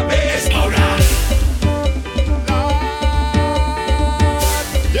take a base, powder.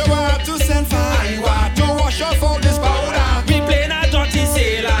 You want to send fire, you want to wash off all this powder. We playing a dirty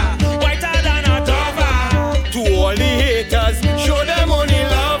sailor, whiter than a dove. To all the haters, show them only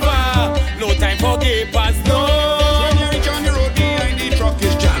lover. No time for gapers, no. When you reach on the road behind the truck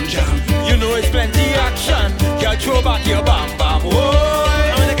is jam jam. You know it's plenty action. Girl, throw back your bam bam. Oh,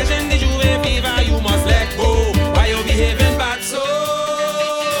 and when they catch in the Juve fever, you must let go. Why you behaving bad so?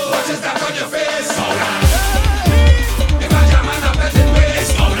 What is that on your face? Powder. If I jam and I'm betting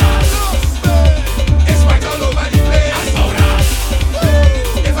waist, powder. It's white all over the place, powder.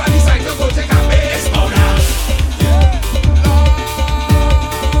 If I decide to go take a base, powder.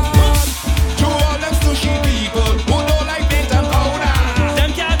 To all them sushi people who don't like paint and powder.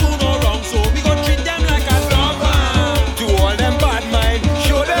 Them can't do no wrong, so we gon' treat them like a lover. To all them bad mind,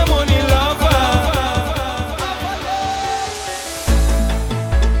 show them only lover.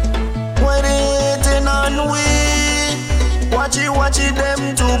 When they hating on we, watch it,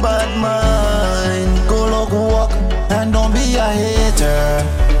 them too bad mind. Go look walk and don't be a hater.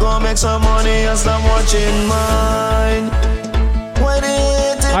 Go make some money and stop watching mine. When they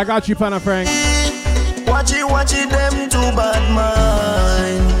hating I got you, Pana Frank. watch it, them too bad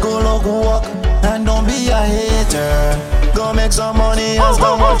mind. Go look walk and don't be a hater. Go make some money and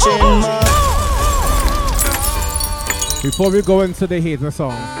stop watching mine. Before we go into the hater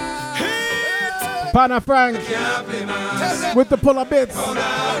song, Pana Frank with the pull-up bits.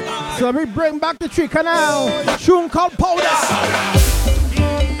 So we bring back the tree canal. Tune called Powder.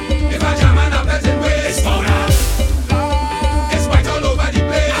 If I jam and I'm betting waist, powder. It's white all over the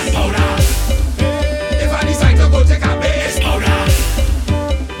place, powder. If I decide to go take a base, powder.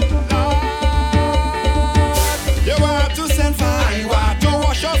 You want to send fire, you want to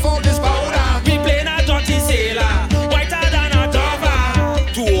wash off all this powder. We playing a dirty sailor, whiter than a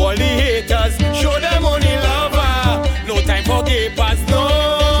dove. To all the haters, show them only lover. No time for gapers, no.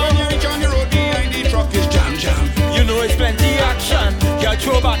 When you reach on the road behind the truck is jam jam. You know it's plenty action. Girl,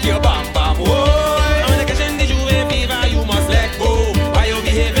 throw back your bam bam. Oh, and when they catch in the Juve fever, you must let go. Why you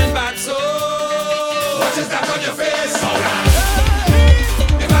behaving bad so? What is that on your face? Powder.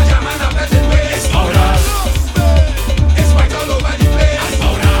 If I jam and I'm betting waist, powder. It's white all over the place,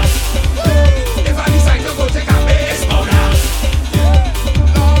 powder. If I decide to go take a base, powder.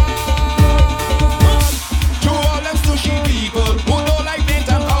 To all them sushi people who don't like paint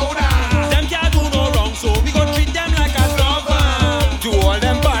and powder. Them can't do no wrong, so we gon' treat them like a lover. To all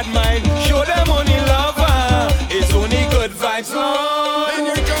them bad mind, show them only lover. It's only good vibes, When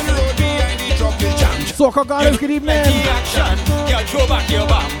you Lord. reach on the road behind the truck is jam jam. Soca Gardens, good evening. Plenty action, girl, throw back your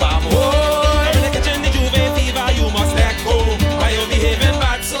bam bam. Oh, when they catch in the Juve fever, you must let go. Why you behaving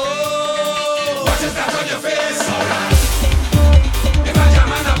bad so? What is that on your face? Powder. If I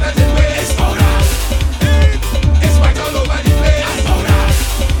jam and I'm betting waist, powder. It's white all over the place, powder.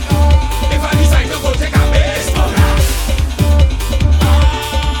 If I decide to go take a base, powder.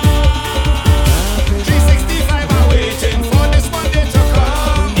 365 are waiting for this Monday to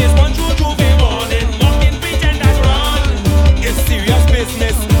come. It's one true Juve morning, mocking pretenders run. It's serious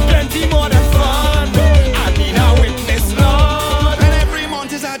business, plenty more than fun. I need a witness, Lord. And every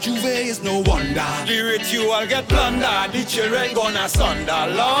month is a Juve, is no wonder. The ritual get plundered, the children gonna sunder.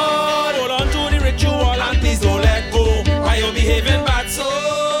 Lord, hold on to the ritual and please don't let go. Why you behaving bad so?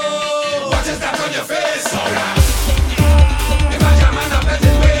 What is that on your face? Powder. If I jam and I'm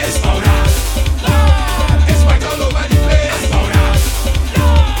betting waist, powder. It's white all over the place, powder.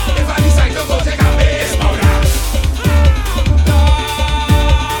 If I decide to go take a base, powder.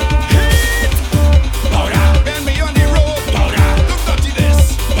 Powder. When we on the road, powder. Look dirty this,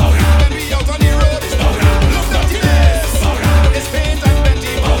 powder. When we out on the road, it's powder. Look dirty this, powder. It's paint and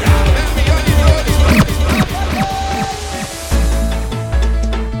plenty, powder. When we on the road, it's powder.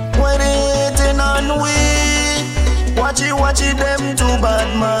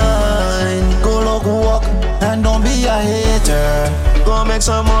 make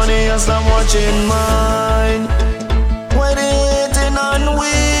some money and stop watching mine. When they hating on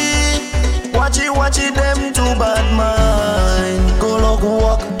we, watch it, them too bad mind. Go look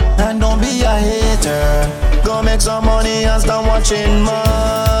walk and don't be a hater. Go make some money and stop watching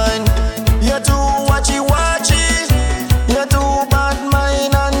mine. You too watch it, you too bad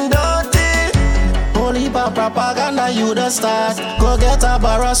mind and dirty. Holy propaganda, you the start. Go get a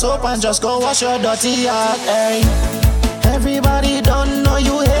bar of soap and just go wash your dirty heart. Hey, everybody don't know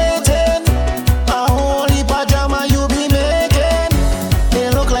you hating. A holy pajama you be making.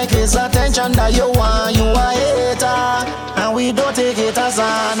 It look like it's attention that you want. You a hater, and we don't take it as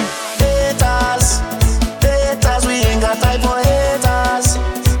an haters. Haters, we ain't got time for haters.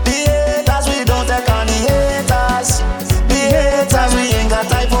 The haters, we don't take on the haters. The haters, we ain't got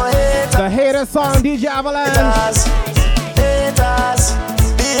time for haters. The hater song, DJ Avalanche. Haters,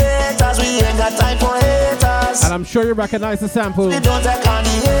 the haters, we ain't got time for haters. And I'm sure you recognize the sample.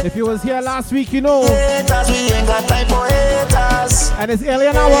 If you was here last week, you know. Haters, we ain't got time for haters. And it's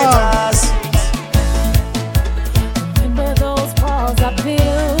Alien Hour. Remember those walls I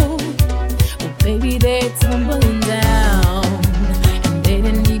built? Well, baby, they're tumbling down. And they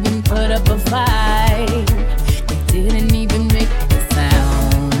didn't even put up a fight. They didn't even make a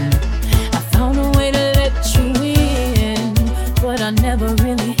sound. I found a way to let you in, but I never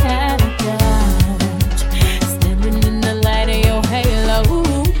really had a doubt. Standing in the light of your halo,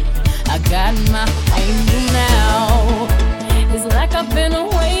 I got my angel now. It's like I've been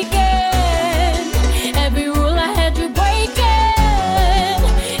awakened. Every rule I had you breaking.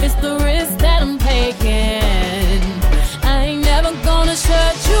 It's the risk that I'm taking. I ain't never gonna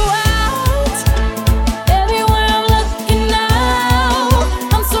shut you out. Everywhere I'm looking now,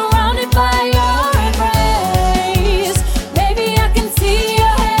 I'm surrounded by your embrace. Baby, I can see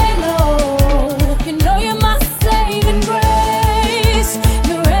your halo. You know you're my saving grace.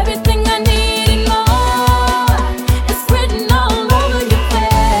 You're everything I need and more. It's written all over your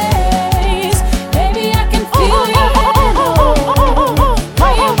face. Baby, I can feel your halo.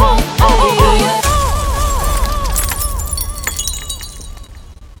 Pray it won't fade.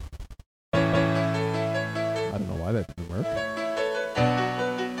 I don't know why that didn't work.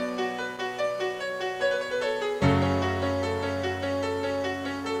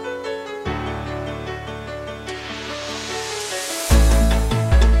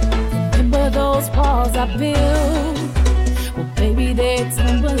 Remember those walls I built? Well, baby, they're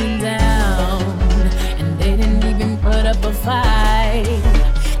tumbling down. And they didn't even put up a fight.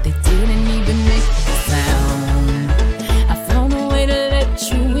 They didn't even make a sound. I found a way to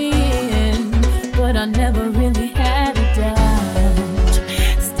let you in, but I never really had a doubt.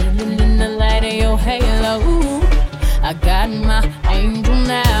 Standing in the light of your halo, I got my angel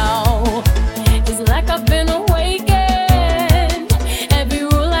now. It's like I've been awakened. Every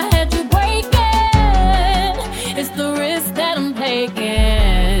rule I had you breaking. It's the risk that I'm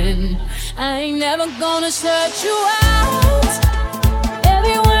taking. I ain't never gonna shut you out.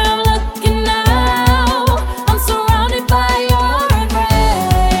 Everywhere I'm looking now, I'm surrounded by your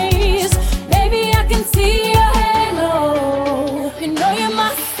embrace. Baby, I can see your halo. You know you're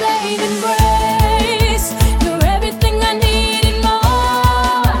my saving grace. You're everything I need and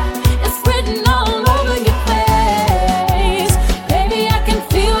more. It's written all over your face. Baby, I can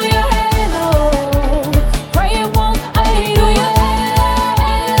feel your halo. Pray it won't fade. Feel your halo.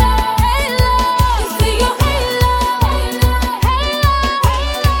 See your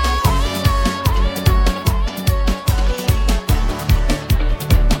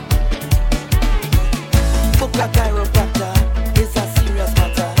Book a chiropractor, it's a serious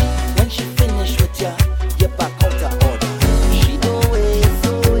matter. When she finish with ya, you back out of order. She don't waste,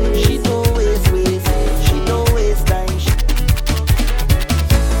 she don't waste, she don't waste time.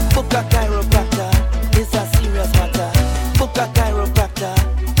 Book a chiropractor, it's a serious matter. Book a chiropractor,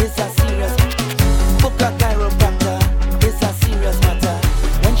 it's a serious. Book a chiropractor, it's a serious matter.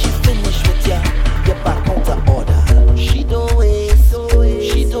 When she finish with ya, you back out of order. She don't waste,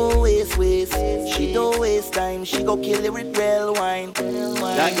 she don't waste, she don't waste time. She go kill it with real wine.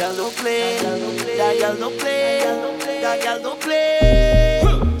 That girl don't play, that girl don't play, that girl don't play.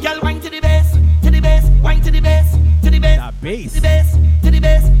 Girl wine to the bass, wine to the bass, to the bass, That bass. to the bass, to the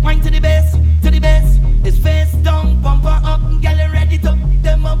bass, wine to the bass, to the bass. It's face down, bumper up, girl ready to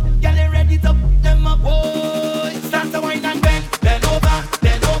them up, girl ready to them up. Oh, start to wine and bend, bend over,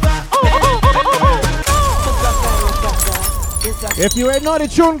 bend over, bend over. If you ain't know the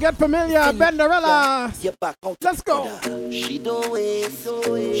tune, get familiar. Benderella. Let's go. She don't waste,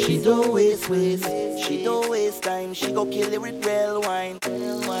 she don't waste, she don't waste time. She go kill it with real wine.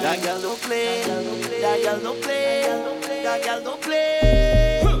 That girl don't play, that girl don't play, that girl don't play.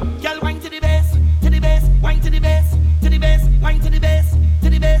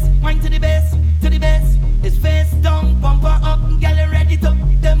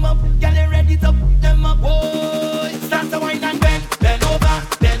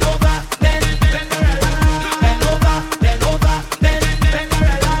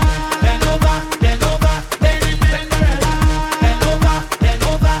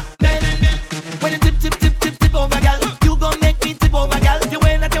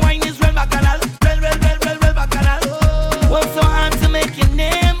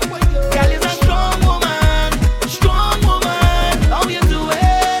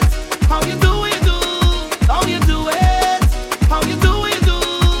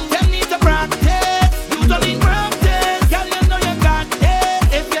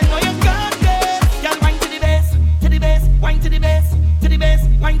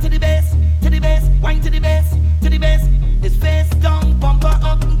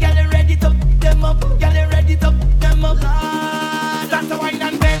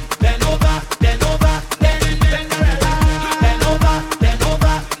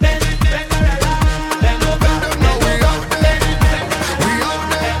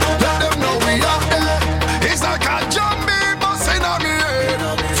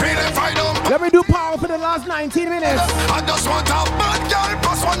 the last 19 minutes. I just want a bad girl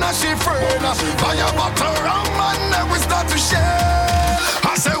plus one of she friend. Fire bottle rum and then we start to share.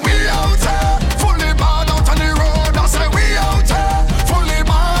 I say we out here, fully bad out on the road. I say we out here, fully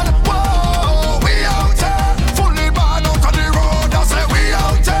bad. Whoa, we out here, fully bad out on the road. I say we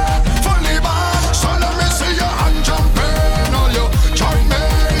out here, fully bad. So let me see your hand jumping. All you join me,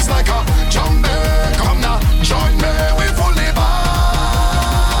 it's like a jump me. Come now, join me, we fully bad.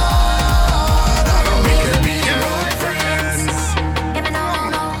 We can be good friends.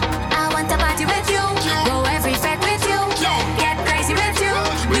 I want to party with you, go every fete with you, get crazy with you.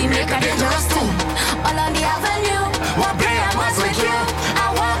 We make a dangerous too, all on the avenue. What play I must with you, I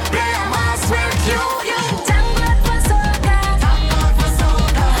want play I must with you. Thank God for soca, thank God for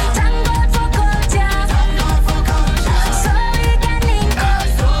soca, thank God for culture, thank God for culture. So we can link up,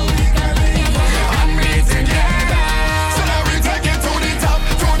 and be together. So now we take it to the top,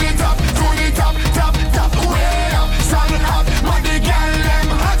 to the top, to the top, top, top. Way up, sun up, money girl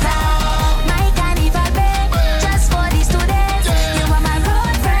them hotter. my carnival babe, just for these 2 days. You are my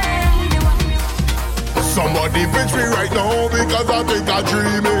road friend. Somebody pinch me right now because I think I'm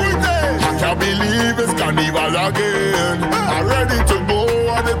dreaming. I can't believe it's carnival again. I'm ready to go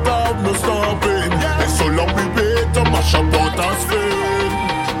and it have no stopping. And so long we wait to mash up what us Spain.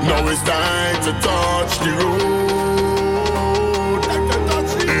 Now it's time to touch the road.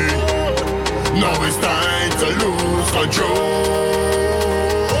 Now it's time to lose control.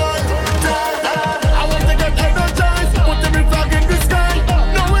 I want to get energized, put every flag in the sky.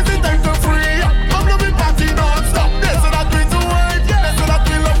 Now is the time to free. I'm loving party non-stop. They say that we do it, they say that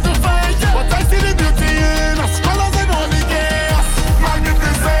we love to fight. But I see the beauty in us, colors and only chaos.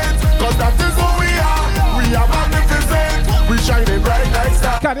 Magnificent, cause that is who we are. We are magnificent, we shining bright like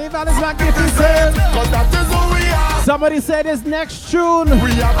stars. Carnival is magnificent, cause that is who we are. Somebody say this next tune.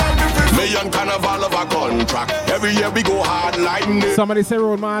 We are magnificent. Me and Carnival of a contract. Every year we go hard like this. Somebody say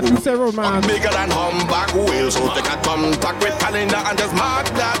road march. You say road march. Bigger than humpback whales. So take a contact with calendar and just mark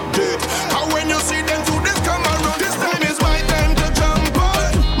that date. And when you see them do this come around, this time is my time to jump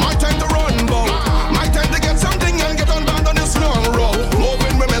out. My time to run bout. My time to get something and get on band on this long road.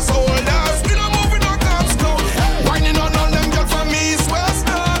 Moving with my soldiers. We don't move with no cops go. Whining on all them girls from east, west,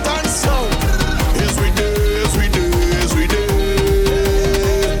 north and south. Yes we do, yes we do, yes we do.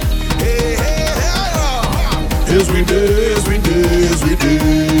 Hey, hey, hey, yes we do, yes we do, yes we do.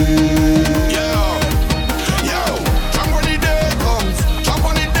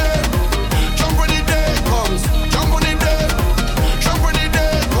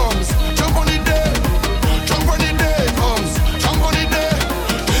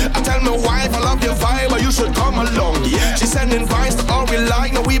 Sending vines to all we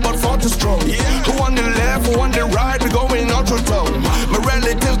like, now we but 40 strong. Who on the left, who on the right, we going out to town. My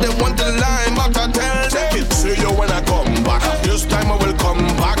relatives, they want the line, but I tell them, see you when I come back. This time I will come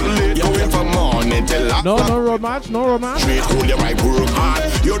back late, going from morning till after. No road march, no road march. Straight, hold your right, work hard.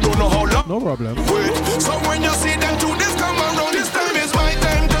 You don't know how long. No problem. Wait, so when you see them do this come around, this time is my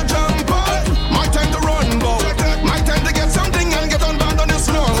time to jump out. My time to run bout. My time to get something and get on band on this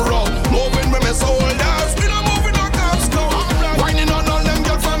long road. Moving with my soldiers.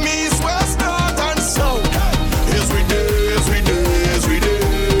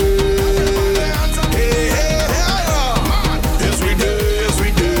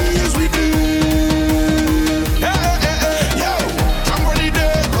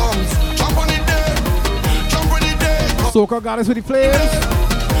 Soca got us with the flames.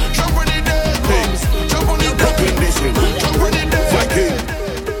 Jump on the day comes. Jump on the day. Jump on the day.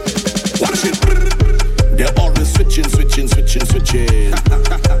 Watch it. They're always switching.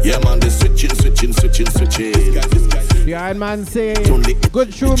 Yeah, man, they're switching. The Iron Man say,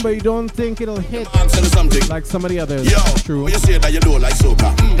 good tune, but you don't think it'll hit like some of the others. Yo, true. You say that you do like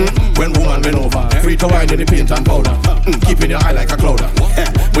soca. When woman bend over, free to wine in the paint and powder. Keeping your eye like a clouder.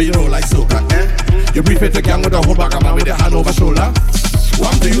 When you do like soca, you brief it to gang with a whole bag of man with your hand over shoulder.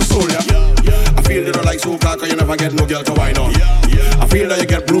 One to you, soul, yeah. I feel you don't like soca, cause you never get no girl to wine on. I feel that you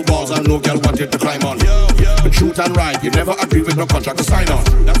get blue balls and no girl wanted to climb on. But truth and right, you never agree with no contract to sign on.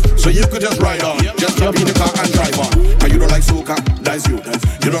 So you could just ride on, just jump in the car and drive on. Cause you don't like soca, dies you.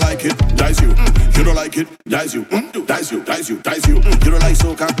 You don't like it, dies you. You don't like it, dies you. Dies you. You don't like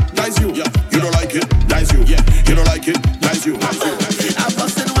soca, dies you. You don't like it, dies you. You don't like it, dies you. I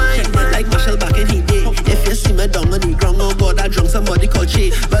bustin' wine like Marshall back in the day. If you see me down on the ground, oh God, I drunk somebody called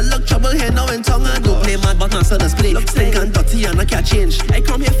Che. But look, trouble here now in tongue. I don't play mad, but master display. Stink and dirty and I can't change. I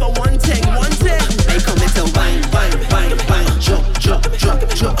come here for one thing. I come here to wine, jump,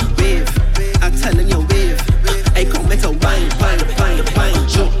 wave. I'm telling you, wave. I come here to wine,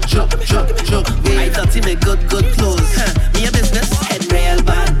 jump, wave. I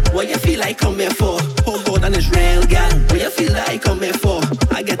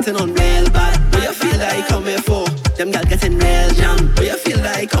acting on real bad. What you feel like come here for? Them girls getting real jam. What you feel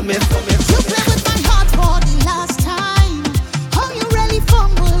like come here for? You play with my heart for the last time. How you really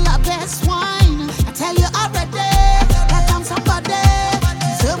fumble our best wine? I tell you already that I'm somebody.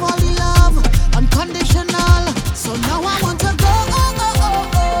 Deserve all the love, unconditional. So now I want to go.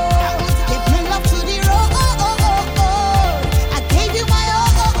 Give me love to the road. I gave you my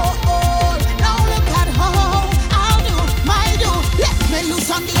all. Now look at how I'll do my do. Let me loose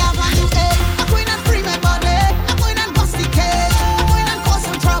on the avenue. I'm going and free my body. I'm going and bust the cage. I'm going and cause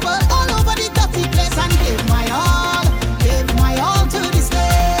some trouble all over the dirty place and give my all to this day.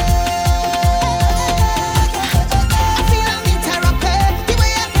 I feel I need therapy. The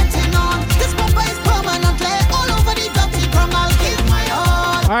way I'm getting on, this bumper is permanently all over the dirty drum. I'll give my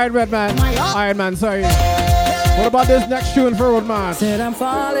all. Alright, Redman. Iron Man, sorry. What about this next tune for Roadman? Said I'm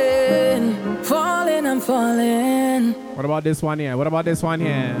falling, I'm falling. What about this one here?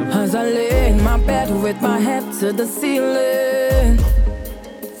 As I lay in my bed with my head to the ceiling.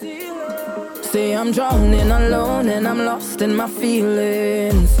 Say I'm drowning alone and I'm lost in my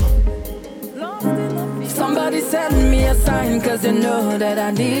feelings. Somebody send me a sign, cause you know that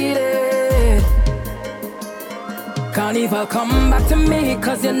I need it. Carnival, come back to me,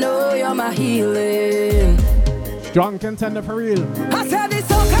 cause you know you're my healing. Strong contender for real. I said this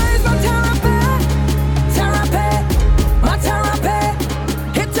Soca is my therapy. My therapy.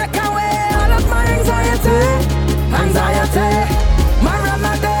 It take away all of my anxiety. My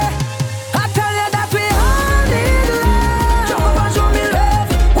remedy. I tell you that we all need love. Jump up and show me love.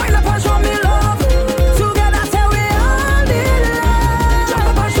 Wind up and show me love. Together say we all need love. Jump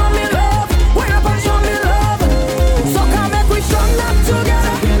up and show me love. Wind up and show me love. So come make we strong up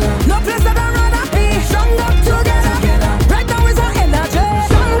together. No place that I'd rather be. Strong up together. Right now is our energy.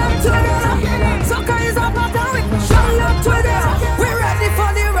 Strong up together. Soca is our battle. Strong up together. We're ready for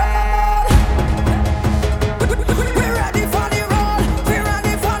the road. We're ready for the road. We're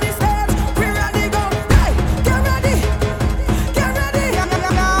ready for the stage. We're ready go. Hey, get ready. Get ready. Get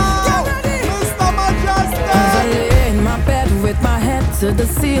ready. Mr. Majestic. As I lay in my bed with my head to the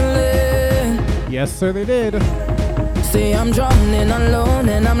ceiling. Yes, sir, they did. Say I'm drowning alone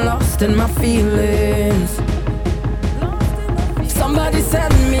and I'm lost in my feelings. Somebody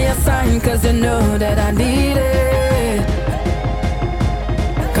send me a sign, cause you know that I need it.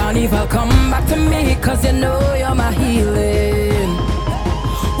 Carnival, come back to me, cause you know you're my healing.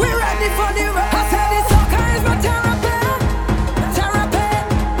 We're ready for the road. I said this Soca is my therapy.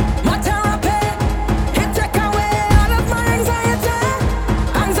 My therapy. It take away all of my anxiety.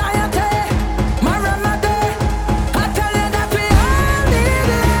 My remedy. I tell you that we all need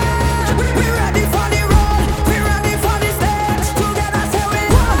it. We're ready for the road. We're ready for the stage. Together say we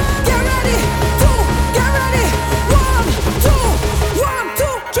one. Get ready. Two. Get ready. 1, 2. 1,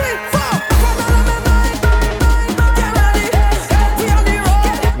 2, 3, 4. Get ready. We on the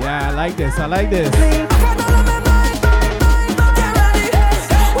road. Yeah, I like this.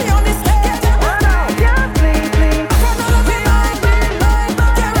 We on the stage.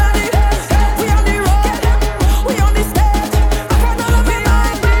 We on the road. We on the stage.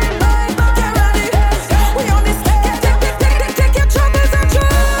 We on the stage. Take your troubles and throw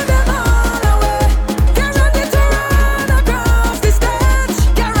them all away. Get ready to run across the stage.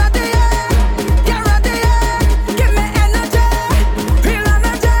 Get ready, give me energy, real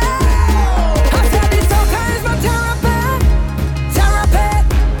energy. I said this Soca is my therapy.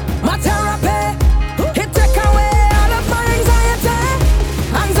 My therapy. It take away all of my anxiety.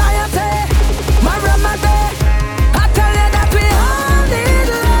 My remedy. I tell you that we all need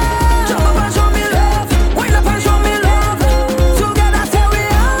love. Jump up and show me love. Wind up and show me love. Together say we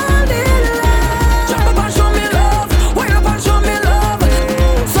all need love. Jump up and show me love. Wind up and show me love.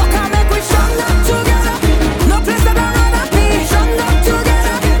 Soca make we strong up together. No place that I'd rather be. Strong up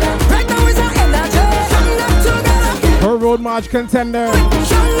together. Right now is our energy. Strong up together. Her Road March contender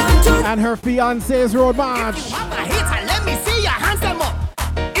and her fiance's Road March. If you have a hater, let me see your hands them up.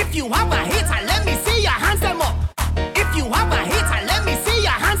 If you have a hater, let me see your hands them up. If you have a hater, let me see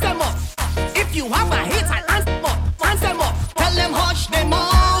your hands them up. If you have a hater, hands them up, hands them up. Tell them hush them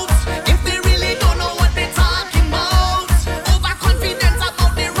out. If they really don't know what they're talking about. Overconfident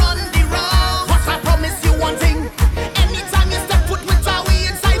about they run the road. But I promise you one thing. Anytime you step foot with our way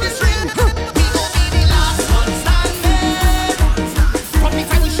inside this ring, we gon' be the last one standing. From the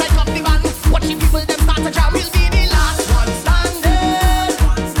time we strike up the band, watch the people them start to jam. We'll be the last one standing.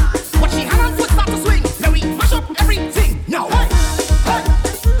 Watch the hand and foot start to swing. Now we mash up everything. Now hey, hey,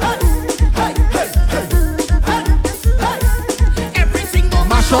 hey, hey, hey, hey, hey, hey. Everything go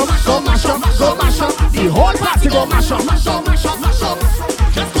mash up, go mash up, go mash up. The whole party go mash up, mash up, mash up, mash up.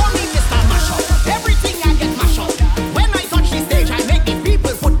 Just go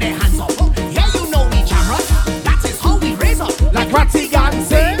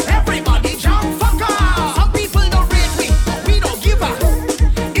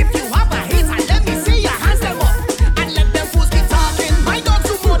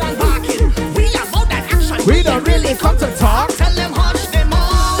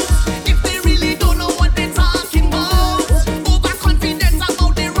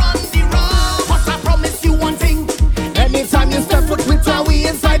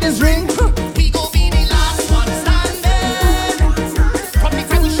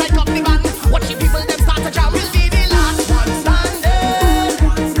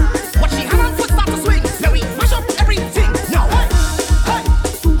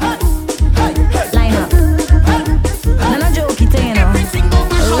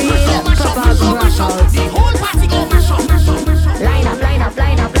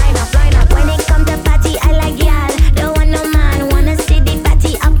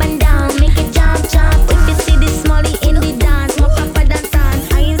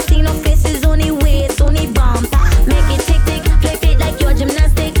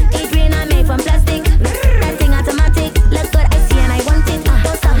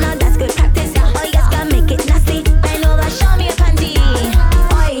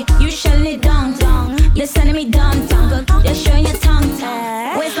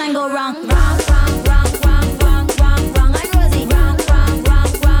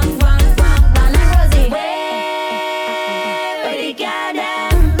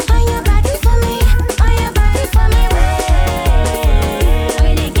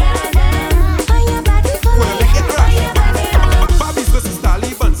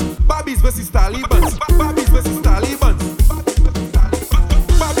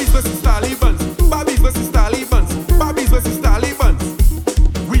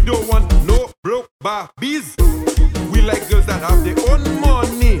Barbies, we like girls that have their own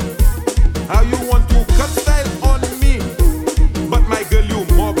money. How you want to cut style on me? But my girl, you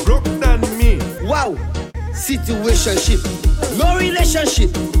more broke than me. Wow, situationship, no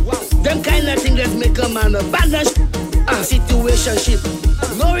relationship. Wow, them kind of things that make a man abandon. Situationship,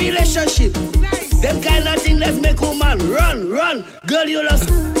 no relationship. Them kind of things that make a man run. Girl, you lost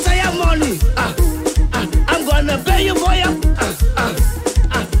your money. I'm gonna pay you for you.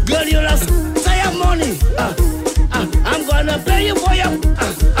 Girl, you lost your money. I'm gonna pay you for you.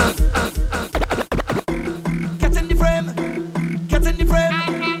 Get in the frame. Get in the frame.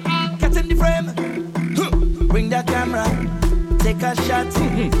 Get in the frame. Bring that camera. Take a shot.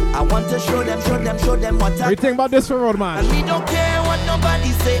 I want to show them what I. What do you think about this for Roadman? And we don't care what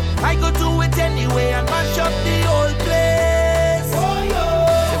nobody say. I go do it anyway and mash up the whole place. Oh, yo.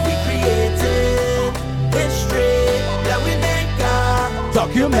 So we created history that we make a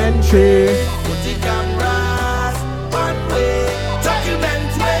documentary. Put the cameras one way.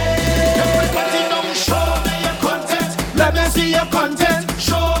 Documentary. Everybody now show me your content. Let me see your content.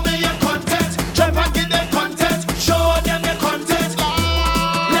 Show me your content. Drive and give them content. Show them your content.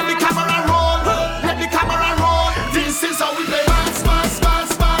 Let the camera roll. Let the camera roll. This is how we play. Mass.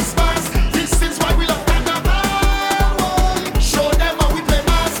 This is why we love Bacchanal. Show them how we play.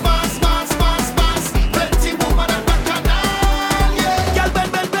 Mass. Plenty woman and Bacchanal. Yeah. Girl,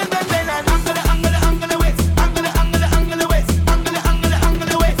 bend and angle the waist. Angle the waist. Angle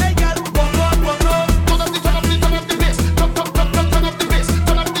the waist. Hey, girl, walk on. Turn up the bass. Turn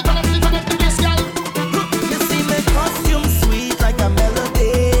up the bass, girl. You see my costume sweet like a melody.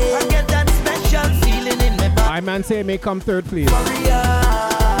 I get that special feeling in my body. I man say may come third, please.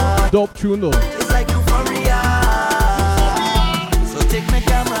 Dope tune though. It's like euphoria. So take my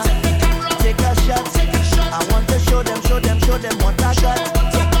camera, take a shot. I want to show them what I got.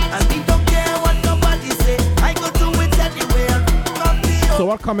 And we don't care what nobody say. I go do it anywhere. So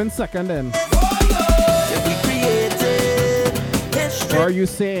what come in second then? We created history. Or are you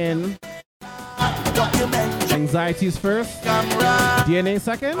saying anxiety's first, DNA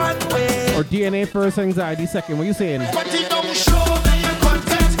second? Or DNA first, anxiety second? What are you saying? Show me your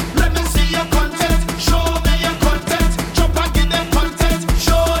content. Let me see your content. Show me your content. Jump and give them content.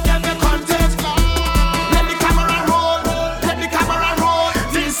 Show them your content. Let the camera roll. Let the camera roll.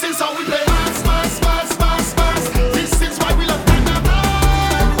 This is how we play. Mass. This is why we love Bacchanal.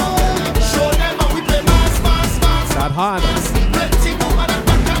 Show them how we play. Mass. That hard. Plenty woman and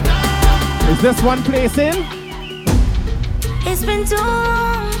Bacchanal. Is this one place in? It's been too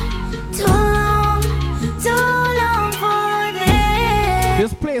long for this.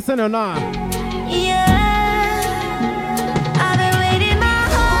 This place in or not? Yeah, I've been waiting my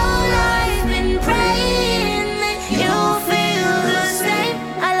whole life, been praying that you feel the same.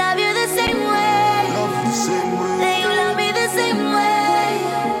 I love you the same way. That you love me the same way.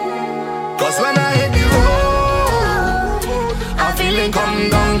 'Cause when I hit the road, I'm feeling come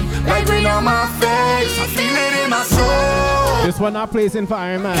down like rain on my face. I feel it in my soul. This one not plays in for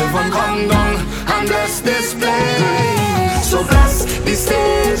Iron Man. Heaven come down and bless this place. So bless this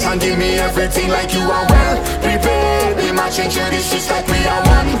stage and give me everything like you are well prepared. We marching through the streets like we are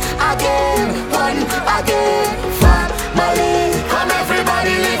one again. Family, come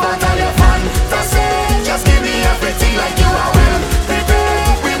everybody live out all your fun. That's it, just give me everything like you are well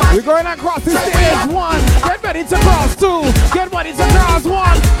prepared. We're going across the stage. 1. Get ready to cross. 2. Get ready to cross.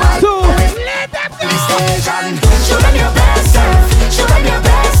 1, 2. Let them go. Show them your best self. Show them your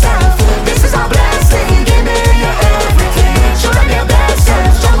best self. This is our blessing. Give me your everything. Show them your best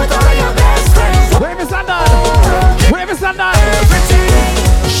self. Show with all of your best friends. Wave is under. Wave is under. Everything.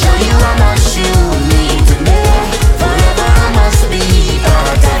 Show you how much you need to know. Forever I must be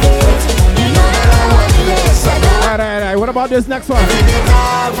part of it. You know that I want this. Alright. What about this next one?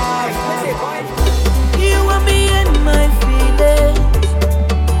 You and me and my feelings.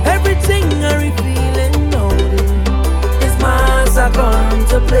 Everything I revealing notice. It's mass I come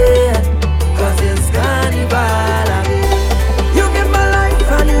to play. 'Cause it's carnival again. You give my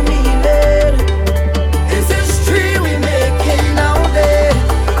life and you mean it. It's history we making nowadays.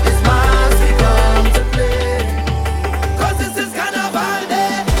 It's mass we come to play. 'Cause this is carnival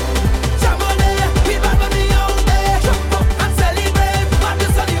day. Jamone, we back on the old day. Jump up and celebrate.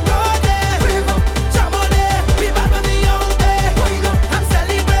 Madness on the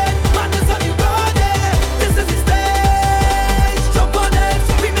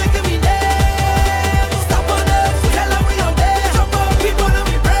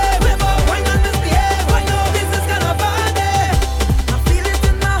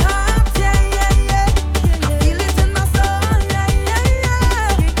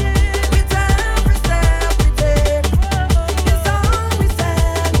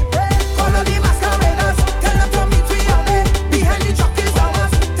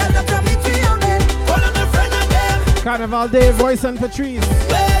all day, Voice and Patrice.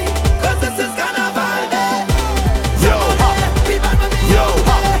 Cause this is Carnival Day. Yo, yo,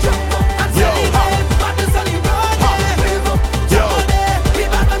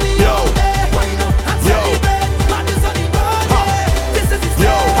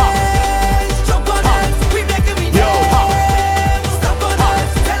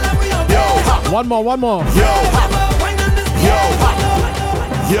 One more.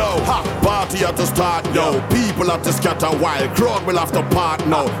 Yo, party have to start now. People have to scatter while crowd will have to part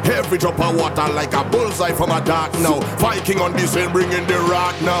now. Every drop of water like a bullseye from a dart now. Viking on this hill bringing the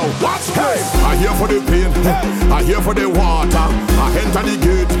rock now. What's hey? I here for the pain, I here for the water. I enter the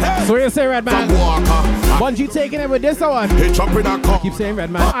gate. So you say Red Man? Bungie taking it with this one. He jump in a car. Keep saying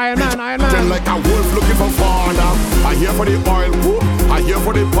Red Man. Iron Man. Then like a wolf looking for fauna. I here for the oil, whoop. I here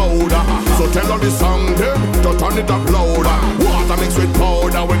for the powder. So tell on the song them to turn it up louder. Water mixed with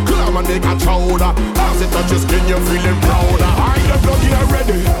powder. When clam and make a chowder. As it touches skin, you're feeling prouder. I the blood here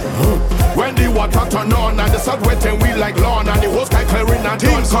ready. When the water turn on and the sun wetting we like lawn and the hose guy clearing and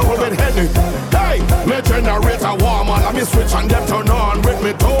done covered with Henny. Hey, me generator warmer. Let me switch and them turn on with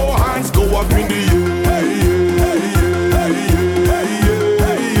me two hands go up in the air.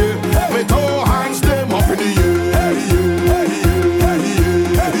 Me two hands them up in the air.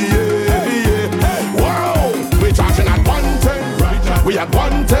 Wow, we charging at 110 right now. We at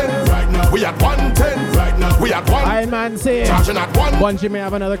 110 right now. We at 110 right now. We at 1. Iron Man say charging at 1. Bungie may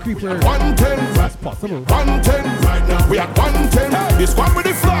have another creeper. 110 that's possible. 110 right now. We at 110. This squad with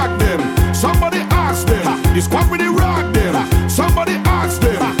the flag them. Somebody ask them. This squad with the rock them. Somebody ask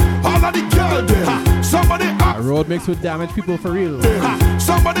them. All of the girl them. Somebody ask. A road mix with damage people for real.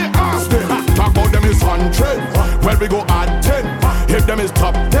 Somebody ask them. Talk about them is 100. Well we go add 10. If them is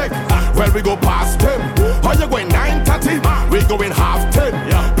top deck. Well we go past 10. Are you going 9:30? We going half 10.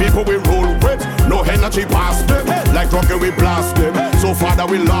 People we roll with. No energy past them. Like rocket we blast them. So far that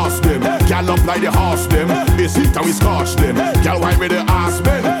we lost them. Gal up like the horse them. It's heat and we scorch them. Gal wine with the ass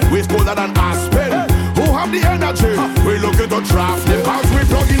men. We colder than Aspen. Who have the energy? We looking to draft them. Cause we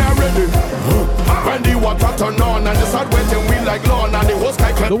plug in already. When the water turn on and the sun wetting we like lawn and the hose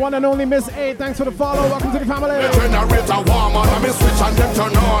guy the one and only Miss A, thanks for the follow. Welcome to the family. The generator warm on. Let me switch and them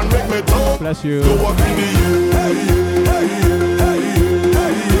turn on. Make me talk. Bless you. Go up in the air.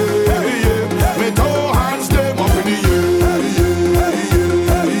 Me two hands them up in the air.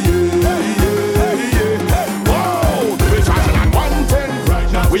 Wow, we charging at 110 right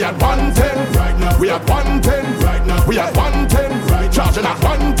now. We at 110 right now. We at 110 right now. We at 110 right. Charging at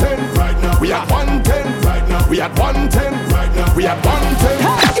 110 right now. We at 110 right now. We at 110 right now. We at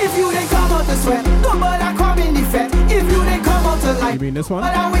 110. If you didn't come out to sweat, nobody come in the fed. If you didn't come out to light, you mean this one?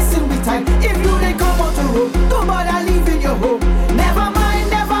 but I'm wasting with time. If you didn't come out to road, nobody leave in your home. Never mind,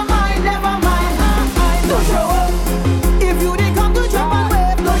 never mind, never mind. Don't show up. If you didn't come to jump and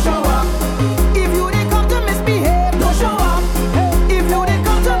wave, don't show up. If you didn't come to misbehave, don't show up. If you didn't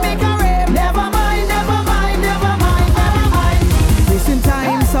come to make a rave, never mind, never mind, never mind, never mind. Wasting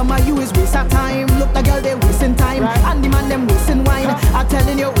time, some of you is waste of time. Look, the girl they wasting time, and the man them wasting wine. I'm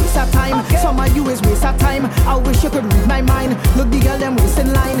telling you, waste of time. Some of you is waste of time. I wish you could read my mind. Look, the girl them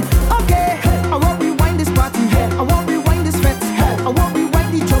wasting line. Okay, I won't rewind this party. I won't rewind this fete. I won't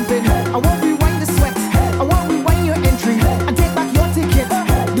rewind the jumping. I won't rewind the sweat. I won't rewind your entry and take back your ticket.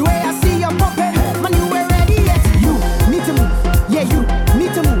 The way I see you pumping, man, you ain't ready yet. You need to move. Yeah, you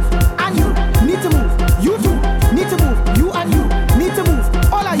need to move. And you need to move. You too need to move. You and you need to move.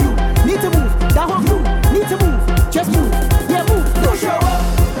 All of you need to move. That whole crew need to move. Just move. Yeah, move. Don't show up.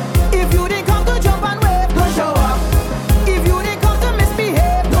 If you didn't come to jump and wave, don't show up. If you didn't come to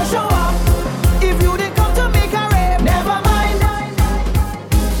misbehave, don't show up. If you didn't come to make a rave, never mind.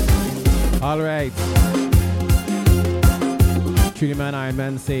 All right. Trini Man, Iron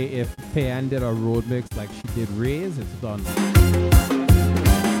Man say if Payan did a road mix like she did Ray's, it's done.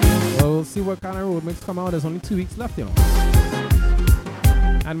 Well, we'll see what kind of road mix come out. There's only 2 weeks left, you know.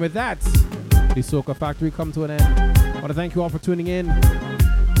 And with that, the Soca Factory come to an end. I want to thank you all for tuning in.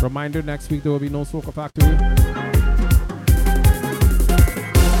 Reminder, next week there will be no Soca Factory.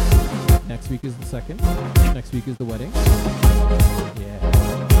 Next week is the 2nd. Next week is the wedding. Yeah.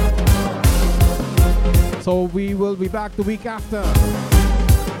 So we will be back the week after.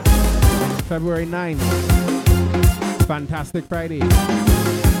 February 9th. Fantastic Friday.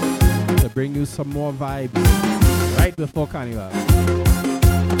 To bring you some more vibes right before Carnival.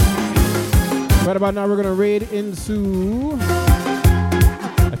 Right about now we're going to raid into...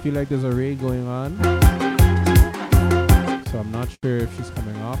 I feel like there's a raid going on. So I'm not sure if she's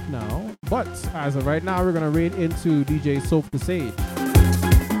coming off now. But as of right now, we're going to raid into DJ Soap the Sage.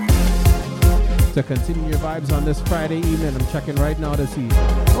 to continue your vibes on this Friday evening. I'm checking right now to see.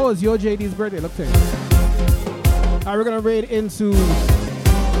 Oh, it's your JD's birthday. Look at it. Alright, we're gonna raid into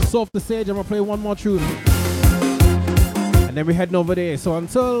Soft the Stage. I'm gonna play one more tune. And then we're heading over there. So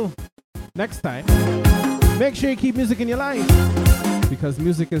until next time, make sure you keep music in your life. Because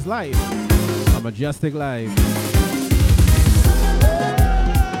music is life. A majestic life.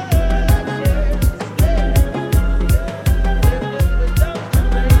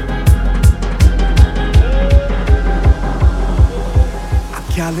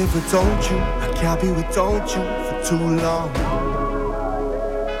 I can't live without you, I can't be without you for too long.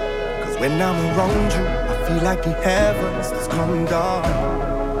 Cause when I'm around you, I feel like the heavens is coming down.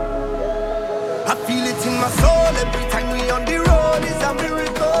 I feel it in my soul every time we on the road is a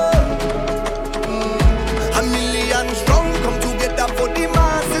miracle. A million strong come together for the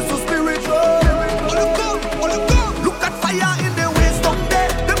masses so spiritual. Look at fire in the waist down there,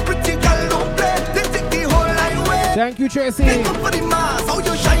 them pretty girl don't play, they take the whole line away. Thank you, Tracy.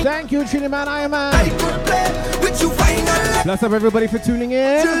 Thank you, Trini Man, I am man. Bless up everybody for tuning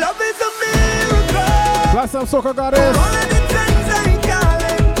in. Your love is a miracle. Bless up Soca Goddess. All of the times I can't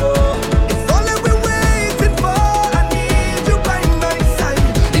let go. It's all that we're waiting for. I need you by my side.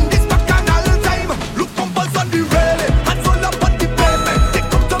 In this bacchanal time, look bumpers on the railing. Hands all up on the pavement. They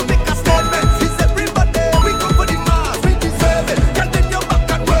come to make a statement. It's everybody. We come for the mass. We deserve it. Can't bend your back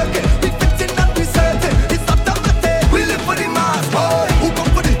and work it. We fit in and we serve it. It's not automatic. We live for the mass. Boy, who come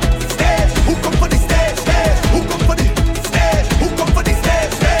for the stage? Who come for the stage? Who come for the stage? Who come for the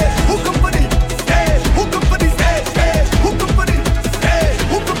stage? Who come for the stage? Who come for the stage? Who come for the stage?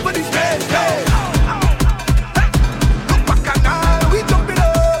 Who come for the stage? Look bacchanal, we jump it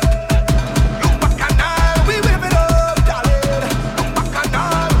up. Look bacchanal, we wave it up, darling. Look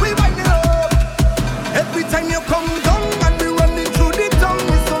bacchanal, we wind it up. Every time you come down and we running through the tongue,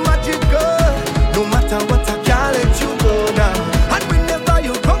 it's so magical. No matter what, I can't let you go now. And whenever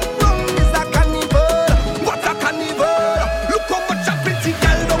you come round, it's a carnival. What a carnival! Look how much a pretty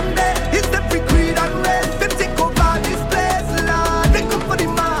girl down there. It's every creed and race. Them take over this place, Lord. They come for the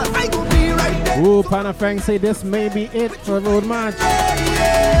mass, I gon' be right there. Ooh, Panafang say this may be it for road match.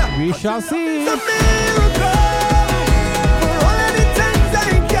 We shall see.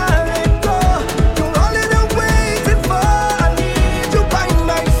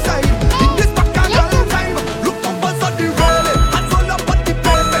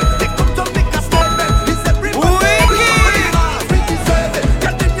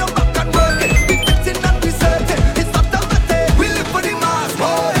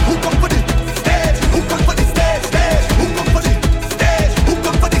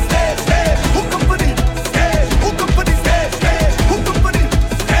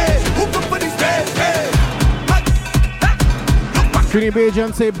 Trini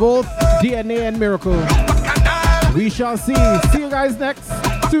Bajan say both DNA and Miracle. We shall see. See you guys next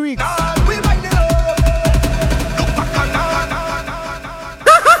 2 weeks.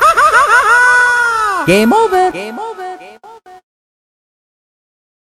 Game over. Game over.